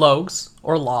 Logs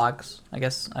or Logs. I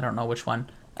guess I don't know which one.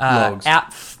 Logs.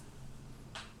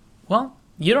 Well,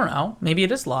 you don't know. Maybe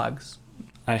it is Logs.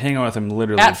 I hang out with him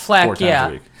literally at Flack, 4 times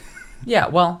a week. Yeah.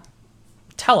 Well,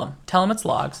 tell him it's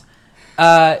Logs.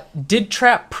 Did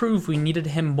Trapp prove we needed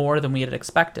him more than we had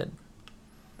expected?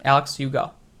 Alex, you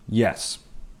go. Yes.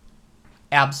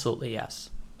 Absolutely yes.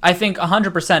 I think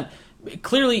 100%.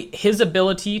 clearly his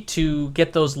ability to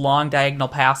get those long diagonal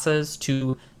passes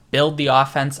to build the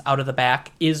offense out of the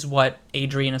back is what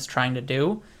Adrian is trying to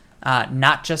do,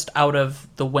 not just out of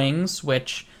the wings,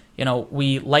 which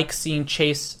we like seeing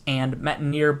Chase and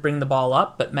Metanier bring the ball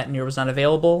up, but Metanier was not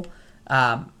available.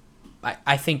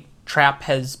 I think Trapp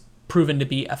has proven to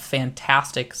be a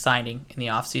fantastic signing in the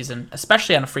offseason,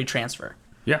 especially on a free transfer.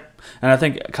 Yeah. And I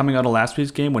think coming out of last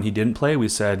week's game when he didn't play, we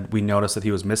said we noticed that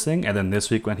he was missing. And then this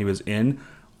week when he was in,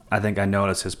 I think I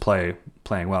noticed his playing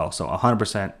well. So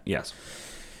 100% yes.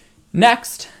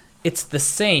 Next, it's the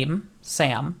same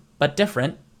Sam, but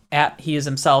different. He is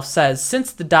himself says,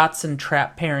 since the Dotson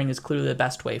Trapp pairing is clearly the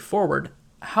best way forward,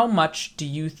 how much do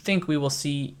you think we will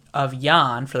see of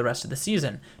Jan for the rest of the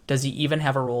season? Does he even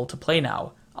have a role to play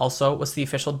now? Also, what's the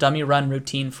official dummy run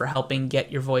routine for helping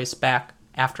get your voice back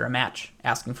after a match?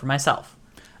 Asking for myself.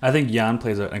 I think Jan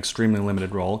plays an extremely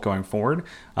limited role going forward,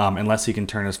 unless he can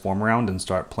turn his form around and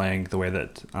start playing the way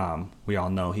that we all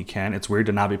know he can. It's weird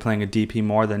to not be playing a DP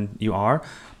more than you are,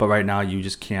 but right now you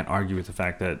just can't argue with the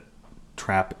fact that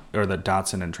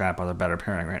Dotson and Trapp are the better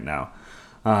pairing right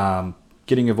now.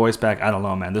 Getting your voice back, I don't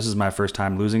know, man. This is my first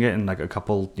time losing it in like a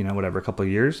couple of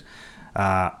years.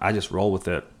 I just roll with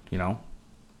it,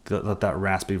 let that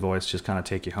raspy voice just kind of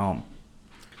take you home.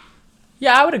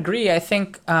 Yeah, I would agree. I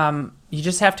think you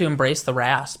just have to embrace the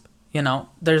rasp.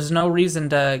 There's no reason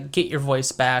to get your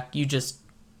voice back. You just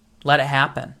let it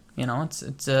happen.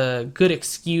 It's a good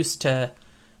excuse to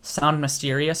sound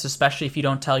mysterious, especially if you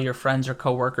don't tell your friends or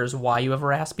coworkers why you have a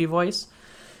raspy voice.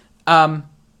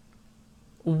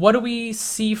 What do we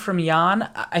see from Jan?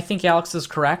 I think Alex is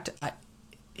correct.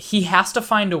 He has to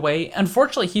find a way.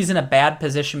 Unfortunately, he's in a bad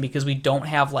position because we don't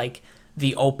have like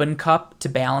the Open Cup to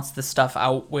balance the stuff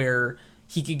out where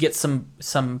he could get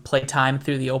some play time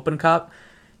through the Open Cup.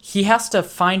 He has to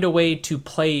find a way to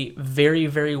play very,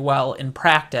 very well in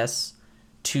practice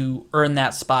to earn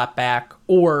that spot back,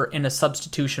 or in a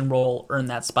substitution role earn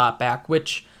that spot back,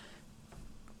 which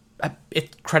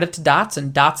credit to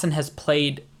Dotson. Dotson has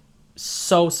played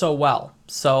so well.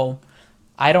 So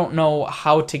I don't know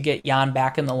how to get Jan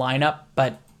back in the lineup,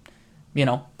 but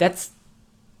that's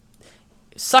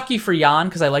sucky for Jan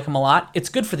because I like him a lot. It's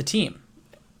good for the team.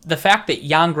 The fact that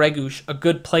Jan Gregush, a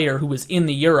good player who was in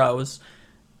the Euros,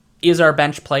 is our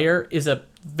bench player is a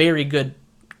very good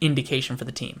indication for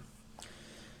the team.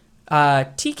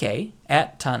 TK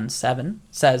at Ton7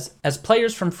 says, as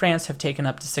players from France have taken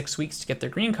up to 6 weeks to get their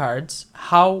green cards,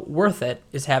 how worth it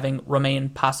is having Romain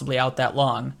possibly out that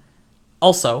long?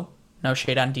 Also, no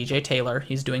shade on DJ Taylor.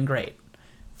 He's doing great.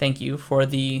 Thank you for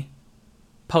the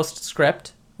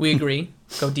postscript. We agree.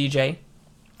 Go DJ.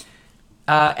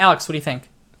 Alex, what do you think?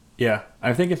 Yeah,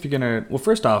 I think if you're going to... Well,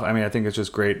 first off, I think it's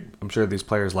just great. I'm sure these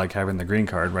players like having the green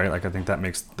card, right? Like, I think that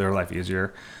makes their life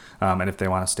easier. And if they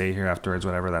want to stay here afterwards,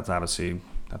 whatever, that's obviously...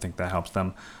 I think that helps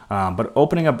them. But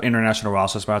opening up international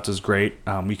roster spots is great.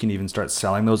 We can even start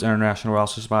selling those international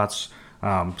roster spots.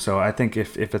 So I think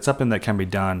if it's something that can be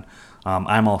done,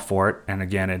 I'm all for it. And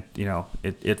again,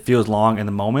 it feels long in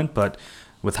the moment, but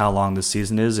with how long this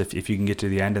season is, if you can get to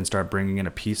the end and start bringing in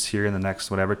a piece here in the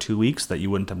next 2 weeks that you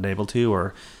wouldn't have been able to,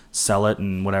 or sell it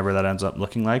and whatever that ends up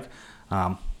looking like,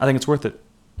 I think it's worth it.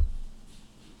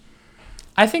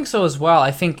 I think so as well.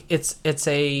 I think it's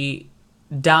a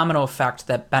domino effect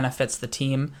that benefits the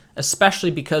team,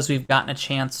 especially because we've gotten a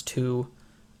chance to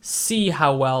see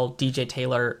how well DJ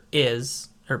Taylor is,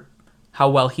 or how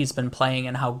well he's been playing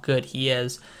and how good he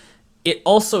is. It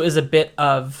also is a bit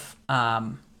of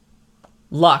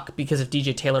luck, because if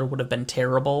DJ Taylor would have been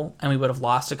terrible and we would have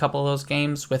lost a couple of those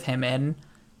games with him in,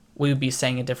 we would be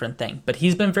saying a different thing. But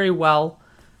he's been very well.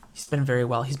 He's been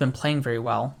playing very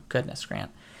well. Goodness,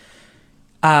 Grant.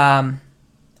 And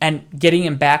getting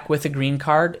him back with a green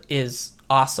card is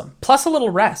awesome. Plus a little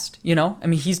rest,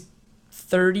 he's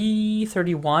 30,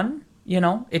 31,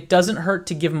 It doesn't hurt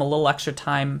to give him a little extra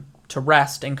time to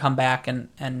rest and come back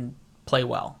and play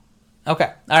well. Okay.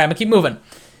 All right, I'm going to keep moving.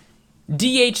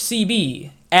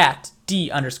 DHCB at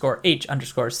D_H_C_B,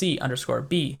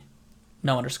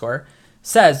 no underscore,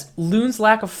 says, Loon's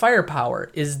lack of firepower.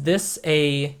 Is this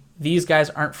these guys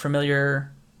aren't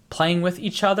familiar playing with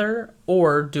each other,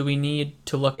 or do we need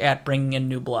to look at bringing in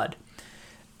new blood?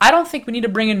 I don't think we need to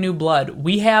bring in new blood.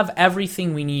 We have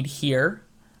everything we need here.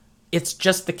 It's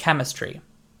just the chemistry.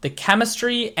 The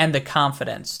chemistry and the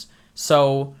confidence.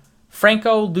 So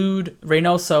Franco, Lude,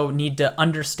 Reynoso need to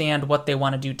understand what they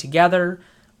want to do together.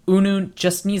 Unu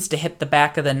just needs to hit the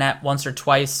back of the net once or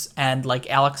twice, and like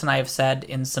Alex and I have said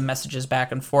in some messages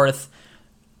back and forth,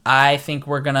 I think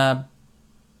we're going to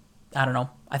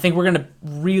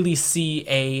really see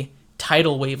a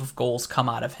tidal wave of goals come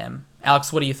out of him.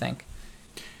 Alex, what do you think?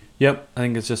 Yep, I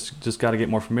think it's just got to get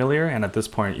more familiar, and at this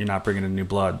point, you're not bringing in new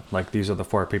blood. Like, these are the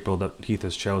 4 people that Heath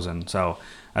has chosen. So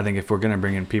I think if we're going to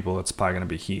bring in people, it's probably going to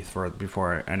be Heath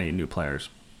before any new players.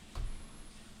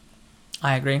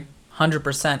 I agree,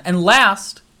 100%. And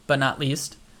last but not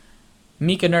least,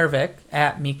 Mika Nervik,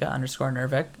 at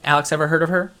Mika_Nervik. Alex, ever heard of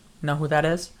her? Know who that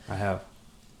is? I have.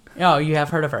 Oh, you have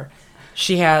heard of her.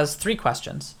 She has 3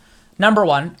 questions. Number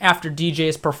 1, after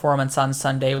DJ's performance on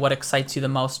Sunday, what excites you the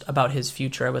most about his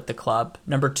future with the club?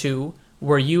 Number 2,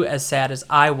 were you as sad as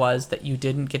I was that you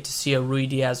didn't get to see a Rui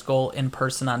Diaz goal in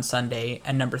person on Sunday?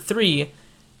 And number 3,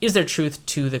 is there truth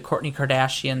to the Kourtney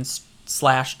Kardashian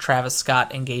 / Travis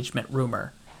Scott engagement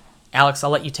rumor? Alex,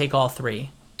 I'll let you take all 3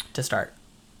 to start.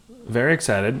 Very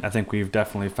excited. I think we've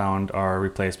definitely found our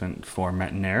replacement for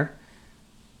Mettenair.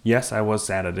 Yes, I was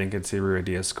sad I didn't get to see Rui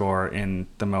Diaz score in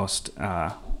the most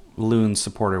Loon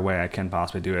supporter way I can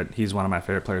possibly do it. He's one of my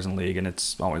favorite players in the league, and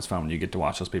it's always fun when you get to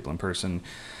watch those people in person,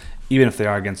 even if they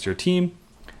are against your team.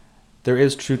 There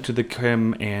is truth to the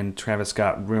Kim and Travis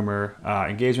Scott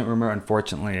engagement rumor.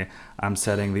 Unfortunately, I'm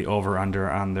setting the over-under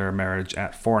on their marriage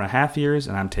at 4.5 years,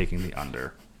 and I'm taking the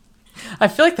under. I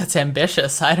feel like that's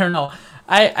ambitious. I don't know.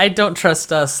 I don't trust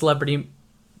celebrity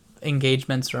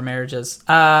engagements or marriages.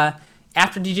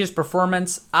 After DJ's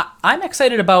performance, I'm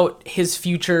excited about his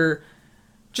future.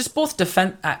 Just both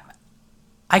defense.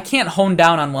 I can't hone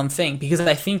down on one thing because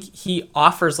I think he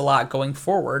offers a lot going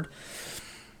forward.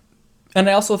 And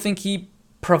I also think he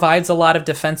provides a lot of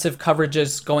defensive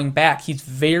coverages going back. He's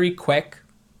very quick.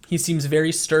 He seems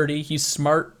very sturdy. He's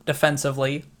smart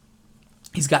defensively.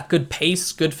 He's got good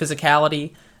pace, good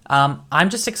physicality. I'm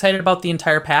just excited about the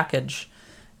entire package.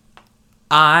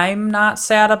 I'm not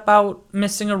sad about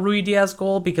missing a Rui Diaz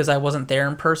goal because I wasn't there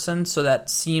in person, so that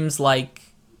seems like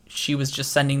she was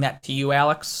just sending that to you,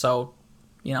 Alex. So,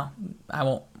 I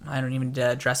don't even need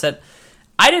to address it.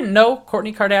 I didn't know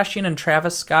Kourtney Kardashian and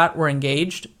Travis Scott were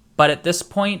engaged, but at this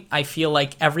point, I feel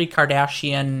like every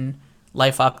Kardashian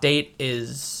life update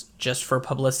is just for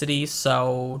publicity.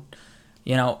 So,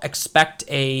 expect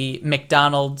a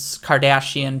McDonald's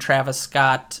Kardashian Travis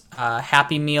Scott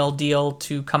Happy Meal deal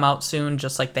to come out soon,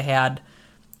 just like they had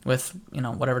with,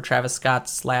 whatever Travis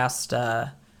Scott's last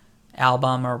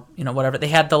album or, whatever. They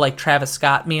had the, Travis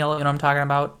Scott meal, you know what I'm talking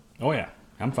about? Oh, yeah.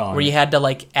 I'm following. Where you had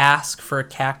to, ask for a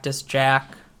Cactus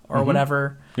Jack or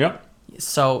whatever. Yep.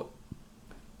 So,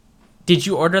 did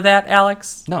you order that,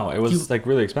 Alex? No, it was,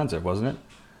 really expensive, wasn't it?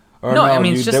 Or no, I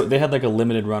mean, they had a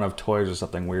limited run of toys or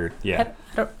something weird. Yeah.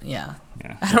 Yeah.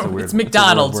 Weird, it's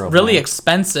McDonald's. Really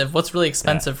expensive. What's really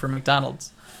expensive for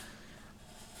McDonald's?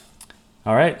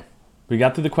 All right. We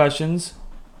got through the questions.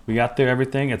 We got through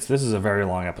everything. This is a very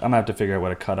long episode. I'm going to have to figure out what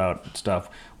to cut out stuff.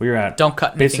 Don't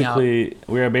cut anything out.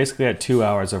 We are basically at 2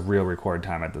 hours of real record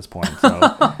time at this point. So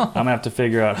I'm going to have to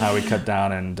figure out how we cut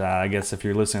down. And I guess if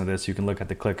you're listening to this, you can look at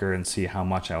the clicker and see how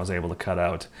much I was able to cut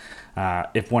out.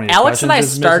 If one of your Alex and I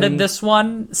started missing, this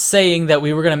one saying that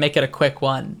we were going to make it a quick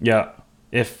one. Yeah.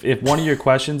 If one of your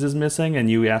questions is missing and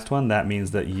you asked one, that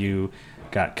means that you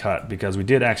got cut because we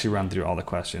did actually run through all the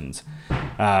questions.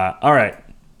 All right.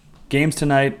 Games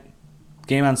tonight.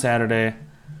 Game on Saturday.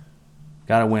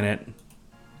 Got to win it.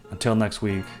 Until next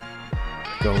week.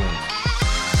 Go Loons.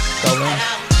 Go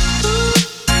Loons.